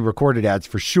no pre-recorded ads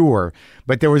for sure,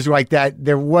 but there was like that.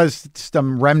 There was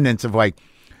some remnants of like,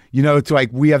 it's like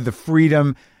we have the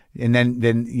freedom, and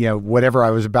then whatever I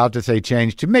was about to say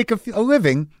changed to make a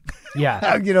living. Yeah.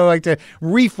 Like to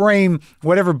reframe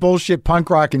whatever bullshit punk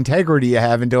rock integrity you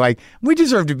have into like we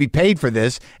deserve to be paid for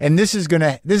this, and this is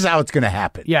how it's gonna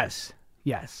happen. Yes.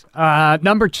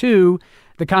 Number 2.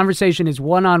 The conversation is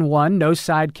one-on-one, no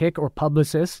sidekick or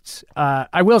publicists.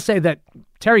 I will say that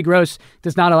Terry Gross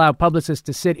does not allow publicists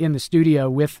to sit in the studio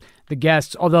with the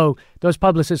guests, although those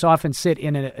publicists often sit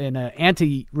in an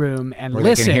ante room and Where they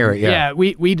listen. can hear it, yeah.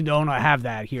 We don't have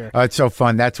that here. It's so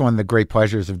fun. That's one of the great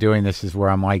pleasures of doing this is where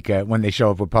I'm like, when they show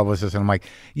up with publicists, and I'm like,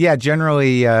 yeah,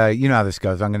 generally, you know how this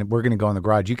goes. We're gonna go in the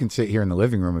garage. You can sit here in the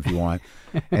living room if you want.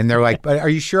 And they're like, but are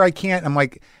you sure I can't? I'm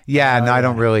like, yeah, no, I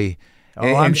don't really.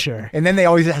 I'm sure. And then they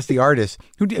always ask the artist,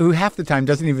 who half the time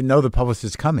doesn't even know the publicist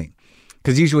is coming.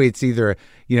 Because usually it's either,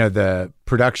 the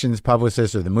production's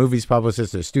publicist or the movie's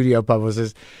publicist or the studio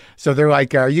publicist. So they're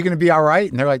like, are you going to be all right?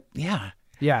 And they're like, yeah.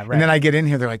 Yeah, right. And then I get in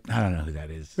here, they're like, I don't know who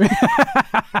that is.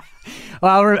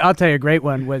 Well, I'll tell you a great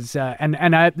one was,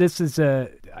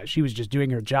 she was just doing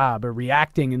her job or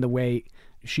reacting in the way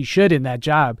she should in that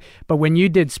job. But when you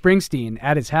did Springsteen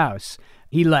at his house,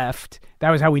 he left.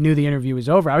 That was how we knew the interview was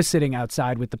over. I was sitting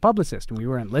outside with the publicist, and we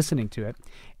weren't listening to it.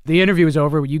 The interview was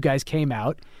over. You guys came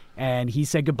out, and he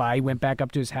said goodbye. He went back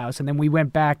up to his house, and then we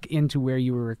went back into where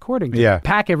you were recording to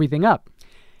pack everything up.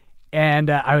 And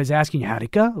I was asking you, how'd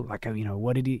it go? Like,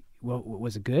 what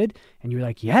was it good? And you were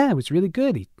like, yeah, it was really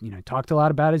good. He, talked a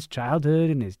lot about his childhood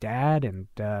and his dad, and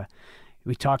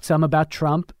we talked some about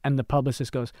Trump. And the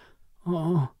publicist goes,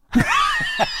 oh.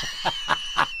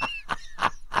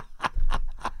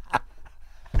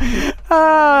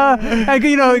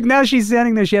 Now she's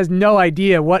standing there. She has no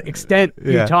idea what extent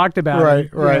you talked about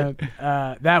it. Right.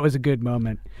 That was a good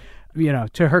moment.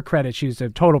 To her credit, she was a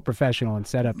total professional and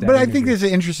set up that But I interview. think it's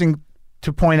interesting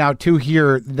to point out, too,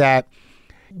 here that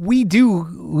we do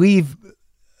leave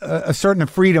a certain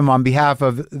freedom on behalf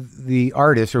of the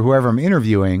artist or whoever I'm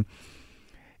interviewing.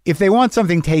 If they want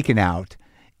something taken out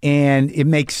and it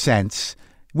makes sense,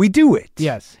 we do it.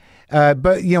 Yes.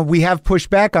 But we have pushed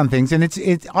back on things, and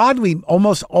it's oddly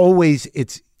almost always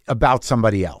it's about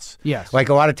somebody else. Yes. Like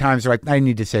a lot of times, they're like, I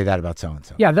need to say that about so and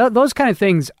so. Yeah, those kind of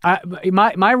things.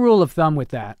 My rule of thumb with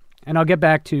that, and I'll get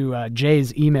back to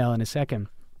Jay's email in a second.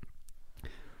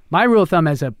 My rule of thumb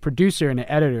as a producer and an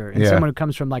editor, and someone who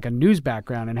comes from like a news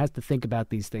background and has to think about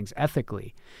these things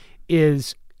ethically,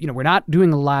 is we're not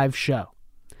doing a live show.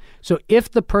 So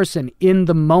if the person in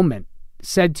the moment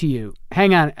said to you,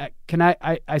 hang on, can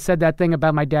I said that thing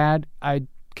about my dad.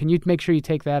 Can you make sure you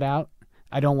take that out?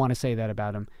 I don't want to say that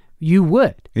about him. You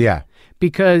would. Yeah.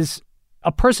 Because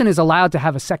a person is allowed to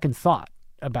have a second thought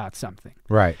about something.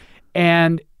 Right.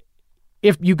 And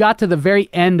if you got to the very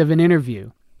end of an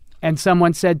interview and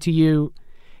someone said to you,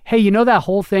 hey, that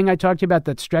whole thing I talked to you about,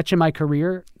 that stretch in my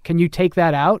career, can you take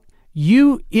that out?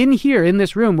 You in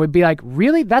this room would be like,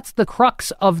 really? That's the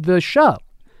crux of the show.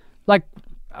 Like,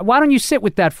 why don't you sit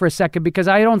with that for a second? Because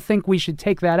I don't think we should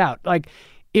take that out. Like,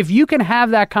 if you can have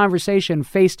that conversation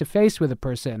face to face with a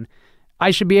person,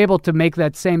 I should be able to make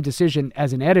that same decision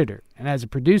as an editor and as a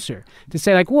producer to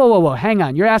say like, whoa, hang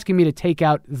on. You're asking me to take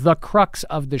out the crux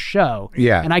of the show.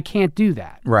 Yeah. And I can't do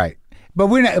that. Right. But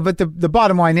we're not, but the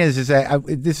bottom line is that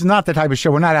this is not the type of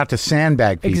show. We're not out to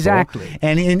sandbag people. Exactly.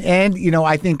 And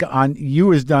I think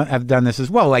you have done this as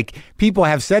well. Like people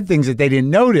have said things that they didn't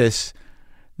notice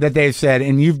that they've said,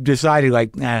 and you've decided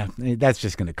like, nah, that's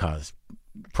just going to cause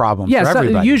problems for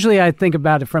everybody. Usually I think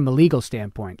about it from a legal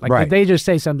standpoint. Like Right. if they just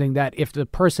say something that if the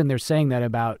person they're saying that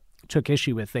about took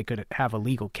issue with, they could have a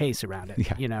legal case around it.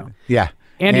 Yeah.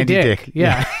 Andy Dick.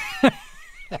 Yeah.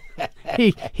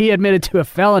 He admitted to a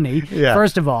felony,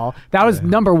 first of all. That was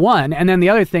number one. And then the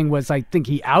other thing was, I think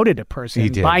he outed a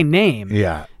person by name.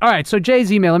 Yeah. All right, so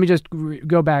Jay's email, let me just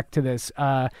go back to this.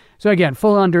 So again,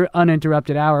 full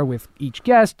uninterrupted hour with each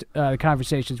guest. The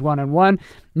conversation's one-on-one.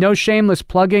 No shameless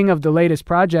plugging of the latest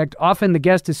project. Often the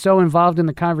guest is so involved in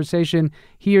the conversation,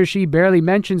 he or she barely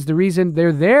mentions the reason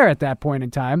they're there at that point in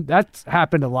time. That's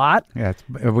happened a lot. Yeah,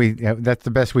 that's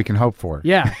the best we can hope for.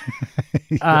 Yeah.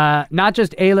 Not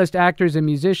just A-list actors and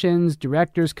musicians,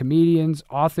 directors, comedians,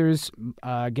 authors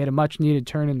get a much-needed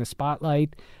turn in the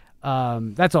spotlight.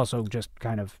 That's also just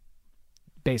kind of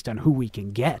based on who we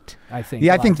can get, I think.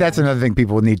 Yeah, I think that's another thing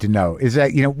people need to know is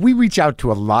that, we reach out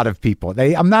to a lot of people.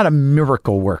 I'm not a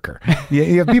miracle worker.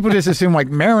 People just assume like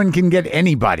Maron can get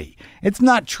anybody. It's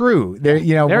not true.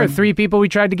 There are 3 people we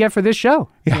tried to get for this show.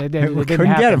 Yeah, they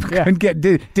couldn't get them. Yeah.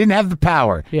 Didn't have the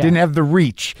power. Yeah. Didn't have the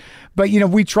reach. But,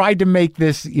 we tried to make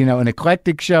this, an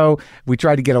eclectic show. We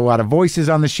tried to get a lot of voices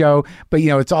on the show. But,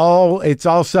 it's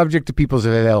all subject to people's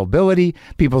availability,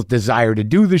 people's desire to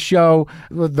do the show,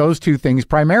 those 2 things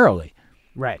primarily.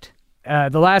 Right.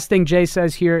 The last thing Jay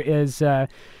says here is the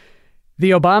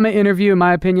Obama interview, in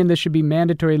my opinion, this should be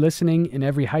mandatory listening in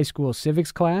every high school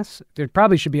civics class. There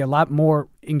probably should be a lot more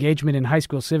engagement in high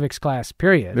school civics class,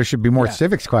 period. There should be more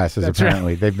civics classes, That's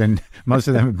apparently. right. Most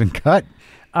of them have been cut.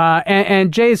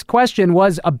 And Jay's question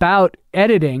was about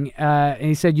editing. And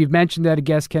he said, you've mentioned that a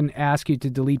guest can ask you to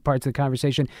delete parts of the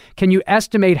conversation. Can you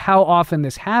estimate how often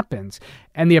this happens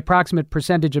and the approximate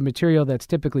percentage of material that's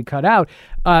typically cut out?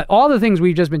 All the things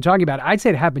we've just been talking about, I'd say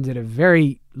it happens at a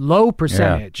very low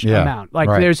percentage amount. Like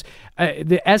there's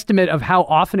the estimate of how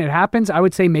often it happens. I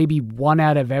would say maybe 1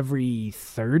 out of every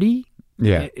 30.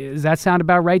 Yeah. Does that sound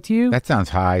about right to you? That sounds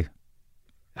high.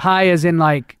 High as in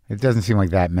like... It doesn't seem like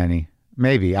that many.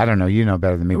 Maybe. I don't know. You know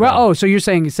better than me. Well, so you're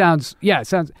saying it sounds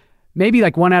maybe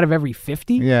like 1 out of every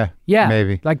 50? Yeah. Yeah.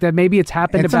 Maybe. Like that maybe it's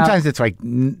happened and sometimes it's like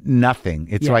nothing.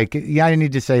 It's like, I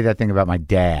need to say that thing about my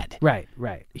dad. Right.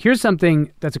 Here's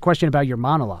something that's a question about your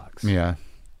monologues. Yeah.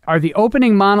 Are the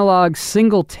opening monologues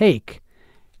single take?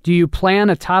 Do you plan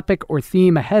a topic or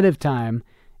theme ahead of time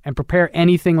and prepare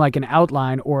anything like an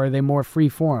outline, or are they more free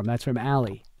form? That's from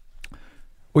Allie.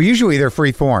 Well, usually they're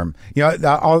free form.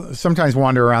 I'll sometimes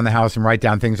wander around the house and write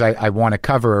down things I want to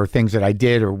cover or things that I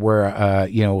did or where,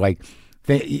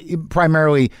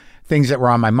 primarily things that were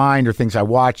on my mind or things I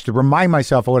watched to remind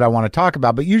myself of what I want to talk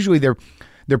about. But usually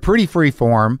they're pretty free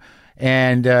form.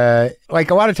 And like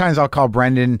a lot of times I'll call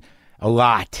Brendan a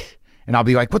lot and I'll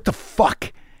be like, what the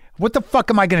fuck? What the fuck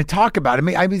am I going to talk about? I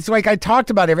mean, it's like I talked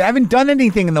about everything. I haven't done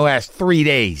anything in the last 3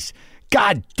 days.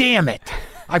 God damn it.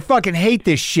 I fucking hate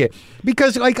this shit.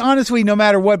 Because, like, honestly, no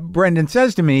matter what Brendan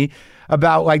says to me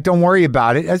about, like, don't worry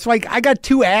about it, it's like I got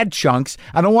 2 ad chunks.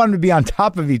 I don't want them to be on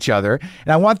top of each other.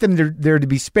 And I want there to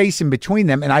be space in between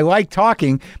them. And I like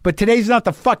talking, but today's not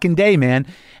the fucking day, man.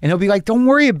 And he'll be like, don't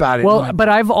worry about it. Well, but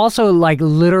I've also, like,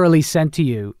 literally sent to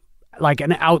you, like,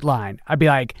 an outline. I'd be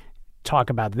like,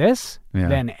 talk about this,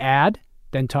 then ad,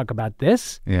 then talk about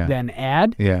this, then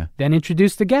ad, then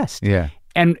introduce the guest. Yeah.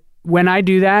 And when I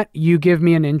do that, you give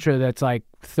me an intro that's like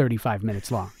 35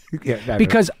 minutes long.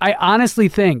 Because I honestly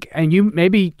think, and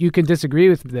maybe you can disagree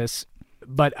with this,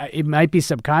 but it might be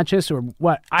subconscious or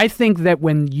what. I think that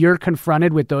when you're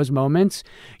confronted with those moments,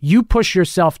 you push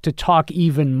yourself to talk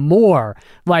even more,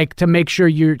 like to make sure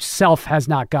yourself has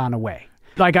not gone away.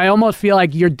 Like, I almost feel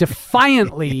like you're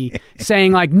defiantly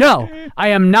saying, like, no, I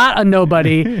am not a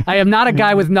nobody. I am not a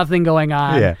guy with nothing going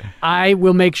on. Yeah. I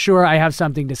will make sure I have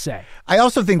something to say. I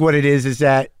also think what it is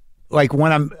that, like,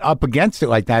 when I'm up against it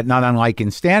like that, not unlike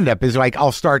in stand-up, is like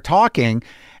I'll start talking,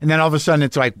 and then all of a sudden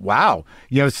it's like, wow,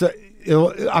 so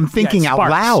I'm thinking out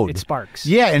loud. It sparks.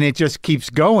 Yeah, and it just keeps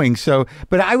going. So,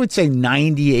 but I would say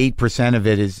 98% of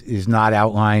it is not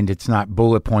outlined. It's not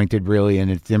bullet pointed really, and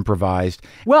it's improvised.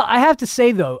 Well, I have to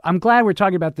say though, I'm glad we're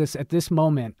talking about this at this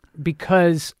moment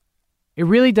because it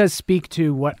really does speak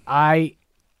to what I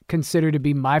consider to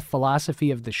be my philosophy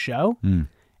of the show,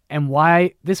 and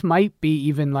why this might be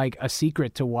even like a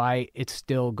secret to why it's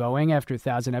still going after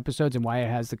 1,000 episodes and why it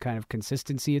has the kind of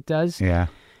consistency it does. Yeah,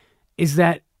 is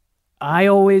that I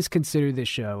always consider this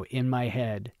show in my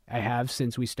head, I have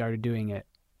since we started doing it,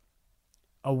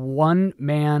 a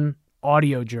one-man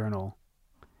audio journal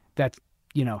that,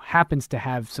 happens to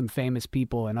have some famous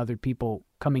people and other people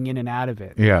coming in and out of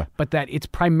it. Yeah. But that it's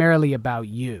primarily about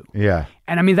you. Yeah.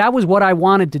 And I mean, that was what I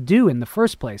wanted to do in the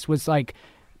first place, was like,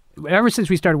 ever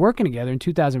since we started working together in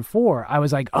 2004, I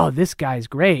was like, oh, this guy's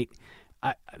great.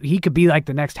 He could be like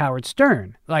the next Howard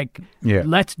Stern. Like,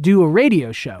 let's do a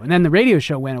radio show. And then the radio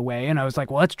show went away, and I was like,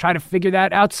 well, let's try to figure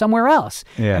that out somewhere else.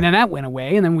 Yeah. And then that went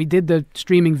away, and then we did the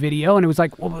streaming video, and it was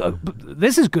like, well,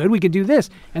 this is good. We could do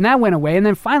this. And that went away. And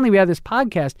then finally we had this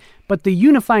podcast. But the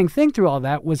unifying thing through all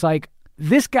that was like,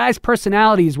 this guy's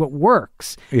personality is what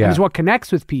works. Yeah. And is what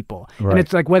connects with people. Right. And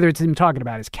it's like whether it's him talking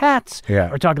about his cats,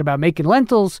 or talking about making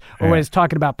lentils, or whether it's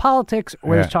talking about politics,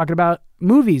 or whether it's talking about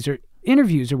movies or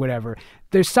interviews or whatever.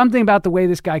 There's something about the way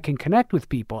this guy can connect with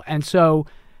people. And so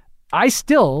I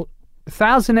still,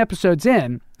 1,000 episodes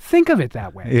in, think of it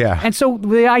that way. Yeah. And so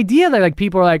the idea that like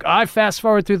people are like, oh, I fast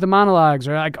forward through the monologues,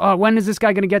 or like, oh, when is this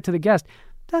guy going to get to the guest?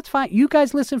 that's fine. You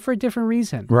guys listen for a different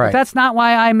reason. Right. But that's not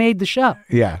why I made the show.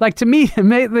 Yeah. Like, to me,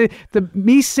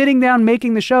 me sitting down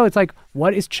making the show, it's like,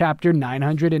 what is chapter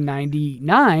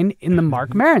 999 in the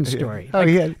Marc Maron story? Oh, Like,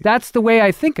 yeah. That's the way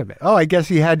I think of it. Oh, I guess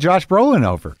he had Josh Brolin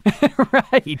over.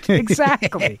 Right.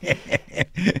 Exactly.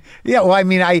 Yeah, well, I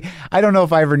mean, I don't know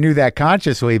if I ever knew that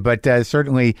consciously, but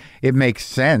certainly it makes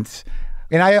sense.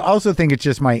 And I also think it's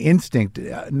just my instinct,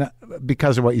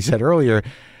 because of what you said earlier,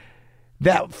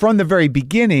 that from the very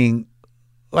beginning,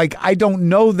 like, I don't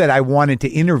know that I wanted to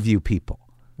interview people.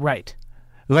 Right.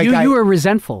 Like you were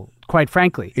resentful, quite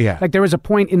frankly. Yeah. Like, there was a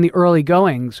point in the early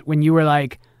goings when you were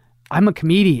like, I'm a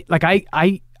comedian. Like,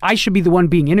 I should be the one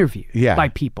being interviewed by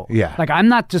people. Yeah. Like, I'm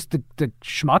not just the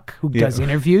schmuck who does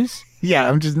interviews. Yeah,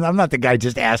 I'm not the guy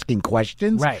just asking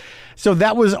questions. Right. So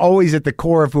that was always at the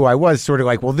core of who I was, sort of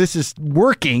like, well, this is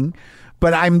working,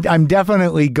 but I'm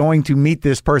definitely going to meet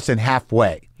this person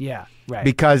halfway. Yeah, right.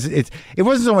 Because it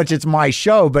wasn't so much it's my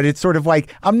show, but it's sort of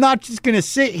like, I'm not just going to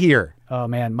sit here. Oh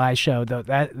man, my show though,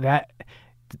 that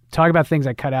talk about things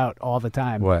I cut out all the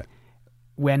time. What?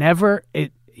 Whenever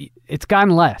it's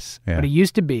gotten less, Yeah. but it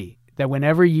used to be that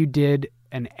whenever you did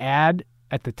an ad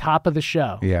at the top of the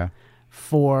show Yeah.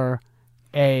 for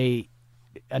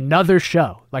another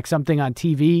show, like something on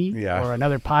TV or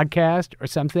another podcast or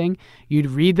something, you'd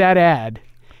read that ad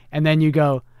and then you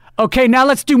go, okay, now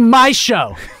let's do my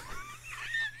show.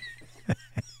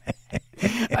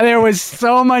 There was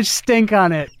so much stink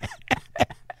on it.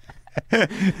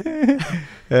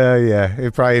 Yeah.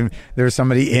 There was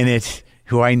somebody in it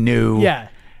who I knew. Yeah.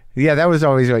 Yeah, that was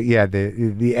always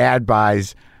the ad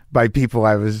buys by people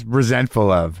I was resentful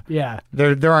of. Yeah.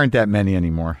 There aren't that many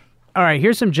anymore. All right,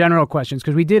 here's some general questions,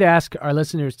 because we did ask our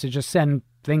listeners to just send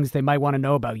things they might want to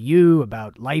know about you,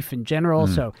 about life in general.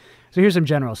 So here's some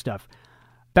general stuff.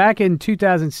 Back in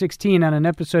 2016, on an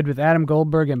episode with Adam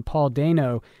Goldberg and Paul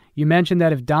Dano, you mentioned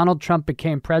that if Donald Trump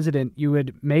became president, you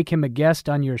would make him a guest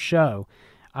on your show.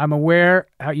 I'm aware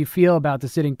how you feel about the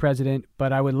sitting president,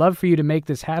 but I would love for you to make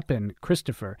this happen,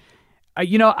 Christopher. I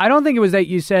don't think it was that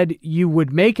you said you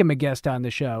would make him a guest on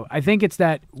the show. I think it's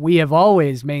that we have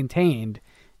always maintained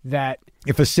that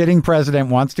if a sitting president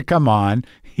wants to come on,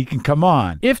 he can come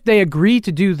on. If they agree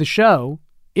to do the show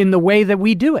in the way that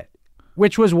we do it,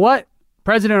 which was what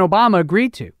President Obama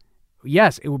agreed to.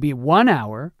 Yes, it will be 1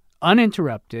 hour,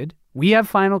 uninterrupted. We have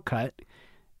Final Cut.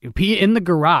 It would be in the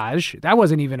garage. That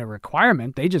wasn't even a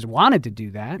requirement. They just wanted to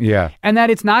do that. Yeah. And that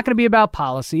it's not going to be about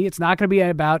policy. It's not going to be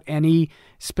about any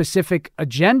specific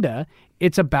agenda.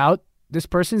 It's about this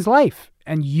person's life,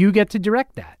 and you get to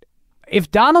direct that.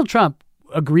 If Donald Trump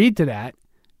agreed to that,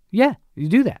 yeah, you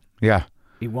do that. Yeah.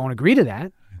 He won't agree to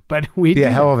that, but we do a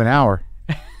hell of an hour.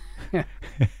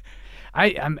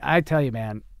 I tell you,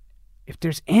 man, if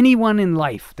there's anyone in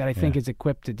life that I think is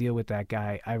equipped to deal with that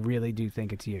guy, I really do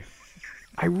think it's you.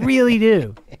 I really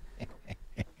do.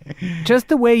 Just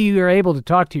the way you are able to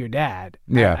talk to your dad.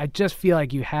 Yeah. I just feel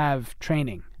like you have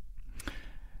training.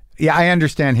 Yeah, I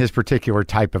understand his particular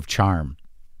type of charm.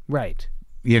 Right.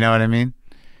 You know what I mean?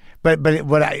 But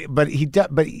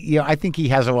I think he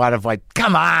has a lot of like,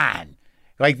 come on.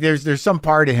 Like there's some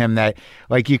part of him that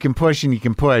like you can push and you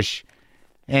can push.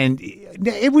 And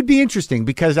it would be interesting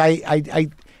because I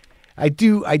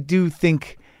do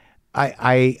think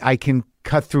I can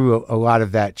cut through a lot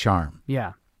of that charm.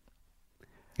 Yeah.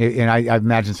 And I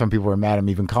imagine some people are mad at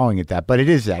me even calling it that, but it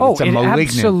is that. Oh, it's a it malignant.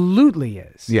 absolutely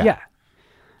is. Yeah.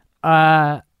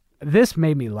 This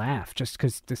made me laugh just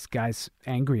because this guy's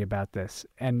angry about this,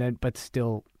 but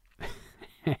still,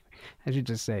 I should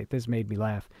just say this made me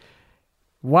laugh.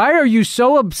 Why are you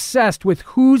so obsessed with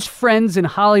who's friends in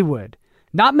Hollywood?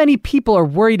 Not many people are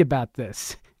worried about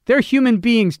this. They're human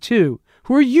beings too.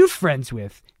 Who are you friends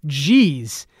with?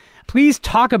 Jeez. Please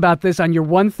talk about this on your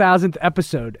 1000th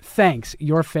episode. Thanks,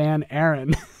 your fan,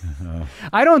 Aaron.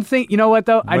 I don't think, you know what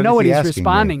though? I know what he's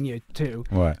responding you to.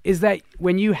 What? Is that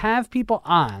when you have people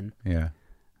on, Yeah.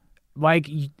 like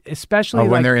especially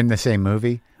when like, they're in the same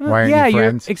movie? Why aren't you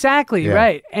friends? Exactly, Yeah.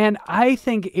 right. And I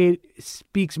think it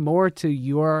speaks more to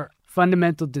your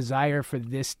fundamental desire for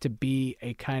this to be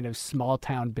a kind of small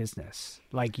town business.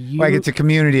 Like it's a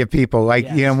community of people. Like,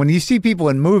 Yes. you know, when you see people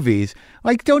in movies,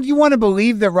 like, don't you want to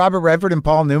believe that Robert Redford and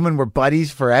Paul Newman were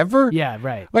buddies forever? Yeah,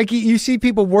 right. Like you see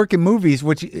people work in movies,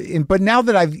 but now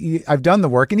that I've done the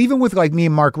work, and even with like me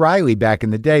and Mark Riley back in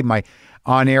the day, my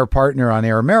on-air partner on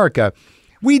Air America,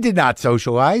 we did not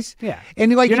socialize. Yeah.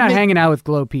 And like you're not hanging out with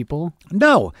glow people.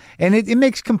 No, and it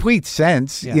makes complete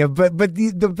sense. Yeah. Yeah, but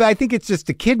I think it's just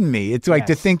a kid in me. It's like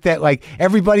to Yes. think that like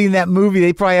everybody in that movie,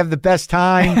 they probably have the best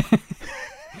time.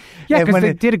 Yeah, And because when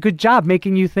they did a good job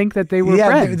making you think that they were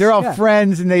friends. They're all Yeah.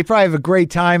 friends, and they probably have a great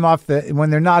time when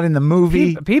they're not in the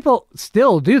movie. People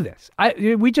still do this.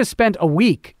 We just spent a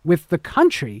week with the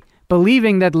country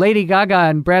believing that Lady Gaga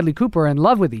and Bradley Cooper are in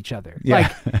love with each other.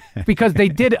 Yeah. Like, because they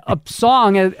did a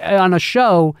song on a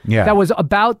show that was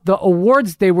about the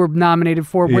awards they were nominated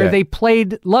for where they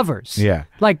played lovers. Yeah.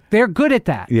 Like, they're good at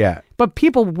that. Yeah. But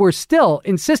people were still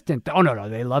insistent. Oh, no,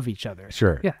 they love each other.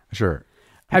 Sure. Yeah. Sure.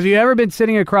 Have you ever been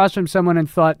sitting across from someone and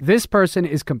thought, this person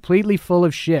is completely full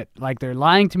of shit, like they're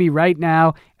lying to me right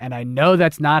now, and I know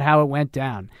that's not how it went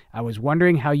down? I was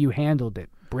wondering how you handled it,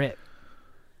 Britt.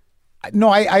 No,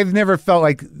 I've never felt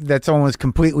like that someone was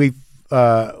completely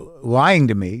lying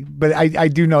to me, but I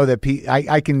do know that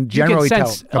I can generally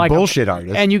tell a bullshit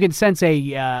artist. And you can sense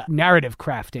a narrative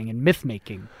crafting and myth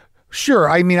making. Sure.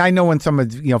 I mean, I know when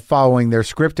someone's following their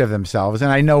script of themselves,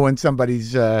 and I know when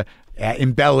somebody's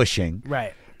embellishing.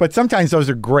 Right. But sometimes those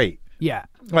are great. Yeah.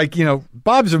 Like,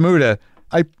 Bob Zamuda,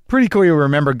 I pretty clearly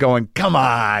remember going, come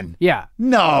on. Yeah.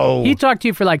 No. He talked to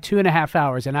you for like 2.5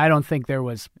 hours, and I don't think there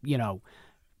was,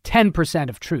 10%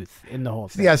 of truth in the whole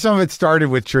thing. Yeah, some of it started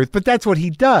with truth, but that's what he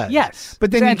does. Yes.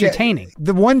 But then it's entertaining.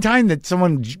 The one time that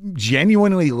someone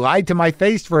genuinely lied to my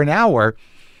face for an hour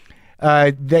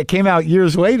that came out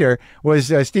years later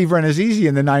was Steve Renazizi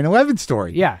in the 9/11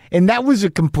 story. Yeah. And that was a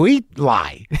complete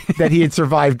lie that he had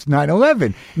survived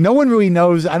 9/11. No one really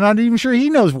knows. I'm not even sure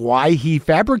he knows why he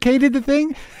fabricated the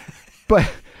thing. But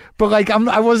like,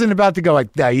 I wasn't about to go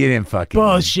like, no, you didn't fucking.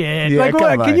 Bullshit. Yeah, like,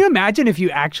 come on. can you imagine if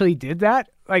you actually did that?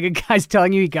 Like, a guy's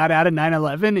telling you he got out of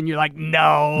 9/11 and you're like,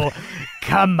 no,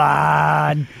 come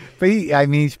on. But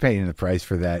he's paying the price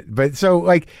for that. But so,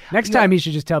 like, next time he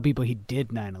should just tell people he did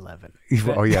 9/11.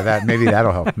 Oh yeah, maybe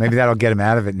that'll help. Maybe that'll get him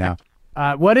out of it now.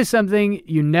 What is something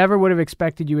you never would have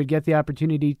expected you would get the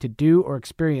opportunity to do or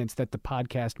experience that the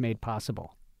podcast made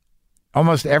possible?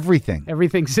 Almost everything.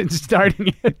 Everything since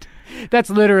starting it. That's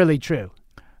literally true.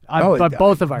 But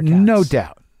both of our cats. No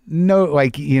doubt. No,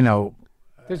 like,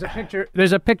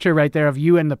 There's a picture right there of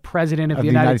you and the President of the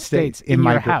United States in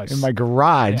your house. In my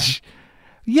garage.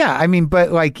 Yeah, I mean,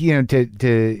 but like,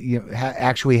 to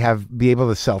actually be able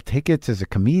to sell tickets as a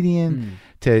comedian,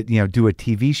 to, do a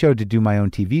TV show, to do my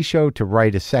own TV show, to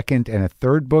write a second and a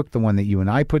third book, the one that you and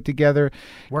I put together.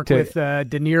 Work with De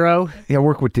Niro. Yeah,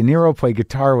 work with De Niro, play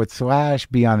guitar with Slash,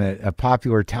 be on a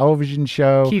popular television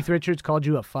show. Keith Richards called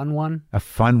you a fun one. A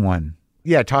fun one.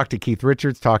 Yeah, talk to Keith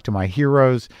Richards, talk to my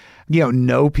heroes,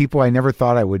 know people I never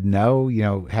thought I would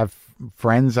know, have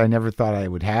friends I never thought I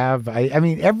would have. I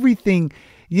mean, everything.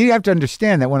 You have to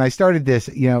understand that when I started this,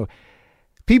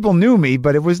 people knew me,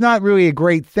 but it was not really a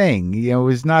great thing. It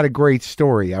was not a great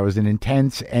story. I was an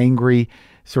intense, angry,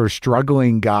 sort of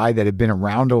struggling guy that had been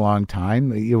around a long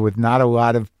time, with not a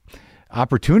lot of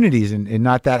opportunities and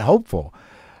not that hopeful.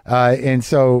 And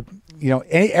so,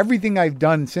 everything I've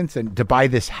done since then, to buy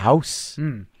this house.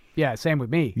 Yeah, same with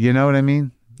me. You know what I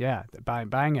mean? Yeah,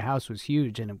 buying a house was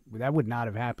huge, and that would not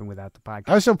have happened without the podcast.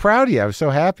 I was so proud of you. I was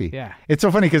so happy. Yeah. It's so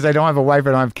funny because I don't have a wife,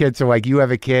 I don't have kids, so like you have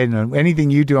a kid, and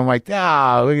anything you do, I'm like,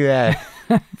 look at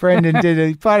that. Brendan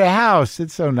he bought a house.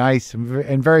 It's so nice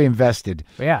and very invested.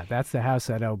 But yeah, that's the house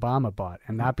that Obama bought,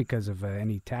 and not because of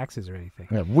any taxes or anything.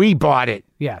 Yeah, we bought it.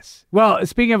 Yes. Well,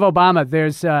 speaking of Obama,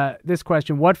 there's this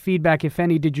question. What feedback, if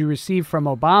any, did you receive from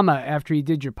Obama after he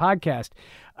did your podcast?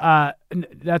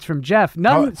 That's from Jeff.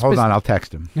 Hold on, I'll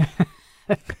text him.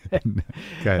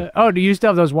 Do you still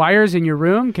have those wires in your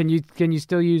room? Can you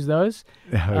still use those?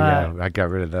 Oh, yeah, I got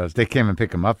rid of those. They came and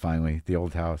picked them up finally at the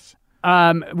old house.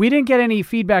 We didn't get any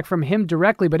feedback from him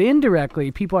directly, but indirectly,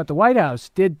 people at the White House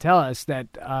did tell us that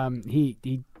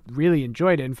he really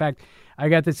enjoyed it. In fact, I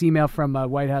got this email from a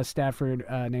White House staffer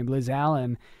named Liz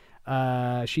Allen.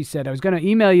 She said, I was going to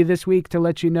email you this week to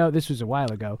let you know, this was a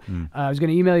while ago, I was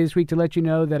going to email you this week to let you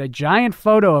know that a giant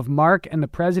photo of Mark and the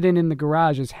President in the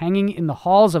garage is hanging in the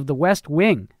halls of the West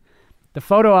Wing. The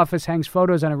photo office hangs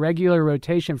photos on a regular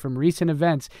rotation from recent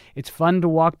events. It's fun to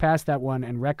walk past that one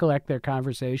and recollect their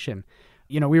conversation.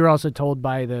 We were also told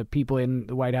by the people in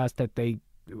the White House that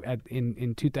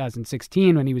in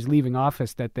 2016, when he was leaving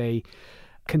office, that they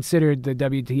considered the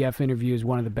WTF interview as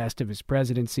one of the best of his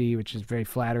presidency, which is very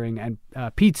flattering. And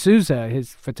Pete Souza,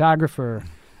 his photographer,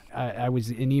 I was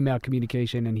in email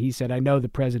communication, and he said, I know the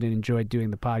president enjoyed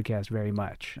doing the podcast very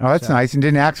much. Oh, that's nice. And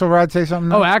didn't Axelrod say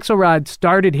something? Oh, Axelrod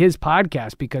started his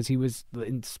podcast because he was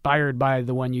inspired by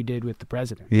the one you did with the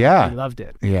president. Yeah. He loved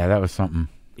it. Yeah, that was something.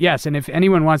 Yes, and if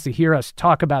anyone wants to hear us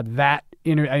talk about that,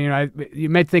 you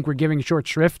might think we're giving short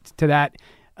shrift to that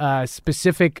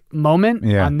specific moment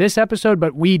on this episode,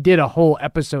 but we did a whole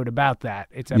episode about that.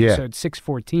 It's episode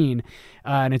 614,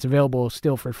 and it's available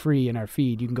still for free in our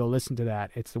feed. You can go listen to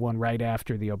that. It's the one right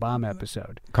after the Obama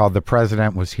episode. Called The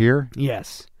President Was Here?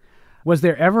 Yes. Was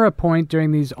there ever a point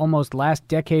during these almost last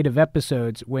decade of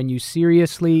episodes when you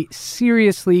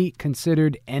seriously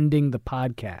considered ending the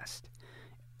podcast?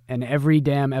 An every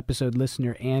damn episode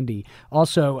listener, Andy.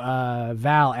 Also,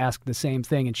 Val asked the same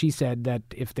thing, and she said that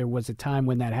if there was a time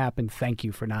when that happened, thank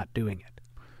you for not doing it.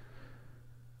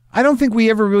 I don't think we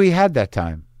ever really had that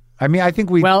time. I mean, I think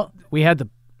we had the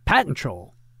patent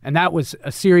troll, and that was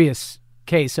a serious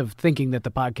case of thinking that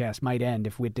the podcast might end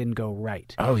if it didn't go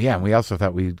right. Oh, yeah, and we also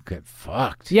thought we'd get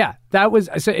fucked. Yeah, that was...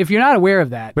 So if you're not aware of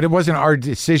that... But it wasn't our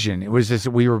decision. It was just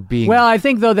that we were being... Well, I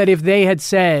think, though, that if they had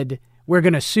said, we're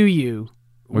going to sue you...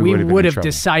 We would have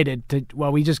decided to,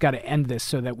 we just got to end this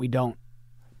so that we don't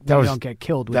get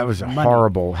killed with That was money.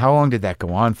 horrible. How long did that go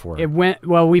on for?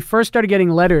 We first started getting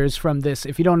letters from this.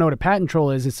 If you don't know what a patent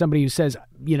troll is, it's somebody who says,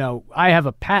 I have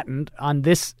a patent on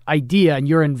this idea and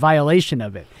you're in violation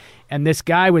of it. And this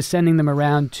guy was sending them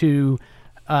around to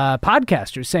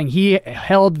podcasters saying he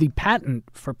held the patent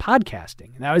for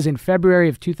podcasting. And that was in February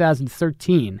of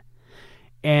 2013.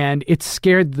 And it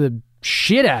scared the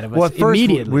shit out of us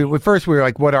immediately. First we were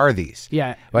like, what are these?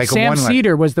 Yeah. Like Sam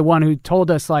Cedar was the one who told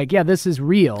us, this is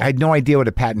real. I had no idea what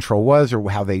a patent troll was or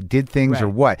how they did things or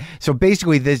what. So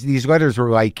basically these letters were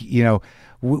like,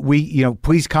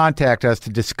 please contact us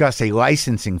to discuss a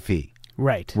licensing fee.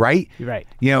 Right. Right? Right.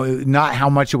 Not how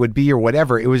much it would be or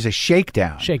whatever. It was a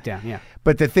shakedown. Yeah.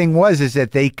 But the thing is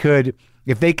that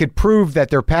if they could prove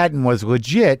that their patent was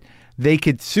legit, they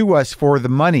could sue us for the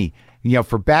money.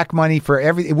 For back money,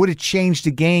 it would have changed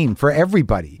the game for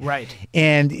everybody. Right.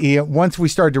 And once we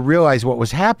started to realize what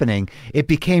was happening, it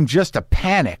became just a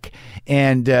panic.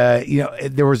 And,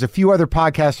 there was a few other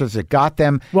podcasters that got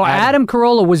them. Well, Adam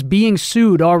Carolla was being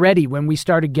sued already when we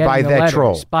started getting the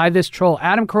letters. By this troll.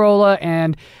 Adam Carolla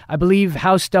and I believe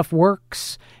How Stuff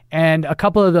Works and a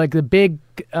couple of the big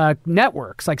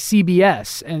networks like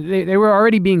CBS, and they were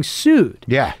already being sued.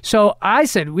 Yeah. So I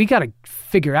said, we got to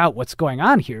figure out what's going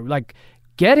on here.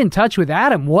 Get in touch with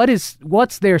Adam.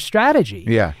 What's their strategy?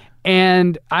 Yeah.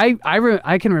 And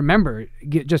I can remember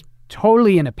just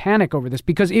totally in a panic over this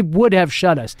because it would have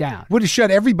shut us down. Would have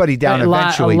shut everybody down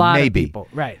eventually, a lot maybe. Of people.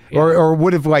 Right. Yeah. Or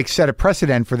would have set a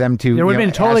precedent for them to. There would have been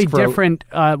a totally different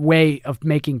way of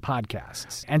making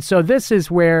podcasts. And so this is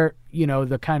where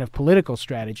the kind of political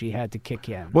strategy had to kick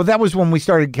in. Well, that was when we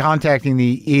started contacting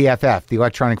the EFF, the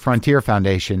Electronic Frontier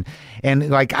Foundation,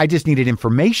 and I just needed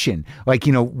information.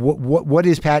 What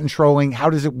is patent trolling? How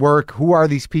does it work? Who are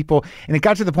these people? And it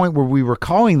got to the point where we were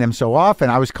calling them so often.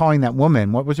 I was calling that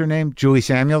woman. What was her name? Julie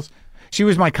Samuels. She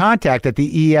was my contact at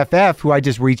the EFF who I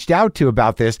just reached out to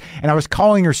about this. And I was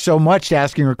calling her so much to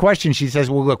asking her questions. She says,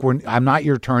 well, look, I'm not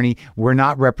your attorney. We're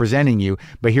not representing you,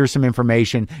 but here's some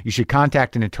information. You should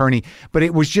contact an attorney. But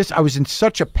it was just, I was in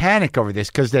such a panic over this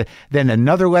because then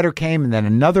another letter came and then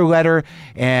another letter.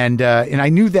 And I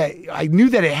knew that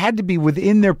it had to be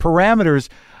within their parameters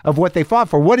of what they fought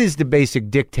for. What is the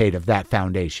basic dictate of that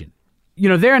foundation?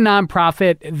 They're a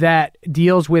nonprofit that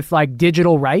deals with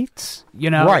digital rights,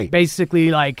 right.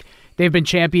 Basically they've been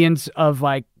champions of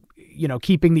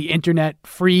keeping the internet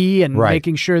free and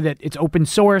making sure that it's open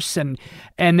source and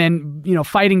then,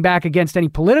 fighting back against any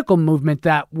political movement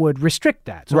that would restrict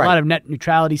that. So a lot of net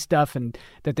neutrality stuff and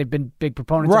that they've been big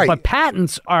proponents of. But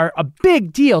patents are a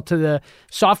big deal to the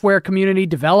software community,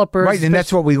 developers. Right, and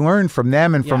that's what we learned from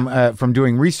them and from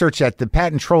doing research that the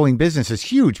patent trolling business is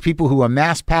huge. People who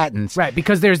amass patents. Right,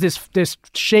 because there's this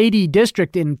shady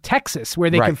district in Texas where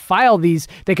they can file these,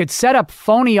 they could set up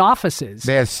phony offices.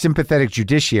 They have sympathetic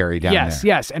judiciary down there.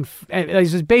 Yes, and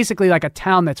this is basically like a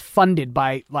town that's funded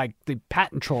by the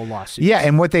patent troll lawsuits. Yeah,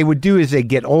 and what they would do is they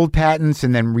get old patents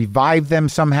and then revive them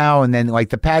somehow, and then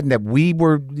the patent that we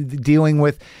were dealing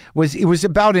with was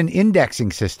about an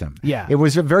indexing system. Yeah, it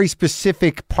was a very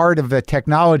specific part of the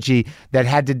technology that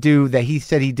had to do that. He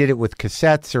said he did it with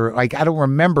cassettes or I don't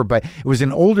remember, but it was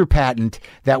an older patent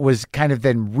that was kind of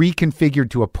then reconfigured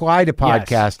to apply to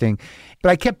podcasting. Yes. But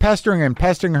I kept pestering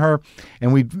her,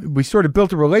 and we sort of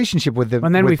built a relationship with them.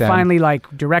 And then we finally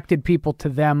directed people to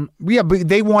them. Yeah, but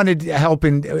they wanted help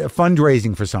in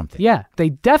fundraising for something. Yeah, they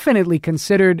definitely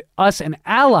considered us an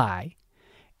ally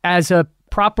as a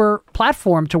proper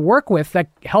platform to work with that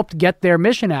helped get their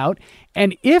mission out.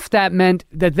 And if that meant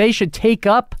that they should take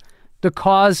up the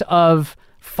cause of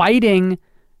fighting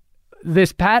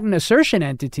this patent assertion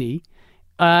entity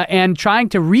and trying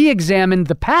to re-examine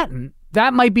the patent,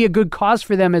 that might be a good cause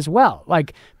for them as well.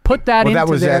 Like put that into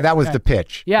that was the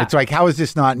pitch. Yeah. It's like, how is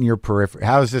this not in your periphery?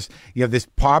 How is this, you have this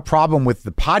problem with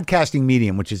the podcasting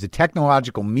medium, which is a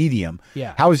technological medium.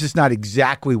 Yeah. How is this not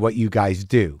exactly what you guys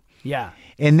do? Yeah.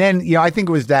 And then, I think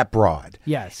it was that broad.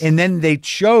 Yes. And then they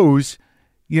chose,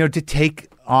 to take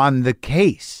on the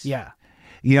case. Yeah.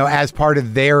 As part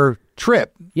of their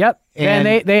trip. Yep.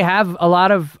 And they have a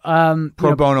lot of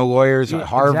pro bono lawyers at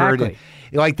Harvard. Exactly.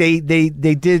 Like they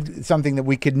did something that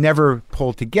we could never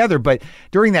pull together. But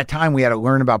during that time, we had to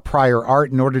learn about prior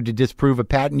art. In order to disprove a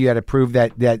patent, you had to prove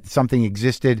that something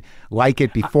existed like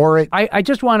it before it. I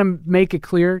just want to make it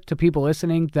clear to people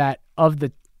listening that of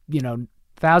the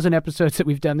 1,000 episodes that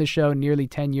we've done this show in nearly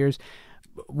 10 years,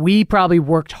 we probably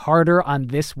worked harder on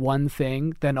this one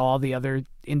thing than all the other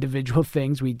individual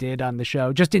things we did on the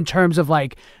show, just in terms of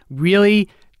like really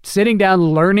sitting down,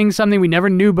 learning something we never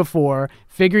knew before,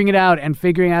 figuring it out, and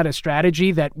figuring out a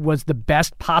strategy that was the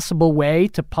best possible way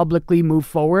to publicly move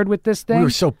forward with this thing. We were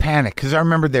so panicked because I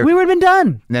remember we would have been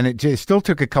done. Then it just still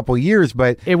took a couple years,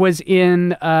 but it was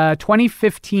in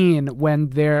 2015 when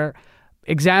their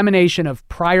examination of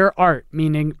prior art,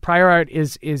 meaning prior art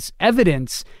is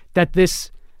evidence that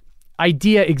this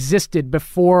idea existed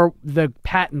before the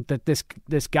patent that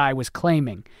this guy was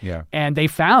claiming. Yeah. And they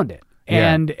found it.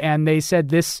 And they said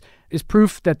this is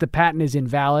proof that the patent is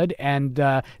invalid. And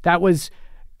that was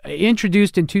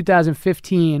introduced in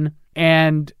 2015.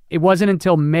 And it wasn't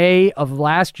until May of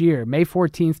last year, May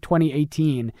 14th,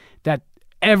 2018, that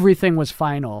everything was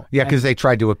final. Yeah, because they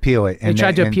tried to appeal it. And they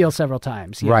tried to appeal several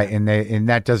times. Yeah. Right. And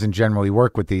that doesn't generally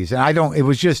work with these. And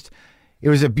it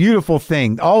was a beautiful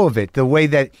thing. All of it, the way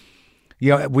that,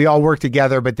 we all worked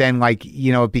together, but then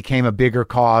it became a bigger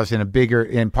cause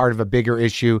and part of a bigger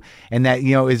issue. And that,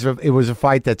 it was a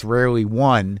fight that's rarely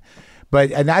won.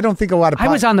 And I don't think a lot of... I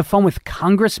was on the phone with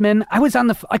congressmen. I was on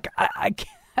the...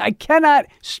 I cannot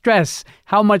stress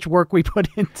how much work we put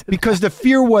into because the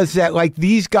fear was that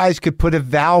these guys could put a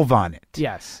valve on it.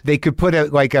 Yes. They could put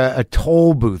a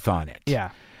toll booth on it.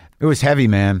 Yeah. It was heavy,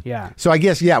 man. Yeah. So I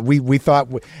guess, we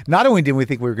thought, not only did we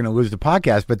think we were going to lose the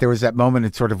podcast, but there was that moment.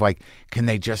 It's sort of like, can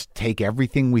they just take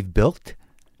everything we've built?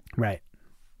 Right.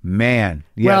 Man.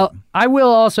 Yeah. Well, I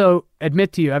will also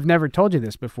admit to you, I've never told you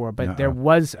this before, but there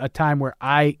was a time where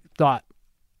I thought,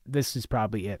 this is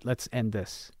probably it. Let's end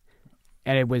this.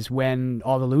 And it was when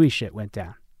all the Louis shit went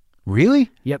down. Really?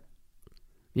 Yep.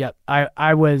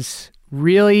 I was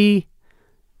really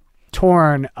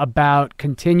torn about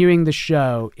continuing the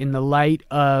show in the light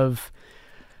of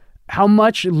how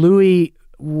much Louis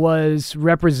was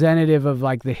representative of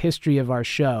the history of our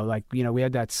show. We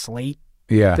had that Slate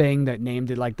thing that named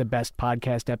it the best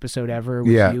podcast episode ever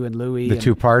with you and Louis. The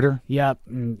two-parter? Yep.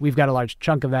 And we've got a large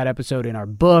chunk of that episode in our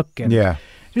book. And there's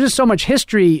just so much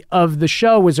history of the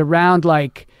show was around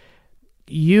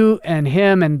you and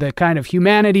him and the kind of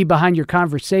humanity behind your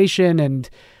conversation. And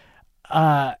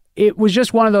it was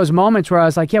just one of those moments where I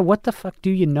was like, yeah, what the fuck do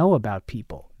you know about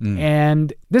people?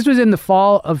 And this was in the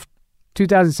fall of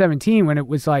 2017 when it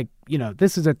was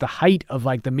this is at the height of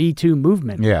the Me Too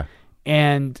movement. Yeah.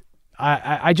 And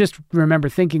I just remember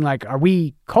thinking are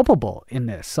we culpable in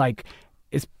this?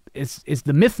 Is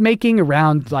the myth making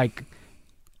around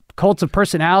cults of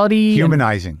personality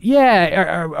humanizing?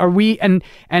 Are we? And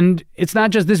it's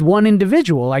not just this one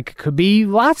individual. It could be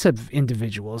lots of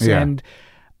individuals. Yeah. And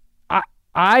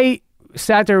I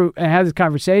sat there and had this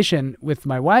conversation with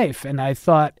my wife, and I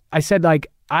said,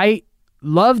 I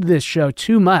loved this show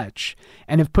too much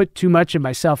and have put too much of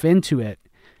myself into it.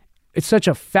 It's such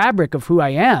a fabric of who I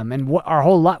am and what our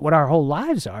whole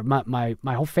lives are, my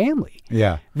whole family.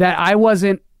 Yeah. That I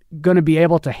wasn't going to be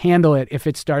able to handle it if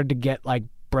it started to get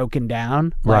broken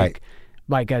down, right?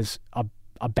 As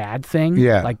a bad thing.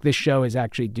 Yeah. This show is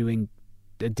actually doing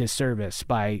a disservice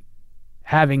by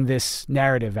having this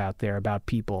narrative out there about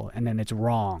people, and then it's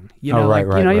wrong. You know, right.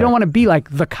 You don't want to be like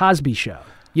the Cosby Show.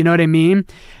 You know what I mean?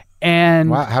 And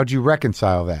wow, how'd you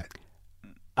reconcile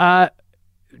that?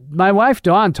 My wife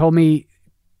Dawn told me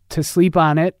to sleep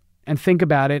on it and think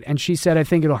about it, and she said, "I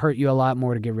think it'll hurt you a lot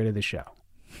more to get rid of the show."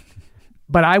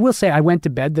 But I will say, I went to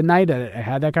bed the night I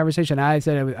had that conversation. I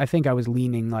said, I think I was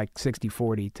leaning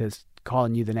 60-40 to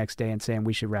calling you the next day and saying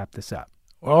we should wrap this up.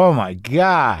 Oh my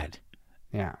God.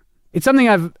 Yeah. It's something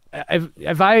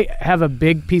if I have a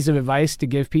big piece of advice to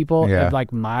give people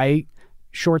of my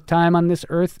short time on this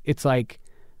earth, it's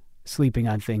sleeping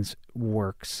on things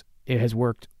works. It has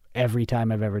worked every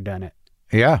time I've ever done it.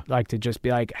 Yeah. To just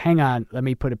be hang on, let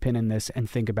me put a pin in this and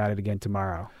think about it again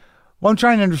tomorrow. Well, I'm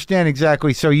trying to understand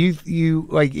exactly. So you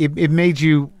it made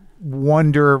you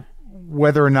wonder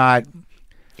whether or not.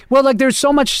 Well, there's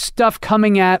so much stuff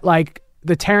coming at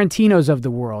the Tarantinos of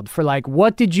the world for like,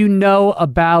 what did you know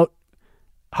about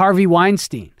Harvey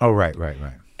Weinstein? Oh, right.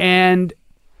 And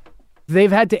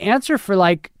they've had to answer for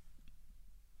like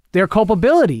their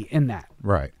culpability in that.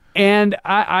 Right. And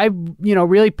I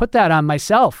really put that on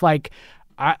myself. Like,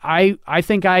 I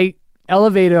think I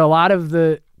elevated a lot of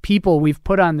the people we've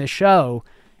put on this show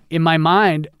in my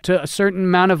mind to a certain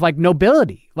amount of like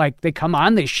nobility. Like they come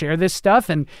on, they share this stuff,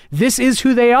 and this is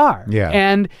who they are. Yeah.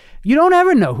 And you don't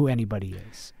ever know who anybody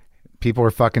is. People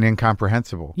are fucking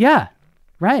incomprehensible. Yeah.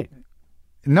 Right.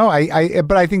 No,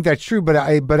 but I think that's true.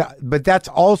 But that's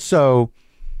also,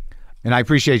 and I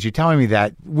appreciate you telling me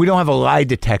that, we don't have a lie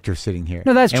detector sitting here.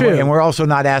 No, that's true. And we're also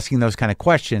not asking those kind of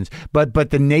questions. But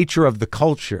the nature of the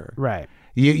culture, right?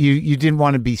 You didn't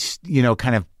want to be,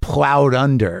 kind of plowed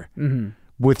under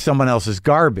with someone else's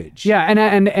garbage. Yeah,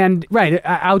 and right,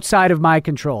 outside of my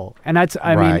control. And that's,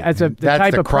 I mean, as the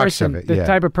type of person,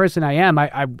 type of person I am,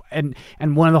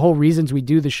 and one of the whole reasons we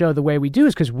do the show the way we do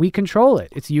is because we control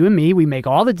it. It's you and me. We make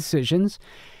all the decisions.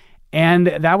 And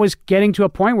that was getting to a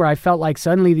point where I felt like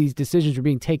suddenly these decisions were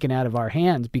being taken out of our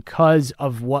hands because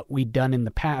of what we'd done in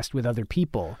the past with other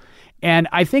people. And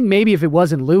I think maybe if it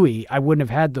wasn't Louis, I wouldn't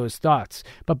have had those thoughts.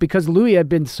 But because Louis had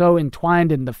been so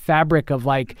entwined in the fabric of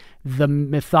like the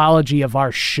mythology of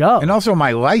our show. And also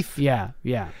my life. Yeah.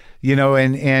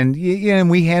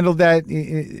 And we handled that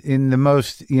in the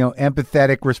most,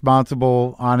 empathetic,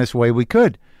 responsible, honest way we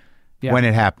could when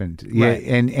it happened. Right.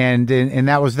 Yeah. And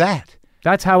that was that.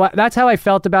 That's how I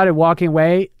felt about it walking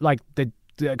away, like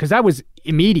because that was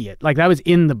immediate, like that was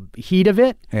in the heat of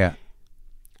it. Yeah.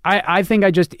 I think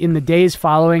I just, in the days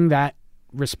following that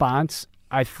response,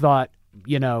 I thought,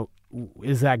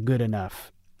 is that good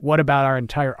enough? What about our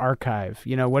entire archive?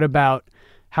 What about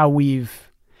how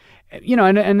we've,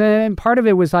 and then part of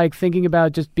it was like thinking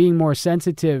about just being more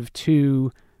sensitive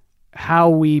to how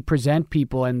we present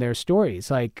people and their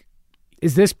stories. Like,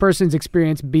 is this person's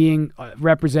experience being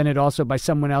represented also by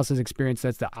someone else's experience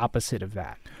that's the opposite of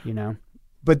that,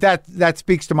 But that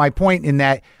speaks to my point in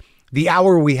that the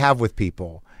hour we have with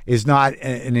people is not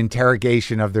an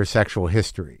interrogation of their sexual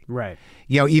history. Right.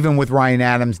 Even with Ryan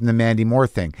Adams and the Mandy Moore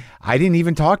thing. I didn't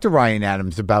even talk to Ryan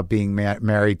Adams about being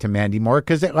married to Mandy Moore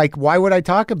because, why would I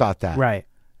talk about that? Right.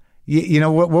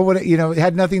 What would it, it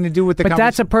had nothing to do with the But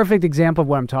that's a perfect example of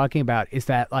what I'm talking about, is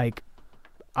that, like,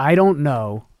 I don't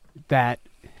know that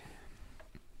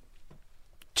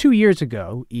 2 years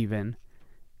ago, even,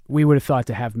 we would have thought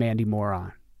to have Mandy Moore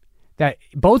on. That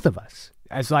both of us,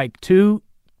 as like two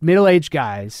middle-aged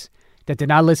guys that did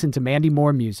not listen to Mandy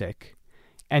Moore music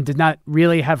and did not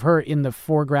really have her in the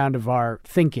foreground of our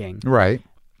thinking. Right.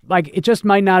 Like, it just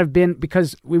might not have been,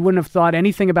 because we wouldn't have thought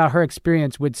anything about her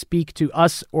experience would speak to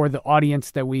us or the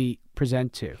audience that we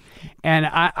present to. And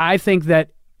I think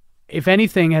that if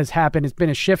anything has happened, it's been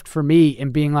a shift for me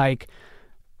in being like,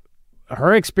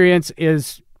 her experience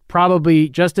is probably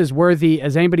just as worthy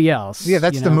as anybody else. Yeah,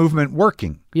 that's the movement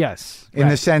working. Yes. In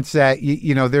the sense that,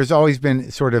 there's always been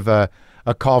sort of a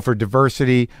call for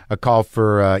diversity, a call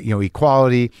for,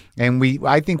 equality. And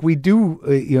I think we do,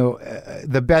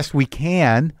 the best we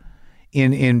can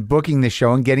in booking the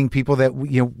show and getting people that,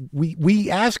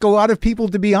 we ask a lot of people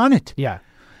to be on it. Yeah.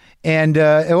 And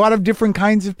a lot of different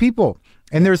kinds of people.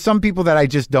 And there's some people that I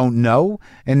just don't know,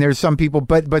 and there's some people,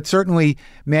 but certainly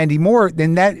Mandy Moore.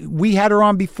 Then that we had her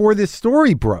on before this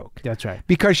story broke. That's right,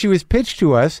 because she was pitched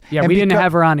to us. Yeah, we didn't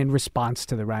have her on in response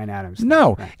to the Ryan Adams thing.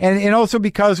 No, right. and also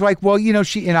because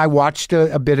she and I watched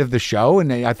a bit of the show,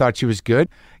 and I thought she was good.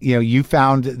 You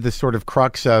found the sort of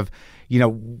crux of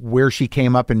where she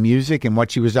came up in music and what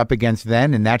she was up against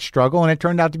then and that struggle. And it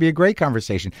turned out to be a great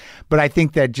conversation. But I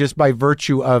think that just by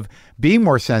virtue of being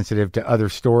more sensitive to other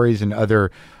stories and other,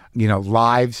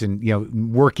 lives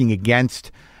and, working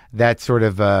against that sort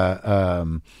of,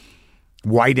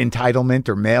 white entitlement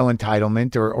or male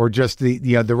entitlement or just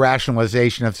the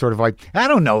rationalization of sort of like, I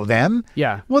don't know them.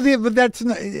 Yeah. Well, but that's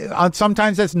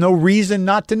sometimes that's no reason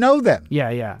not to know them.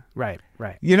 Yeah. Right.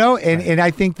 And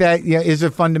I think that is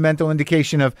a fundamental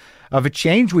indication of a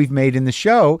change we've made in the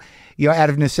show,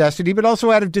 out of necessity, but also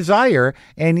out of desire.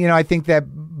 And, I think that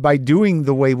by doing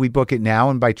the way we book it now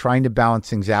and by trying to balance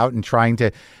things out and trying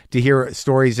to hear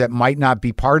stories that might not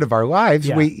be part of our lives,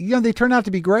 they turn out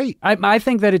to be great. I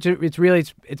think that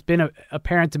it's been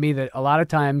apparent to me that a lot of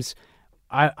times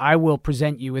I will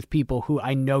present you with people who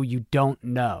I know you don't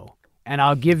know. And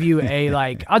I'll give you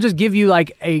I'll just give you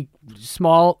like a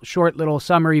small, short little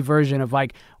summary version of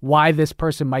like why this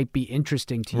person might be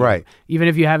interesting to you. Right. Even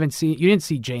if you didn't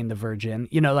see Jane the Virgin,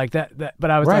 like that. But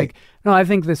I was like, no, I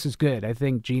think this is good. I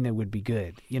think Gina would be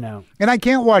good, And I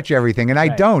can't watch everything, and I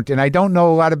don't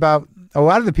know a lot about a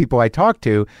lot of the people I talk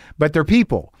to, but they're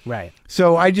people. Right.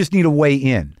 So I just need a way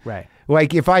in. Right.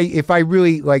 Like if I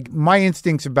really like, my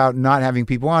instincts about not having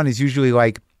people on is usually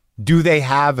like, do they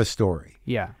have a story?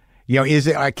 Yeah. You know, is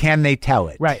it, can they tell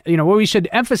it? Right. You know, what we should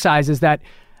emphasize is that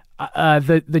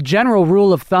the general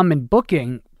rule of thumb in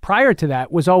booking prior to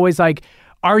that was always like,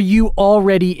 are you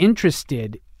already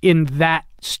interested in that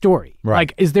story? Right.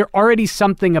 Like, is there already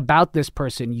something about this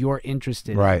person you're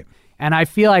interested in? Right. And I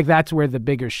feel like that's where the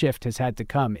bigger shift has had to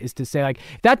come, is to say, like,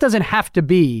 that doesn't have to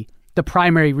be the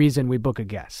primary reason we book a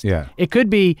guest. Yeah. It could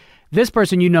be this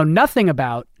person you know nothing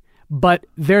about, but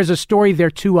there's a story there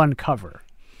to uncover.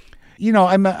 You know,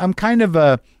 I'm kind of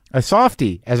a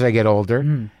softie as I get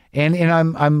older. And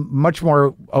I'm much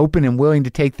more open and willing to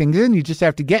take things in. You just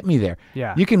have to get me there.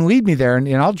 Yeah. You can lead me there and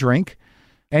I'll drink.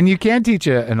 And you can teach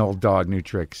an old dog new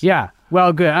tricks. Yeah.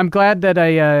 Well, good. I'm glad that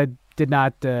I did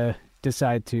not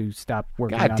decide to stop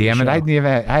working on God the damn it.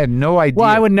 show. I had no idea. Well,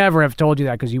 I would never have told you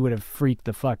that because you would have freaked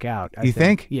the fuck out. You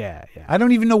think? Yeah, yeah. I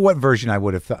don't even know what version I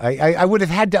would have thought. I would have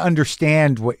had to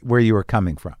understand where you were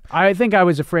coming from. I think I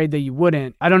was afraid that you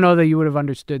wouldn't. I don't know that you would have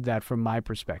understood that from my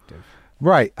perspective.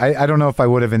 Right. I don't know if I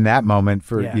would have in that moment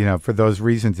for, Yeah. you know, for those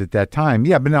reasons at that time.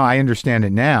 Yeah, but no, I understand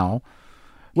it now.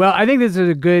 Well, I think this is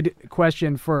a good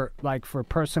question for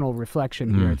personal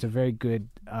reflection here. It's a very good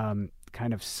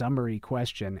kind of summary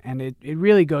question. And it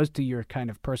really goes to your kind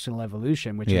of personal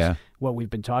evolution, which is what we've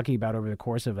been talking about over the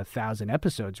course of 1,000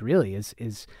 episodes, really,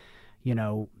 is you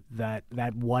know, that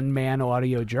one-man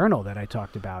audio journal that I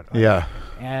talked about. Yeah.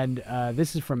 And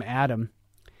this is from Adam.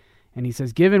 And he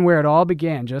says, given where it all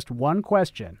began, just one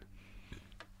question.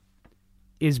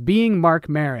 Is being Marc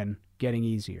Maron getting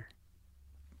easier?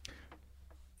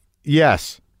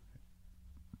 Yes.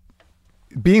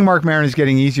 Being Marc Maron is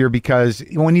getting easier because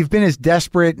when you've been as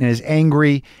desperate and as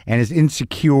angry and as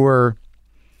insecure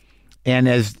and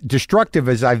as destructive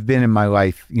as I've been in my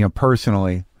life, you know,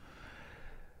 personally,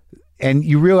 and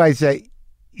you realize that,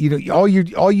 you know,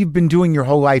 all you've been doing your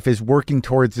whole life is working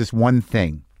towards this one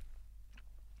thing.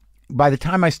 By the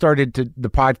time I started the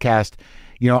podcast,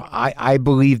 you know, I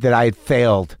believed that I had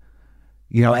failed,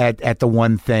 you know, at the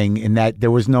one thing, and that there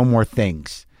was no more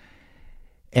things.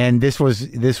 And this was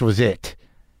it.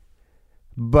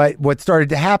 But what started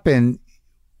to happen,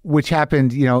 which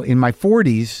happened, you know, in my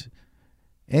 40s,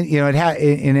 and you know, it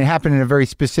happened in a very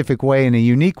specific way, in a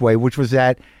unique way, which was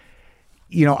that,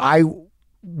 you know, I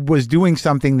was doing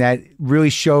something that really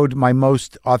showed my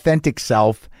most authentic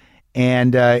self,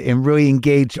 and really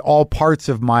engaged all parts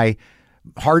of my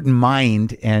heart and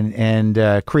mind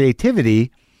and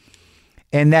creativity.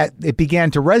 And that it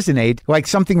began to resonate, like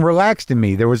something relaxed in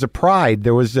me. There was a pride.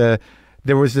 There was the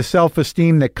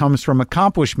self-esteem that comes from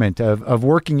accomplishment of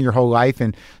working your whole life,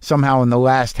 and somehow in the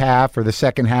last half or the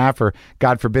second half, or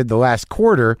God forbid the last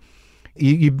quarter,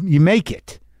 you make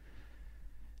it.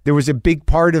 There was a big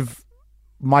part of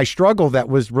my struggle that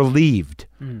was relieved,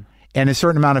 and a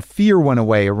certain amount of fear went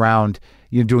away around,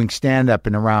 you know, doing stand-up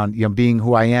and around, you know, being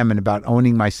who I am and about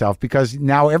owning myself, because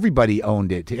now everybody owned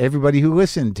it. Everybody who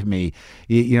listened to me,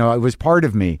 you know, it was part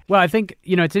of me. Well, I think,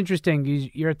 you know, it's interesting.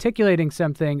 You're articulating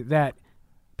something that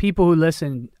people who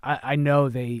listen, I know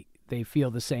they feel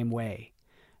the same way.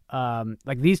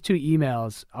 Like these two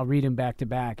emails, I'll read them back to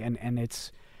back, and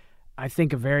it's, I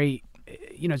think, a very,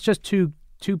 you know, it's just two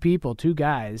people, two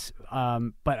guys.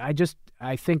 But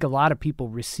I think a lot of people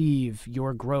receive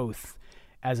your growth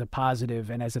as a positive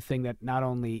and as a thing that not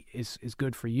only is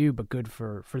good for you, but good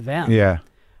for them. Yeah.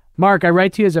 Mark, I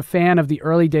write to you as a fan of the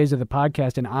early days of the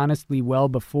podcast, and honestly, well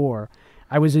before.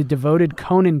 I was a devoted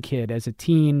Conan kid as a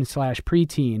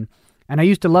teen/preteen, and I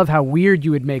used to love how weird you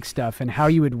would make stuff and how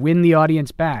you would win the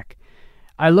audience back.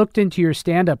 I looked into your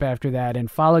stand-up after that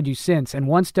and followed you since, and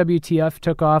once WTF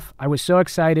took off, I was so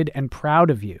excited and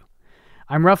proud of you.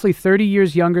 I'm roughly 30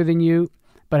 years younger than you,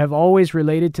 but have always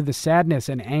related to the sadness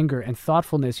and anger and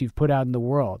thoughtfulness you've put out in the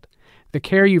world. The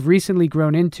care you've recently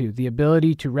grown into, the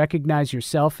ability to recognize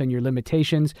yourself and your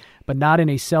limitations, but not in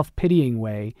a self-pitying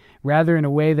way, rather in a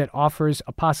way that offers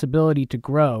a possibility to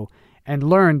grow and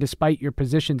learn despite your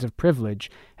positions of privilege,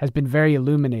 has been very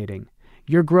illuminating.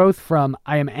 Your growth from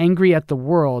I am angry at the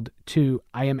world to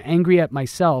I am angry at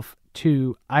myself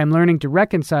to I am learning to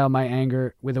reconcile my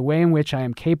anger with a way in which I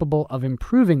am capable of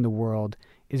improving the world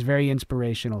is very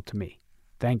inspirational to me.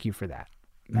 Thank you for that.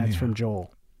 That's from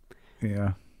Joel.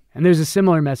 Yeah. And there's a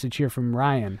similar message here from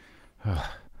Ryan.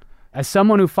 As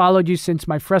someone who followed you since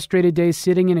my frustrated days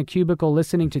sitting in a cubicle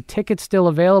listening to Tickets Still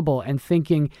Available and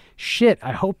thinking, shit,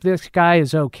 I hope this guy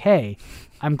is okay,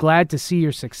 I'm glad to see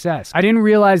your success. I didn't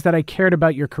realize that I cared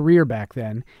about your career back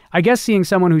then. I guess seeing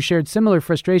someone who shared similar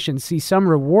frustrations see some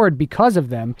reward because of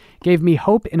them gave me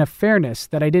hope in a fairness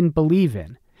that I didn't believe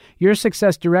in. Your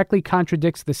success directly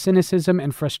contradicts the cynicism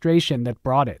and frustration that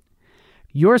brought it.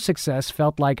 Your success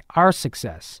felt like our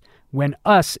success, when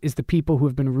us is the people who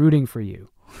have been rooting for you.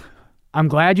 I'm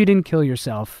glad you didn't kill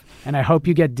yourself, and I hope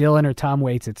you get Dylan or Tom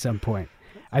Waits at some point.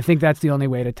 I think that's the only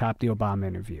way to top the Obama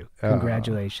interview.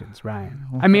 Congratulations, Ryan.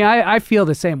 I mean, I feel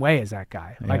the same way as that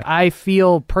guy. Yeah. Like, I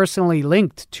feel personally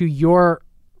linked to your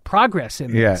progress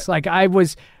in this. Like,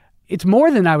 it's more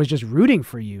than I was just rooting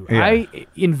for you. Yeah. I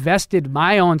invested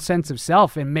my own sense of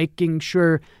self in making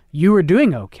sure you were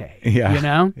doing okay. Yeah. You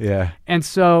know? Yeah. And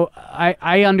so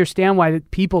I understand why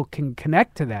people can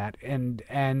connect to that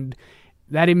and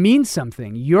that it means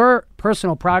something. Your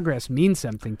personal progress means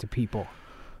something to people.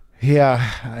 Yeah,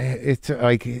 it's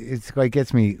like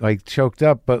gets me like choked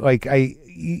up. But like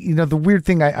the weird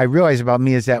thing I realize about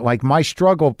me is that like my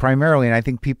struggle primarily, and I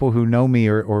think people who know me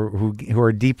or who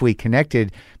are deeply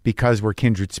connected because we're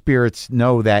kindred spirits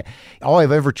know that all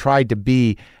I've ever tried to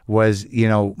be was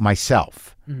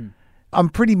myself. Mm-hmm. I'm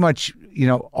pretty much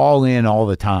all in all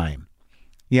the time.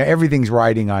 Yeah, everything's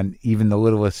riding on even the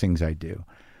littlest things I do.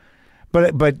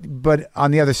 But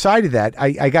on the other side of that,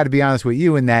 I got to be honest with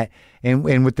you in that,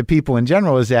 and with the people in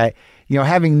general, is that,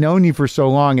 having known you for so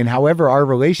long and however our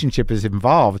relationship is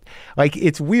involved, like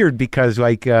it's weird because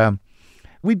like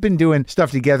we've been doing stuff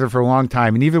together for a long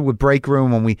time. And even with Break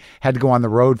Room, when we had to go on the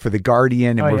road for The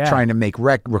Guardian and we're trying to make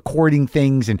recording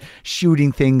things and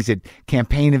shooting things at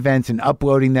campaign events and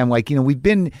uploading them, like, we've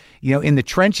been, in the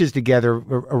trenches together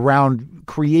around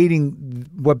creating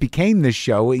what became this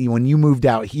show when you moved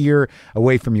out here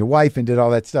away from your wife and did all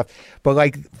that stuff. But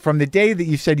like from the day that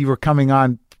you said you were coming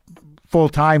on full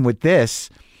time with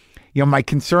this, my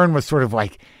concern was sort of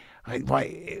like,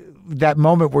 that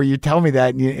moment where you tell me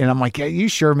that and I'm like, are you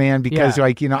sure, man? Because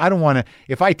I don't want to,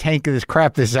 if I tank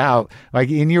this out, like,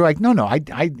 and you're like, no, I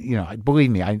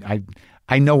believe me,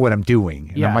 I know what I'm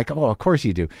doing. And I'm like, oh, of course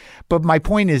you do. But my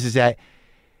point is that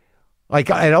like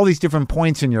at all these different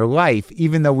points in your life,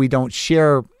 even though we don't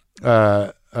share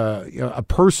a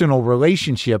personal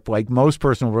relationship, like most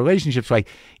personal relationships, like,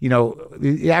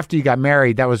 after you got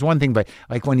married, that was one thing. But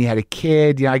like when you had a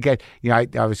kid, I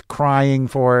was crying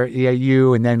for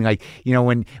you. And then like,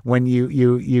 when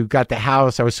you got the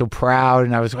house, I was so proud.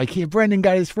 And I was like, Brendan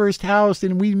got his first house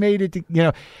and we made it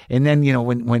to, and then,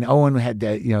 when Owen had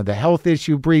the health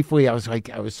issue briefly, I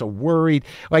was so worried.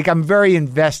 Like I'm very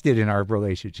invested in our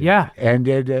relationship. Yeah. And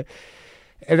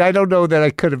I don't know that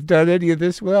I could have done any of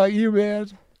this without you, man.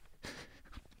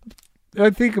 I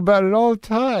think about it all the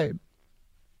time.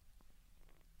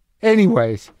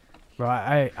 Anyways. Well,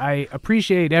 I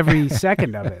appreciate every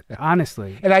second of it,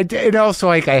 honestly. And also,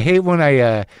 like, I hate when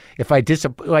if I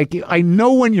like, I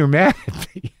know when you're mad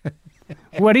at me.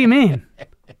 What do you mean?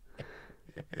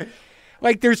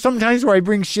 Like, there's sometimes where I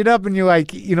bring shit up and you're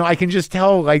like, I can just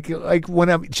tell, like when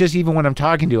even when I'm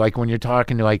talking to, like when you're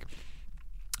talking to, like,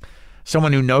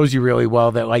 someone who knows you really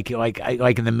well, that like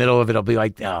in the middle of it, I'll be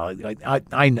like, oh,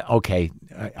 okay,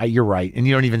 you're right. And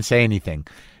you don't even say anything.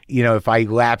 If I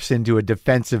lapse into a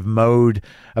defensive mode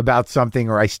about something,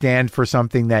 or I stand for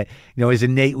something that, is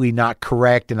innately not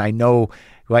correct. And I know,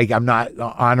 like, I'm not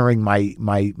honoring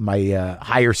my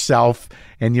higher self,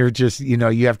 and you're just,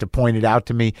 you have to point it out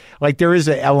to me. Like, there is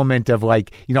an element of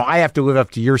like, I have to live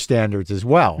up to your standards as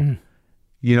well. Mm.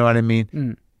 You know what I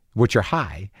mean? Which are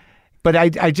high. But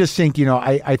I just think,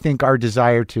 I think our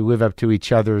desire to live up to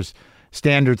each other's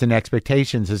standards and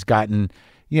expectations has gotten,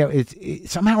 it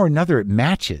somehow or another it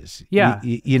matches. Yeah.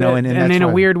 And in a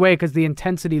weird way, because the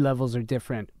intensity levels are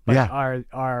different. But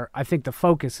yeah. I think the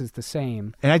focus is the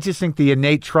same. And I just think the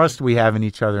innate trust we have in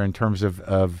each other in terms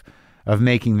of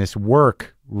making this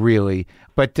work, really.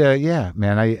 But yeah,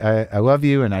 man, I love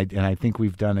you, and I think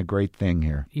we've done a great thing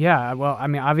here. Yeah. Well, I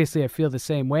mean, obviously, I feel the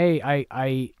same way.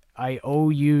 I owe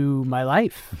you my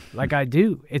life, like I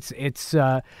do. It's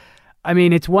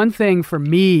one thing for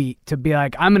me to be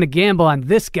like, I'm going to gamble on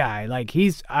this guy. Like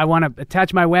I want to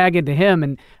attach my wagon to him,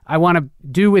 and I want to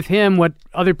do with him what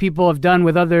other people have done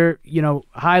with other,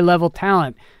 high level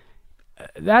talent.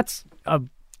 That's a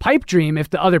pipe dream if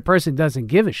the other person doesn't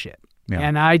give a shit. Yeah.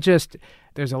 And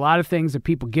there's a lot of things that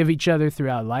people give each other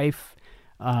throughout life.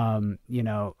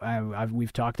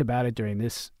 We've talked about it during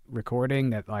this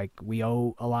recording that like we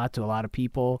owe a lot to a lot of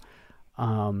people,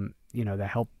 that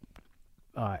help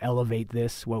elevate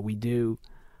what we do.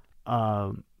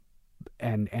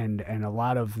 and a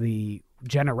lot of the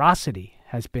generosity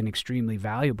has been extremely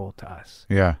valuable to us.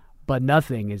 Yeah. But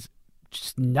nothing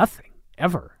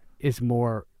ever is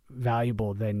more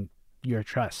valuable than your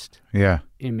trust Yeah.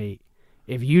 in me.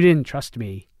 If you didn't trust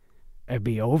me, it'd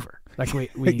be over. Like we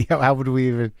Yeah, how would we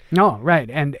even? No, right.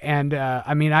 And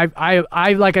I mean,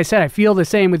 I like I said, I feel the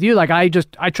same with you. Like I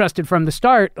trusted from the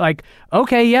start, like,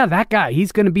 okay, yeah, that guy,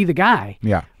 he's going to be the guy.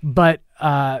 Yeah. But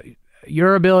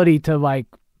your ability to like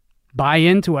buy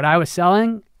into what I was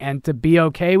selling and to be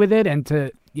okay with it and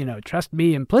to, you know, trust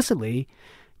me implicitly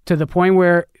to the point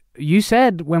where you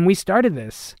said when we started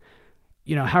this,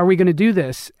 you know, how are we going to do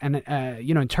this? And,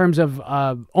 you know, in terms of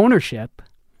ownership.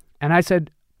 And I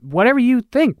said, whatever you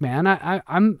think, man,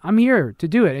 I'm here to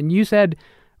do it. And you said,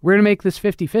 we're going to make this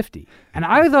 50-50. And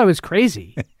I thought it was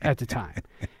crazy at the time.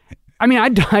 I mean, I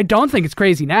don't think it's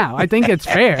crazy now. I think it's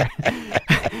fair.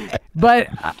 But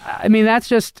I mean, that's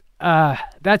just a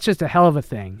hell of a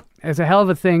thing. It's a hell of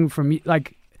a thing for me.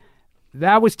 Like,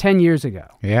 that was 10 years ago.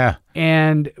 Yeah.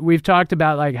 And we've talked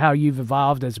about like how you've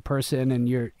evolved as a person and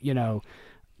you're, you know,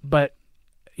 but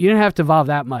you didn't have to evolve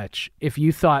that much if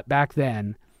you thought back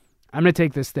then, I'm going to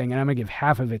take this thing and I'm going to give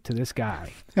half of it to this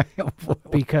guy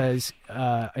because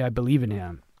I believe in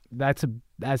him. That's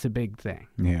a big thing.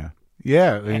 Yeah.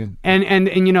 Yeah. And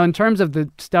you know, in terms of the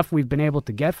stuff we've been able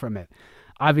to get from it,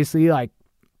 obviously, like,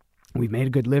 we've made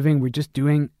a good living. We're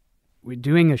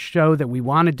doing a show that we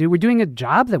want to do. We're doing a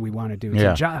job that we want to do. It's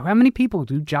a job. How many people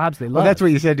do jobs they love? Well, that's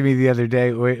what you said to me the other day.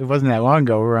 It wasn't that long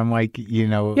ago where I'm like, you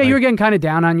know. Yeah, like, you were getting kind of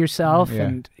down on yourself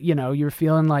and, you know, you're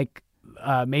feeling like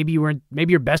maybe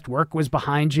your best work was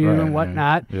behind you and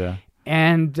whatnot. Yeah.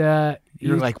 And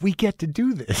you're like, we get to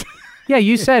do this. Yeah,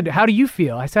 you said, how do you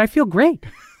feel? I said, I feel great.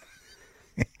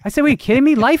 I said, wait, you kidding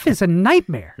me? Life is a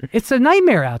nightmare. It's a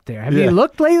nightmare out there. Have you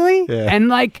looked lately? Yeah. And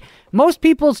like, most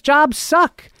people's jobs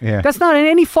suck. Yeah. That's not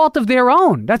any fault of their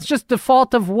own. That's just the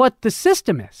fault of what the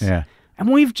system is. Yeah. And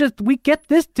we get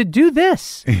this to do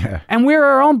this. Yeah. And we're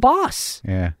our own boss.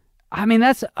 Yeah. I mean,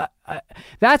 that's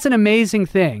an amazing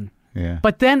thing. Yeah.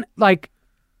 But then, like,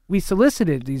 we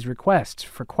solicited these requests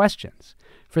for questions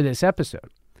for this episode.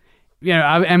 You know,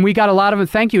 and we got a lot of them.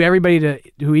 Thank you, everybody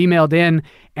who emailed in.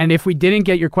 And if we didn't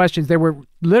get your questions, there were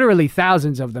literally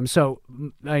thousands of them. So,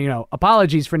 you know,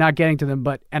 apologies for not getting to them.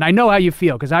 And I know how you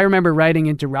feel, because I remember writing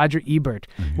into Roger Ebert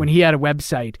when he had a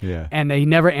website, and he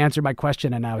never answered my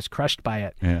question, and I was crushed by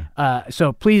it. Yeah.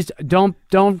 So please don't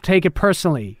take it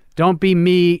personally. Don't be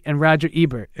me and Roger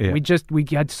Ebert. Yeah. We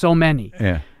had so many.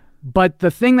 Yeah. But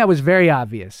the thing that was very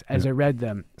obvious as I read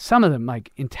them, some of them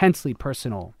like intensely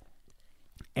personal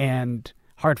and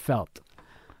heartfelt,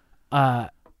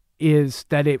 is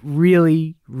that it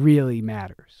really, really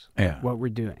matters what we're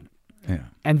doing. Yeah.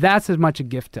 And that's as much a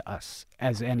gift to us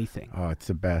as anything. Oh, it's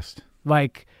the best.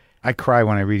 Like, I cry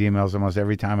when I read emails almost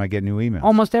every time I get new emails.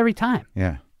 almost every time.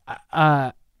 Yeah.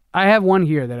 I have one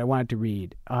here that I wanted to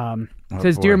read. It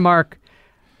says, boy. Dear Mark,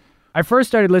 I first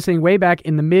started listening way back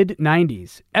in the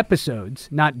mid-'90s. Episodes,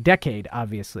 not decade,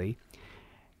 obviously.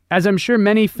 As I'm sure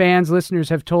many fans, listeners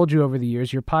have told you over the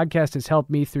years, your podcast has helped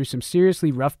me through some seriously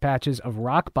rough patches of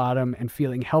rock bottom and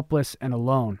feeling helpless and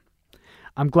alone.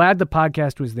 I'm glad the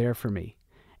podcast was there for me.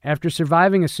 After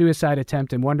surviving a suicide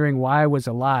attempt and wondering why I was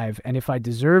alive and if I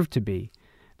deserved to be,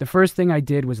 the first thing I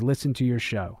did was listen to your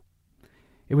show.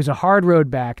 It was a hard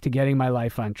road back to getting my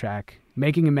life on track,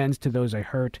 making amends to those I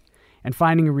hurt, and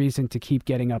finding a reason to keep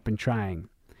getting up and trying.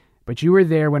 But you were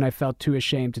there when I felt too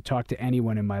ashamed to talk to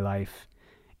anyone in my life,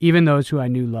 even those who I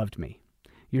knew loved me.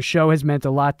 Your show has meant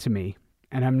a lot to me,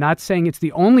 and I'm not saying it's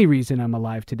the only reason I'm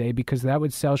alive today, because that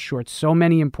would sell short so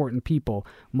many important people,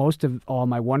 most of all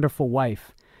my wonderful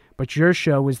wife. But your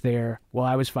show was there while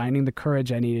I was finding the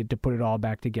courage I needed to put it all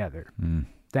back together.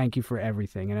 Thank you for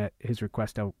everything. And at his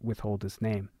request, I'll withhold his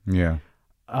name. Yeah.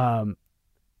 I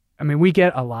mean, we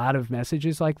get a lot of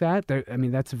messages like that. I mean,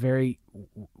 that's a very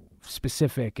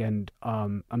specific and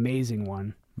amazing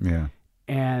one. Yeah.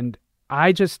 And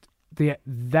I just,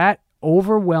 that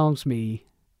overwhelms me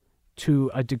to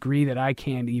a degree that I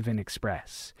can't even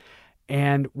express.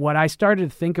 And what I started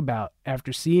to think about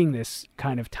after seeing this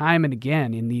kind of time and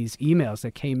again in these emails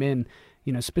that came in,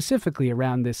 you know, specifically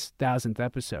around this 1000th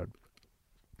episode,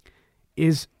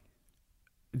 is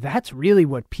that's really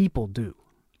what people do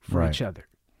for each other.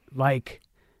 Like,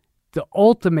 the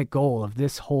ultimate goal of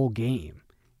this whole game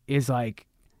is like,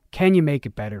 can you make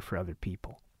it better for other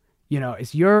people? You know,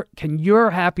 can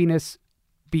your happiness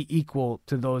be equal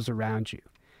to those around you?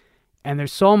 And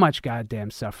there's so much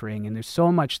goddamn suffering, and there's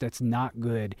so much that's not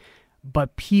good,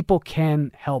 but people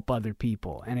can help other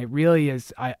people. And it really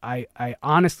is, I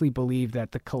honestly believe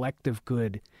that the collective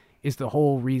good is the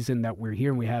whole reason that we're here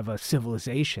and we have a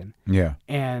civilization. Yeah.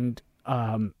 And,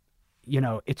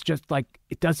 it's just like,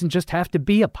 it doesn't just have to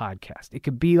be a podcast. It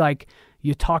could be like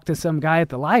you talk to some guy at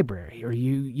the library, or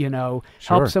you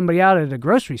help somebody out at a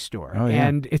grocery store. Oh, yeah.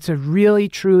 And it's a really,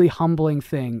 truly humbling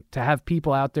thing to have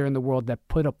people out there in the world that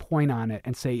put a point on it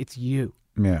and say, it's you.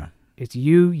 Yeah. It's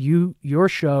your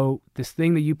show, this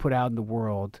thing that you put out in the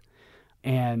world.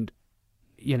 And,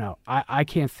 I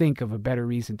can't think of a better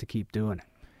reason to keep doing it.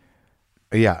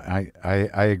 Yeah,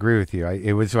 I agree with you.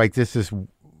 It was like this is,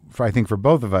 I think for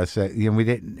both of us,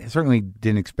 we certainly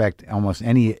didn't expect almost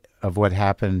any of what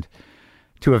happened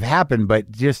to have happened,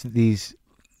 but just this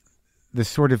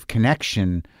sort of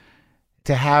connection,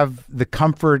 to have the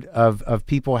comfort of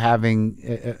people having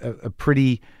a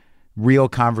pretty real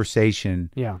conversation.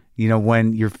 Yeah.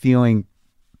 When you're feeling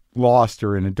lost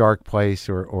or in a dark place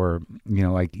or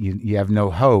like you have no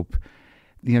hope,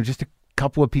 just a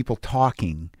couple of people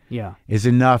talking is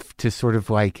enough to sort of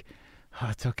like, oh,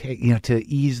 it's okay, to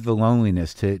ease the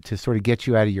loneliness, to sort of get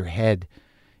you out of your head,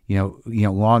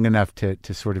 long enough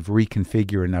to sort of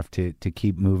reconfigure enough to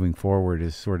keep moving forward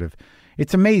is sort of,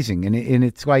 it's amazing. And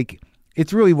it's like,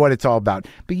 it's really what it's all about.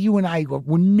 But you and I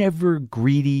were never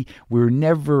greedy. We were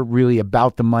never really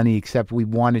about the money, except we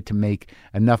wanted to make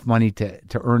enough money to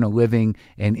earn a living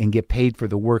and get paid for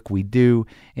the work we do.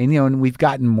 And, and we've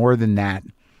gotten more than that.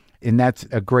 And that's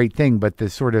a great thing. But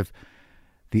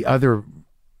the other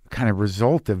kind of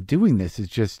result of doing this is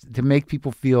just to make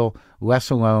people feel less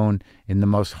alone in the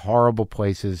most horrible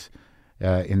places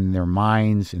in their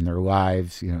minds, in their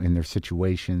lives, in their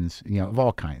situations, of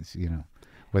all kinds,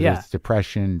 whether it's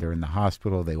depression, they're in the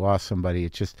hospital, they lost somebody.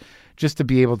 It's just to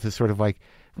be able to sort of like,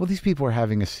 well, these people are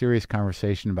having a serious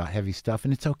conversation about heavy stuff,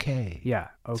 and it's okay. Yeah,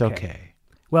 okay. It's okay.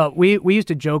 Well, we used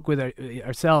to joke with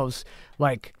ourselves,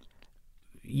 like,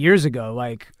 years ago,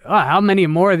 like, oh, how many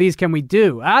more of these can we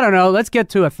do? I don't know. Let's get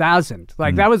to 1,000.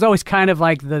 Like that was always kind of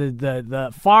like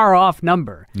the far off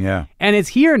number. Yeah. And it's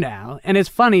here now. And it's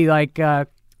funny, like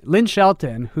Lynn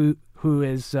Shelton, who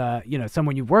is,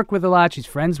 someone you've worked with a lot. She's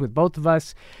friends with both of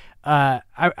us.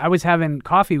 I was having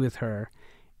coffee with her,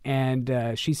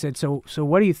 and she said, so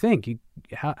what do you think?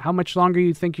 How much longer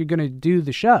you think you're going to do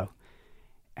the show?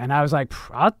 And I was like,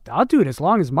 I'll do it as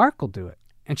long as Mark will do it.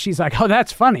 And she's like, oh,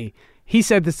 that's funny. He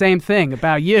said the same thing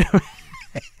about you.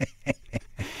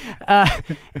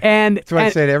 And that's what I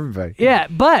say to everybody. Yeah,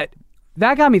 but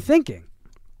that got me thinking.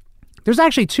 There's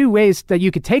actually two ways that you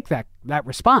could take that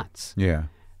response. Yeah.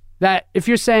 That if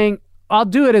you're saying, I'll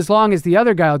do it as long as the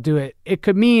other guy will do it, it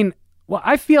could mean, well,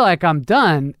 I feel like I'm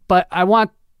done, but I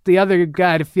want the other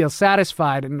guy to feel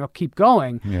satisfied and I'll keep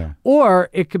going. Yeah. Or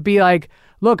it could be like,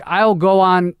 look, I'll go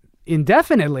on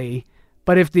indefinitely,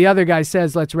 but if the other guy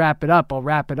says, let's wrap it up, I'll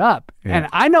wrap it up. Yeah. And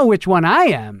I know which one I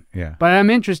am, yeah. But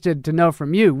I'm interested to know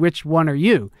from you, which one are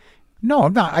you? No,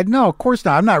 I'm not. No, of course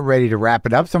not. I'm not ready to wrap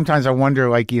it up. Sometimes I wonder,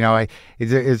 like,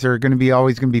 is there going to be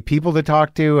always going to be people to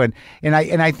talk to? And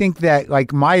I think that,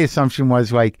 like, my assumption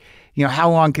was, like,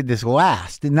 how long could this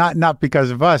last? And not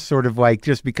because of us, sort of like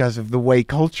just because of the way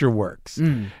culture works.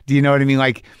 Do you know what I mean?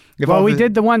 Like, we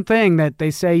did the one thing that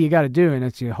they say you got to do, and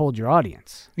it's you hold your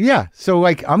audience. Yeah. So,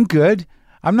 like, I'm good.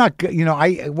 I'm not good.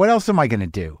 What else am I going to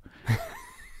do?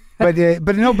 But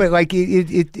like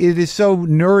it is so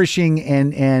nourishing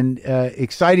and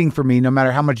exciting for me, no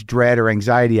matter how much dread or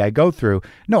anxiety I go through.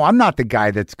 No, I'm not the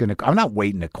guy I'm not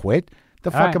waiting to quit. The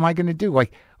fuck am I going to do?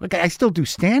 Like I still do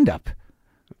stand up.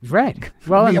 Right.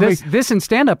 Well, this and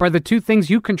stand up are the two things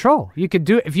you control. You could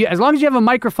do as long as you have a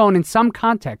microphone in some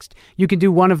context, you can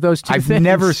do one of those two things. I've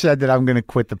never said that I'm going to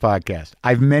quit the podcast.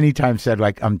 I've many times said,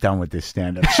 like, I'm done with this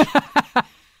stand up.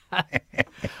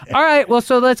 All right, well,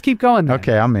 so let's keep going then.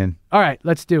 Okay, I'm in. All right,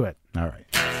 let's do it. All right.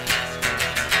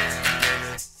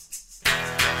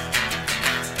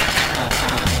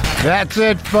 That's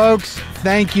it, folks.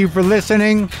 Thank you for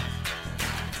listening.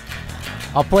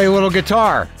 I'll play a little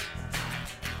guitar.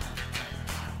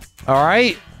 All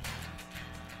right?